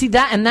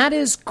 that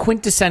is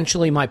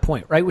quintessentially my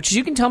point, right? Which is,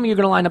 you can tell me you're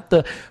going to line up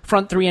the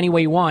front three any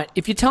way you want.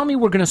 If you tell me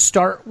we're going to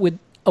start with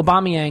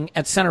Aubameyang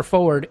at center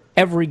forward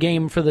every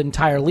game for the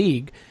entire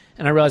league,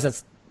 and I realize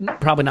that's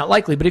probably not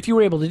likely, but if you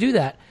were able to do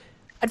that,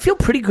 I'd feel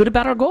pretty good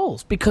about our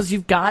goals, because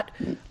you've got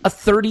a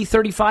 30,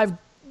 35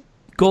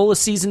 goal a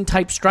season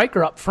type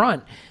striker up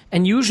front,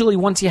 and usually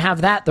once you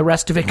have that, the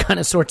rest of it kind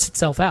of sorts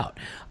itself out.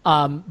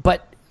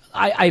 But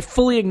I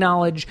fully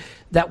acknowledge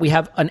that we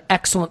have an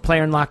excellent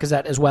player in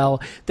Lacazette as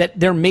well, that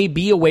there may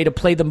be a way to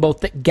play them both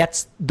that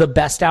gets the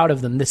best out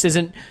of them. This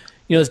isn't,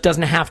 this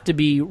doesn't have to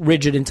be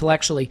rigid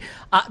intellectually.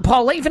 Paul,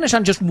 I'll let you finish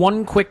on just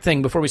one quick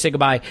thing before we say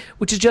goodbye,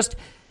 which is just,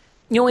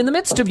 in the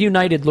midst of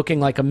United looking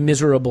like a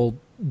miserable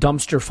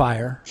dumpster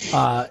fire,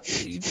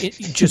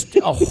 just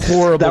a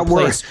horrible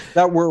place.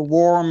 That we're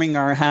warming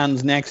our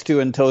hands next to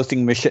and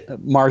toasting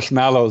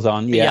marshmallows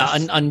on, yes.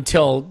 Yeah,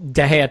 until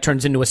De Gea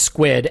turns into a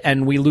squid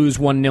and we lose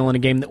 1-0 in a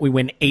game that we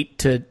win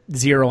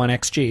 8-0 on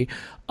XG.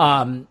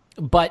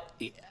 But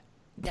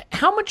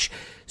how much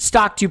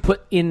stock do you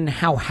put in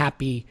how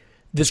happy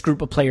this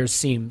group of players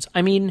seems?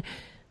 I mean,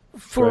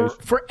 for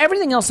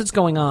everything else that's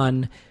going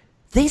on,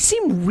 they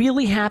seem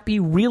really happy,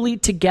 really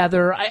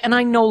together. And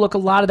I know, look, a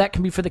lot of that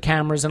can be for the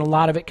cameras and a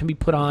lot of it can be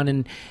put on,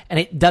 and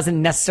it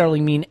doesn't necessarily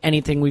mean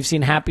anything. We've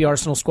seen happy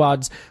Arsenal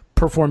squads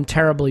perform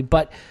terribly.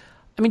 But,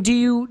 I mean, do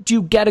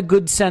you get a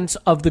good sense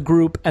of the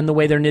group and the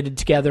way they're knitted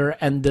together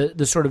and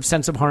the sort of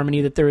sense of harmony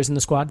that there is in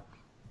the squad?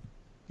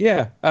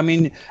 Yeah, I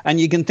mean,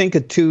 and you can think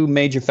of two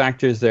major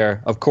factors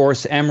there. Of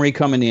course, Emery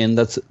coming in,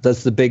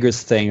 that's the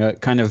biggest thing,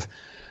 kind of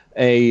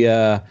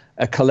a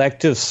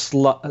collective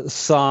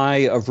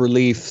sigh of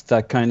relief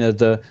that kind of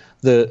the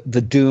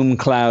doom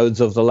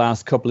clouds of the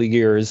last couple of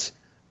years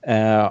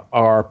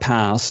are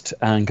past,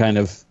 and kind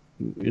of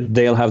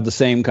they'll have the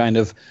same kind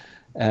of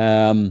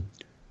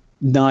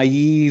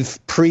naive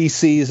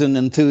pre-season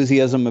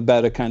enthusiasm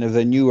about a kind of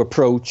a new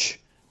approach.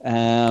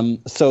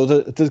 So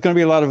there's going to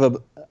be a lot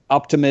of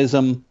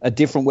optimism, a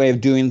different way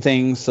of doing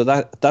things. So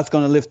that's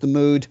going to lift the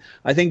mood.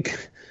 I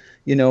think,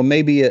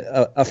 maybe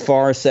a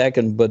far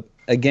second, but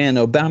again,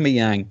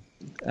 Aubameyang,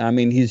 I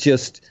mean, he's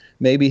just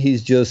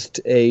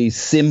a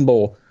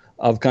symbol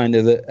of kind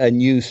of a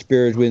new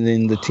spirit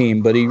within the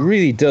team, but he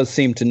really does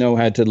seem to know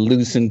how to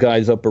loosen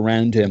guys up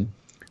around him,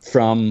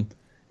 from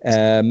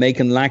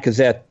making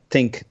Lacazette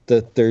think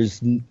that they're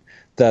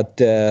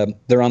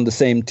on the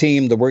same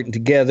team, they're working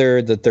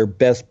together, that they're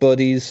best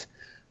buddies.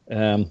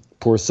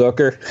 Poor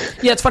sucker.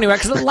 Yeah, it's funny, right?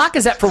 Because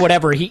Lacazette, for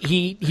whatever,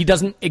 he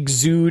doesn't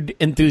exude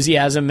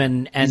enthusiasm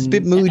and he's a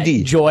bit moody,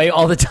 and joy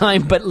all the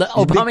time, but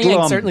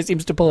Aubameyang certainly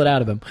seems to pull it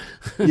out of him.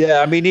 Yeah,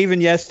 I mean,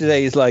 even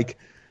yesterday, he's like,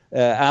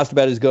 asked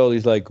about his goal,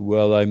 he's like,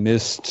 well, I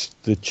missed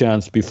the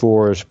chance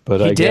before it,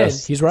 but I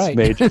guess he's right.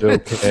 Made it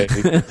okay.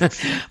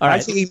 All right.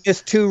 Actually, he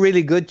missed two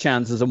really good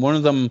chances, and one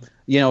of them,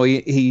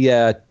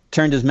 he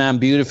turned his man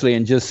beautifully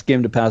and just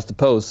skimmed it past the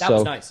post. That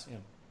was nice. Yeah.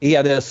 He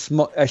had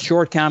a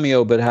short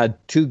cameo, but had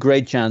two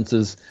great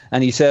chances.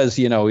 And he says,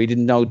 he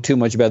didn't know too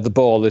much about the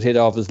ball that hit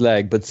off his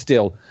leg, but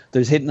still,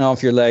 there's hitting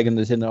off your leg and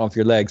there's hitting off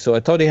your leg. So I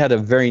thought he had a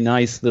very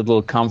nice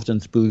little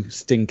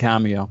confidence-boosting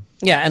cameo.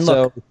 Yeah, and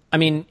look, I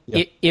mean,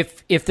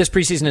 if this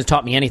preseason has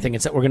taught me anything,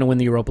 it's that we're going to win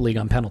the Europa League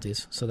on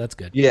penalties. So that's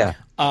good. Yeah,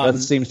 that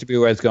seems to be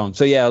where it's going.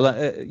 So yeah,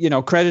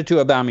 credit to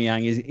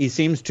Aubameyang. He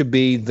seems to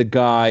be the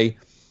guy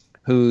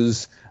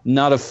who's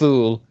not a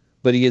fool,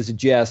 but he is a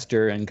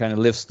jester and kind of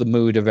lifts the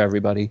mood of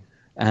everybody.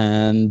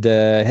 And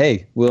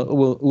hey,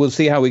 we'll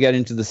see how we get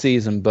into the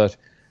season. But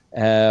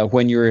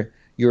when your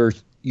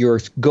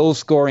goal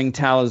scoring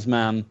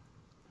talisman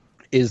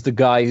is the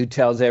guy who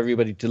tells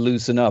everybody to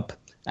loosen up,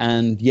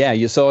 and yeah,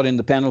 you saw it in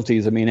the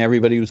penalties. I mean,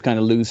 everybody was kind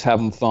of loose,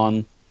 having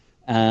fun,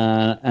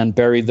 and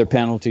buried their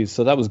penalties.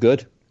 So that was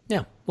good.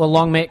 Yeah. Well,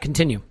 long may it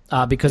continue,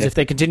 because if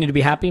they continue to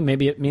be happy,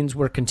 maybe it means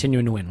we're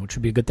continuing to win, which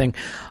would be a good thing.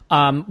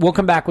 We'll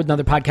come back with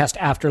another podcast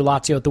after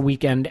Lazio at the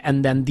weekend,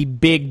 and then the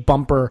big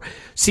bumper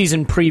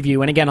season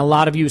preview. And again, a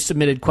lot of you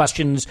submitted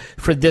questions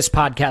for this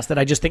podcast that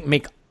I just think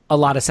make a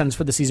lot of sense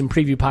for the season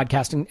preview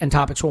podcast and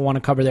topics we'll want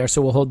to cover there.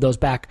 So we'll hold those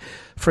back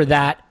for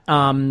that.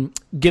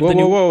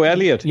 Whoa,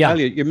 Elliot. Yeah.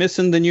 Elliot, you're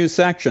missing the new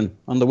section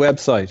on the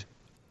website.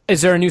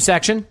 Is there a new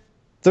section?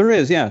 There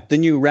is, yeah. The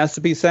new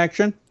recipe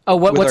section. Oh,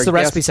 what's the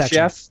recipe section?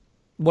 Chef.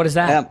 What is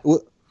that?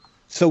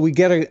 So we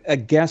get a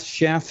guest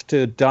chef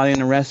to dial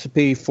in a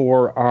recipe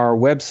for our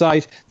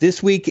website.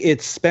 This week,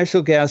 it's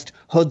special guest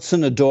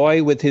Hudson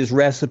Odoi with his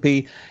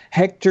recipe,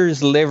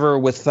 Hector's liver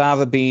with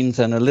fava beans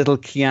and a little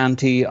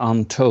Chianti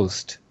on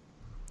toast.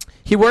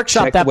 He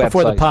workshopped that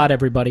before the pod,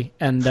 everybody,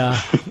 and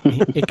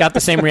it got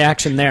the same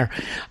reaction there.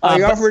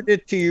 I offered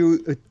it to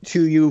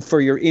you for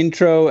your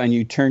intro, and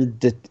you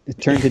turned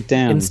it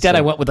down. Instead,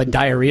 I went with a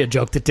diarrhea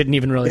joke that didn't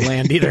even really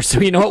land either. So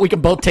you know what? We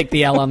can both take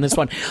the L on this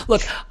one.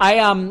 Look,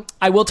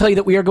 I will tell you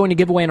that we are going to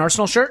give away an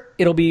Arsenal shirt.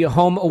 It'll be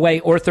home, away,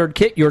 or third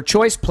kit, your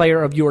choice,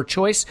 player of your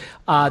choice.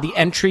 The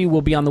entry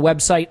will be on the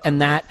website,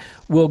 and that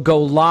will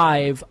go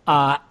live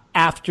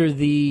after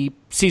the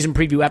season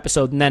preview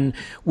episode, and then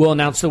we'll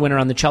announce the winner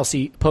on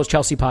the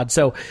post-Chelsea pod.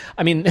 So,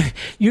 I mean,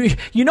 you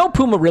know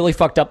Puma really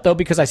fucked up, though,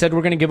 because I said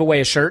we're going to give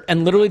away a shirt,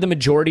 and literally the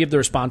majority of the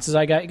responses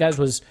I got, guys,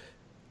 was,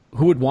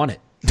 who would want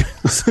it?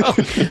 So,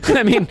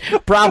 I mean,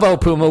 bravo,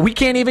 Puma. We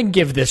can't even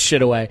give this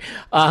shit away.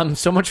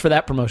 So much for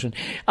that promotion.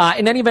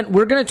 In any event,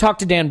 we're going to talk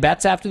to Dan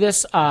Betts after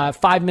this.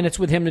 5 minutes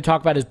with him to talk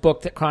about his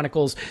book that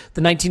chronicles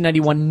the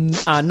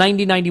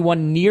 1990-91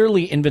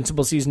 nearly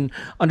invincible season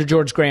under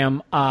George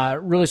Graham.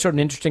 Really sort of an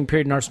interesting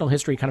period in Arsenal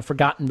history, kind of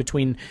forgotten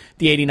between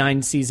the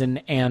 89 season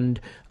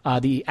and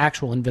the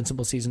actual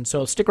invincible season.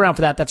 So stick around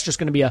for that. That's just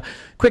going to be a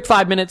quick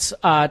 5 minutes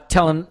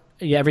telling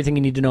everything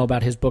you need to know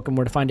about his book and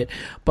where to find it.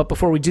 But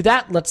before we do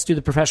that, let's do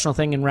the professional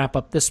thing and wrap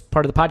up this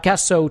part of the podcast.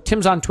 So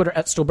Tim's on Twitter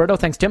at Stilberto.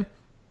 Thanks, Tim.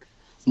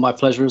 My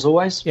pleasure as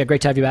always. Yeah,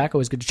 great to have you back.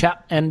 Always good to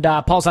chat. And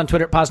Paul's on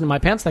Twitter at Paz in My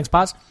Pants. Thanks,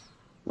 Paz.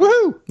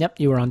 Woohoo! Yep,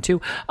 you were on too.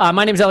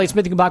 My name's Elliot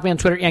Smith. You can block me on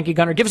Twitter, Yankee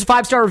Gunner. Give us a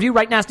 5-star review.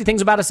 Write nasty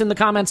things about us in the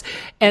comments.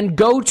 And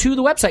go to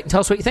the website and tell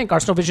us what you think.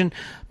 Arsenal Vision,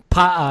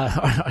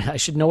 I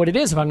should know what it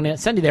is if I'm going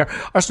to send you there.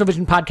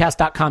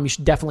 ArsenalVisionPodcast.com. You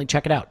should definitely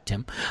check it out,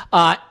 Tim.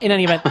 In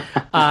any event,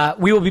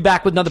 we will be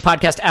back with another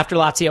podcast after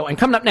Lazio. And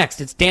coming up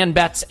next, it's Dan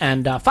Betts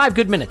and 5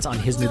 good minutes on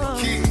his new book.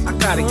 I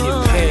gotta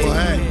get paid.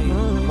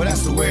 Well,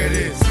 that's the way it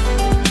is.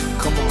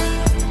 Come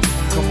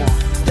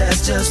on.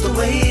 That's just the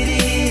way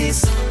it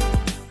is.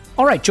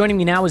 All right, joining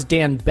me now is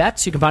Dan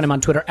Betts. You can find him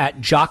on Twitter at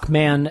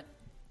Jockman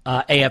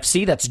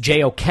AFC. That's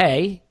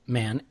J-O-K,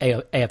 man,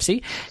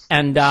 AFC.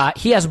 And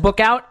he has a book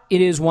out.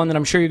 It is one that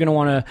I'm sure you're going to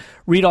want to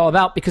read all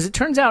about because it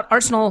turns out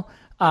Arsenal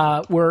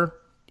were,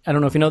 I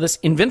don't know if you know this,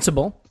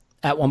 invincible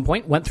at one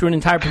point. Went through an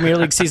entire Premier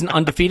League season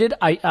undefeated.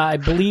 I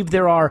believe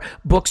there are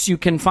books you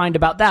can find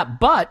about that.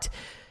 But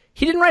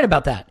he didn't write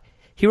about that.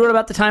 He wrote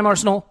about the time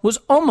Arsenal was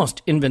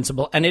almost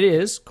invincible, and it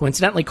is,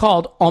 coincidentally,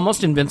 called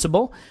Almost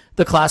Invincible,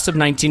 the class of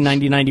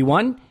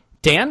 1990-91.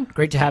 Dan,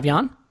 great to have you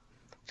on.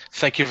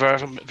 Thank you very,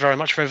 very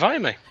much for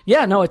inviting me.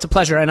 Yeah, no, it's a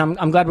pleasure, and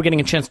I'm glad we're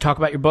getting a chance to talk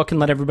about your book and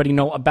let everybody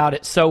know about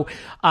it. So,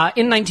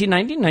 in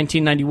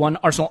 1990-1991,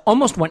 Arsenal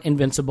almost went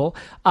invincible.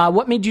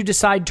 What made you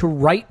decide to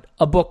write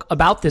a book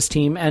about this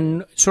team,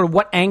 and sort of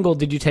what angle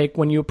did you take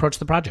when you approached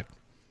the project?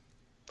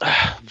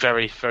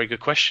 Very, very good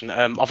question.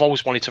 I've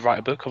always wanted to write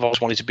a book. I've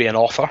always wanted to be an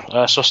author.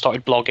 So I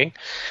started blogging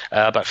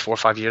about 4 or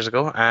 5 years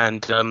ago.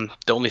 And the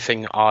only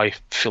thing I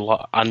feel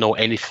like I know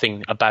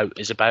anything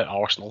about is about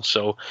Arsenal.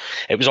 So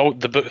it was all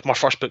the book. My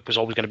first book was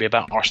always going to be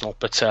about Arsenal.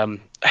 But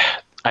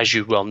as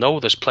you well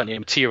know, there's plenty of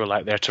material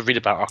out there to read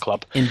about our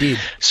club. Indeed.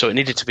 So it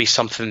needed to be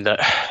something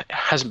that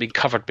hasn't been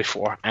covered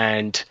before.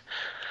 And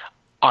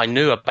I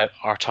knew about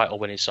our title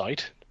winning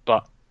side,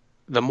 but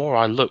the more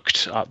I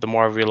looked, the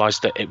more I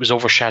realised that it was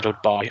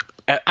overshadowed by,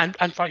 and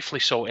rightfully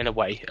so in a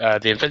way,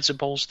 the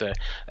Invincibles,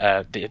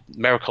 the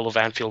miracle of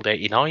Anfield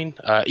 '89,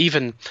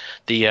 even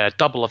the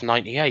double of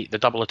 '98, the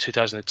double of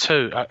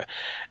 2002.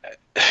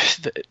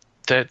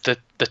 The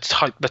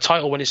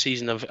title winning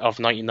season of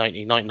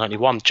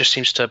 1990-1991 just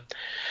seems to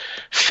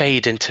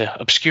fade into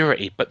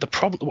obscurity. But the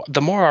problem,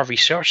 the more I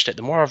researched it,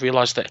 the more I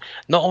realised that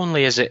not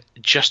only is it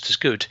just as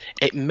good,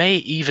 it may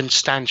even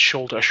stand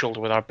shoulder to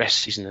shoulder with our best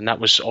season, and that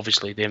was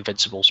obviously the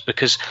Invincibles.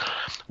 Because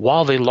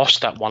while they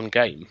lost that one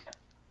game,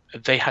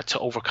 they had to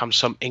overcome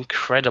some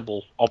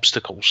incredible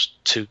obstacles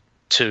to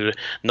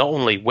not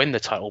only win the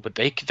title, but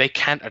they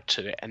countered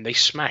to it, and they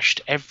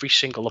smashed every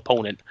single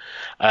opponent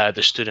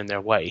that stood in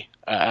their way.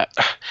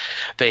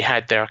 They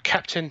had their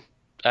captain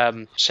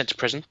sent to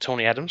prison,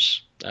 Tony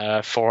Adams,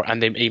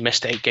 he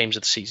missed 8 games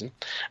of the season,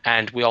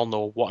 and we all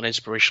know what an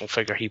inspirational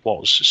figure he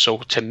was. So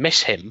to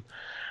miss him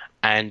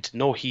and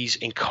know he's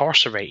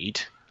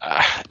incarcerated,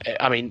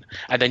 and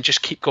then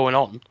just keep going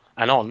on.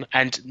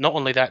 And not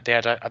only that, they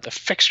had a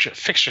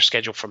fixture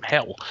schedule from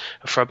hell.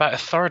 For about a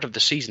third of the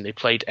season, they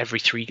played every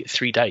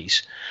three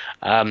days,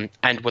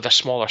 and with a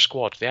smaller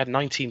squad. They had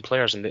 19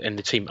 players in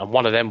the team, and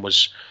one of them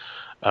was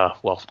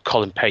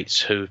Colin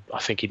Pates, who I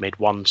think he made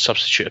 1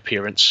 substitute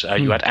appearance.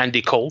 You had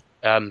Andy Cole,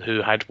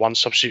 who had 1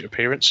 substitute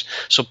appearance.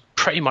 So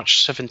pretty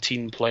much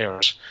 17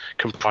 players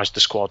comprised the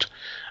squad.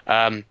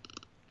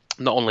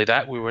 Not only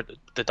that, we were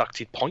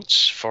deducted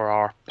points for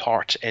our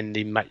part in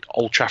the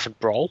Old Trafford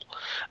brawl.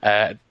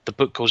 The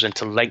book goes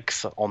into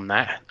length on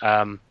that.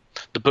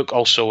 The book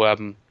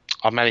also,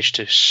 I managed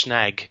to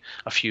snag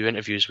a few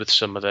interviews with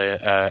some of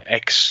the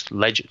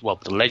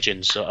the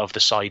legends of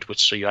the side.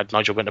 So you had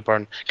Nigel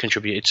Winterburn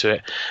contributed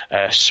to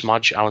it,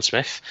 Smudge, Alan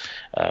Smith,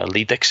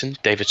 Lee Dixon,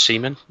 David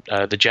Seaman.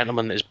 The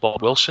gentleman is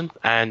Bob Wilson,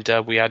 and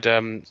we had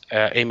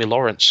Amy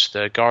Lawrence,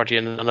 the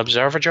Guardian and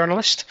Observer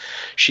journalist.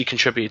 She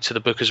contributed to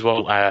the book as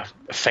well,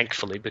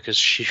 thankfully, because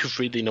she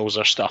really knows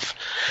her stuff.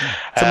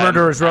 It's a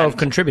murderer's row of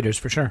contributors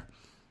for sure.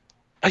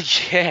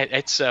 Yeah,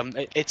 it's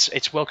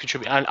well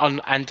contributed,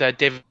 and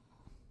David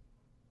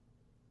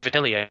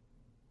Vanillia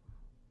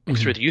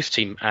through the youth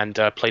team and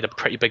played a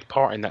pretty big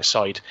part in that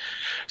side.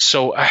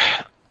 So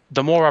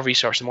the more I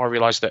researched, the more I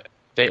realised that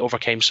they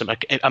overcame some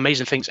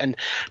amazing things. And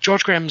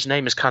George Graham's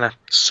name is kind of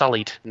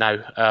sullied now.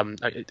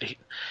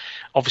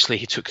 Obviously,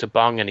 he took the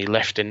bung and he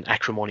left in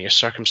acrimonious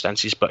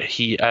circumstances, but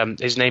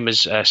his name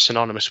is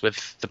synonymous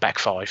with the back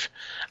five,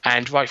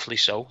 and rightfully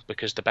so,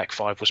 because the back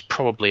five was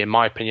probably, in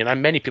my opinion,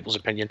 and many people's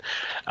opinion,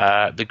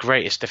 the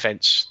greatest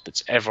defence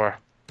that's ever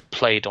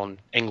played on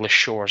English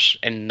shores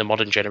in the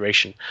modern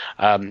generation,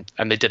 and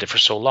they did it for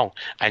so long,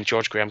 and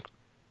George Graham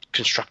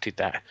constructed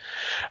that.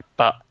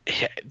 But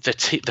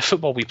the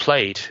football we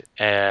played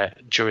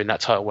during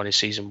that title-winning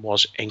season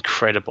was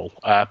incredible.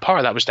 Part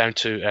of that was down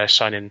to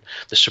signing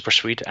the Super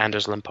Swede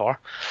Anders Limpar,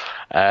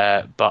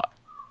 but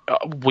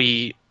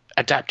we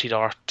adapted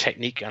our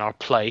technique and our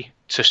play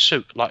to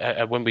suit.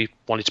 Like when we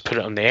wanted to put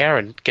it on the air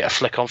and get a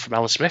flick on from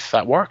Alan Smith,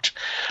 that worked.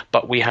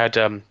 But we had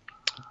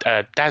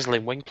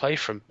dazzling wing play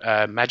from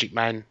Magic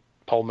Man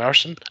Paul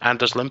Merson,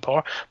 Anders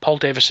Limpar, Paul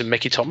Davis and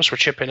Mickey Thomas were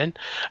chipping in,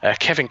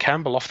 Kevin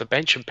Campbell off the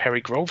bench and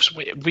Perry Groves.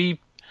 We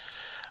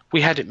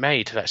had it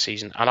made that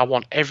season, and I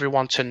want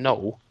everyone to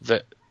know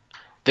that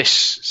this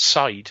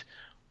side,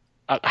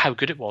 how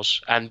good it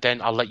was, and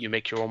then I'll let you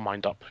make your own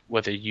mind up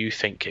whether you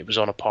think it was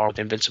on a par with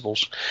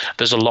Invincibles.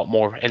 There's a lot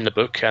more in the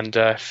book, and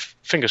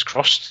fingers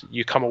crossed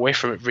you come away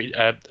from it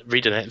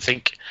reading it and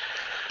think,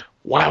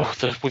 wow,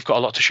 we've got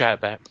a lot to shout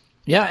about.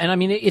 Yeah, and I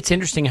mean, it's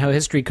interesting how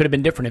history could have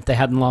been different if they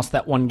hadn't lost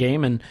that one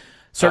game. And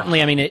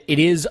certainly, I mean, it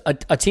is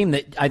a team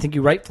that I think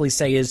you rightfully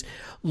say is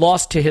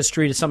lost to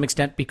history to some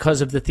extent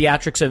because of the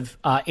theatrics of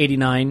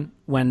 '89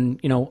 when,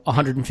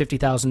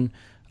 150,000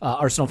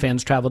 Arsenal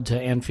fans traveled to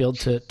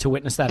Anfield to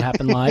witness that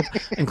happen live,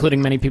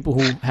 including many people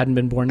who hadn't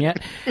been born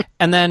yet.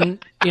 And then,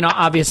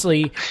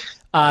 obviously,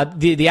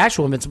 the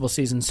actual Invincible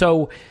season.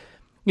 So,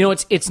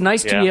 it's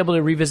nice to be able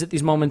to revisit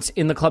these moments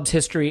in the club's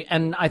history.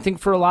 And I think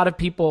for a lot of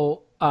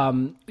people,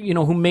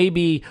 who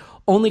maybe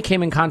only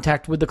came in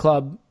contact with the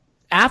club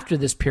after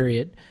this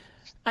period,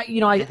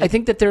 I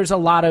think that there's a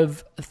lot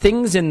of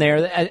things in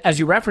there, as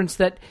you referenced,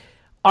 that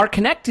are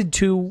connected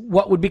to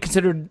what would be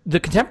considered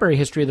the contemporary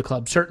history of the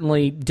club.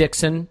 Certainly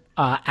Dixon,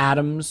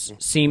 Adams,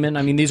 Seaman.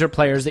 I mean, these are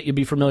players that you'd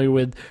be familiar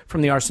with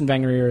from the Arsene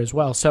Wenger era as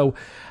well. So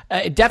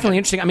definitely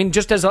interesting. I mean,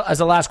 just as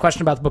a last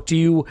question about the book, do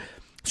you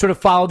sort of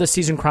follow the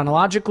season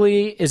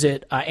chronologically? Is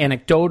it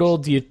anecdotal?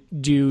 Do you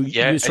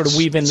sort of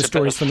weave in the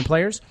stories from the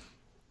players?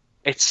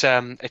 It's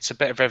a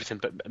bit of everything,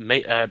 but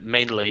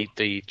mainly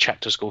the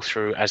chapters go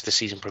through as the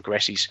season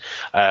progresses.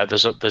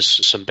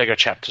 There's some bigger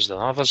chapters than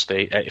others.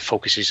 It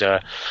focuses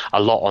a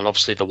lot on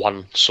obviously the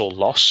one sole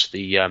loss,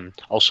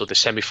 also the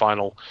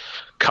semi-final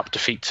cup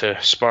defeat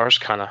to Spurs,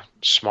 kind of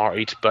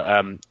smarted,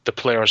 but the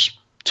players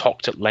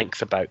talked at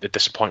length about the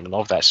disappointment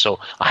of that, so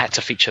I had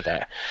to feature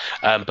that.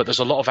 But there's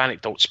a lot of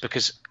anecdotes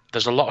because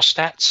there's a lot of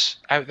stats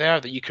out there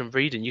that you can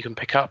read and you can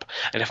pick up,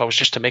 and if I was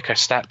just to make a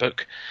stat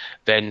book,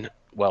 then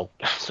well,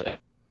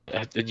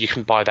 you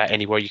can buy that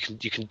anywhere. You can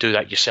do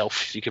that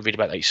yourself. You can read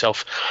about that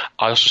yourself.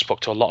 I also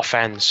spoke to a lot of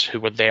fans who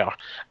were there,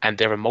 and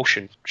their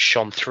emotion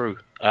shone through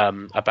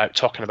about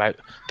talking about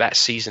that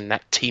season,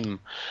 that team,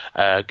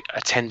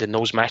 attending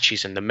those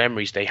matches, and the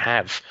memories they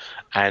have.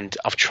 And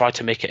I've tried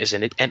to make it as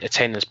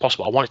entertaining as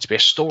possible. I want it to be a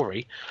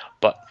story,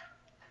 but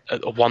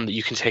one that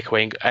you can take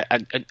away.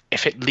 And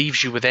if it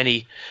leaves you with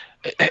any,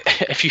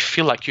 if you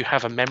feel like you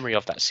have a memory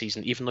of that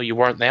season, even though you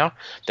weren't there,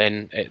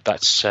 then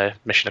that's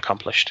mission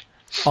accomplished.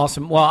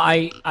 Awesome. Well,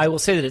 I will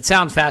say that it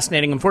sounds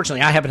fascinating.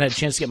 Unfortunately, I haven't had a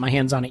chance to get my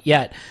hands on it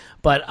yet,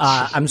 but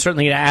I'm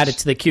certainly going to add it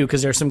to the queue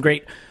because there's some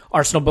great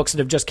Arsenal books that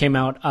have just came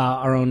out.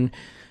 Our own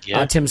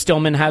Tim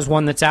Stillman has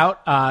one that's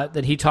out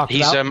that he talked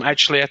about. He's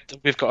actually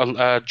we've got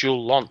a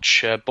dual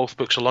launch. Both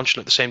books are launching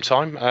at the same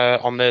time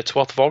on the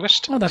 12th of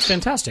August. Oh, that's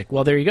fantastic.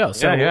 Well, there you go.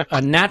 So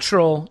a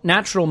natural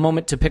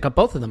moment to pick up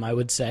both of them, I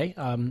would say.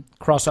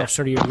 Cross off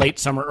sort of your late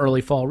summer,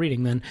 early fall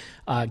reading. Then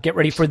get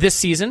ready for this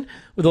season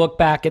with a look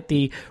back at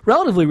the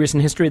relatively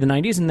recent history of the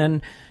 90s and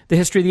then the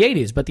history of the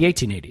 80s, but the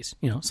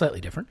 1880s,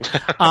 slightly different.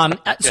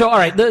 So, all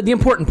right, the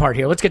important part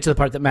here. Let's get to the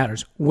part that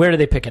matters. Where do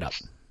they pick it up?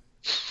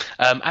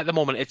 At the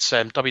moment, it's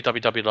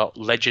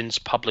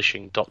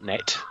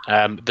www.legendspublishing.net.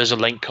 There's a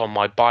link on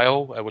my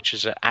bio, which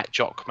is at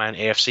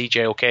JockmanAFC,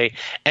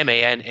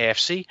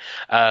 JOKMANAFC.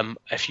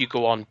 If you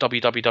go on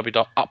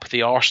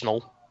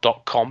www.upthearsenal,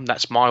 arsenal.com.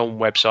 That's my own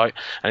website,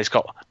 and it's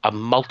got a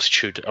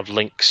multitude of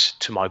links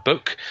to my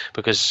book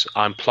because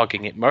I'm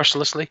plugging it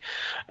mercilessly.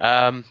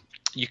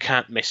 You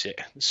can't miss it.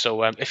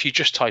 So if you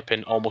just type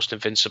in Almost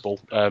Invincible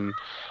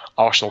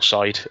Arsenal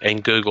side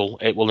in Google,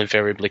 it will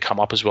invariably come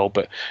up as well.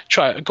 But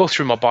go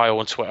through my bio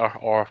on Twitter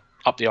or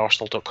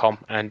upthearsenal.com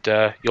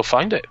and you'll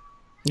find it.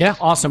 Yeah,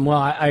 awesome. Well,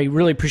 I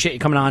really appreciate you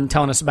coming on and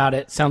telling us about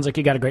it. Sounds like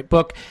you got a great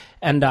book,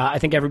 and I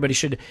think everybody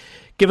should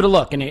give it a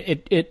look. And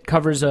it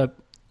covers a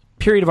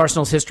period of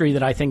Arsenal's history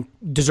that I think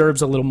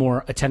deserves a little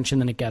more attention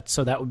than it gets.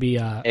 So that would be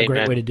a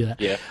great way to do that.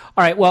 Yeah.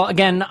 All right. Well,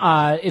 again,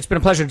 it's been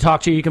a pleasure to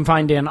talk to you. You can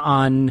find Dan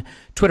on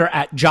Twitter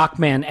at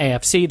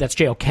JockmanAFC. That's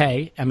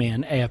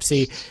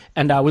JOKMANAFC.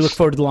 And we look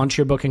forward to the launch of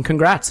your book, and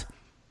congrats.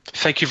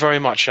 Thank you very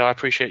much. I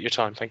appreciate your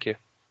time. Thank you.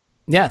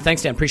 Yeah,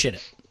 thanks, Dan. Appreciate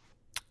it.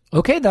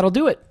 Okay, that'll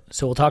do it.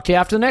 So we'll talk to you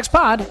after the next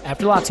pod,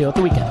 after Lazio at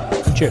the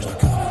weekend. Cheers.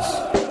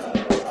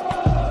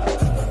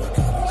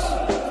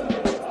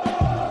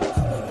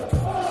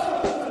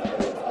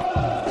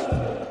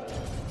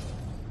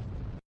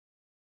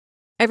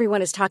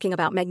 Everyone is talking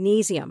about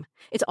magnesium.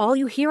 It's all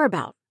you hear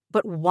about.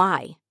 But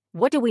why?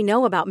 What do we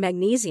know about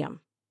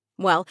magnesium?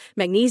 Well,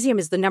 magnesium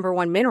is the number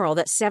one mineral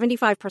that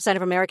 75%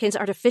 of Americans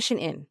are deficient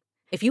in.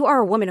 If you are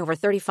a woman over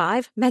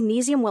 35,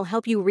 magnesium will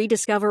help you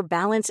rediscover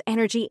balance,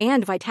 energy,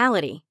 and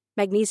vitality.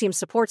 Magnesium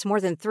supports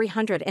more than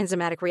 300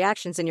 enzymatic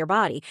reactions in your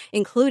body,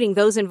 including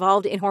those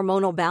involved in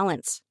hormonal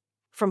balance.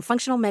 From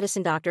functional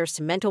medicine doctors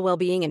to mental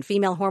well-being and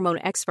female hormone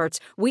experts,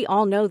 we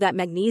all know that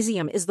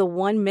magnesium is the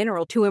one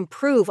mineral to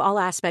improve all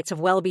aspects of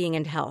well-being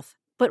and health.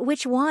 But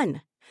which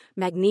one?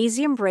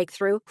 Magnesium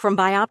Breakthrough from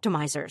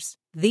Bioptimizers,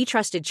 the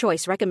trusted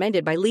choice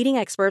recommended by leading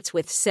experts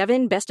with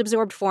 7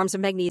 best-absorbed forms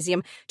of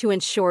magnesium to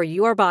ensure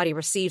your body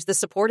receives the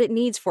support it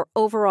needs for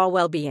overall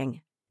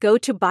well-being. Go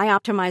to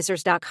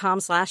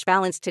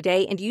bioptimizers.com/balance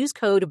today and use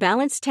code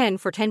BALANCE10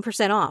 for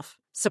 10% off.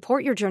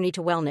 Support your journey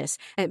to wellness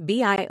at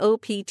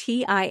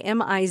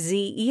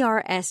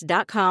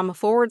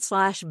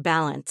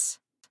bioptimizers.com/balance.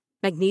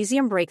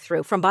 Magnesium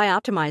Breakthrough from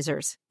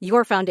Bioptimizers,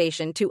 your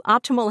foundation to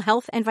optimal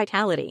health and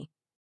vitality.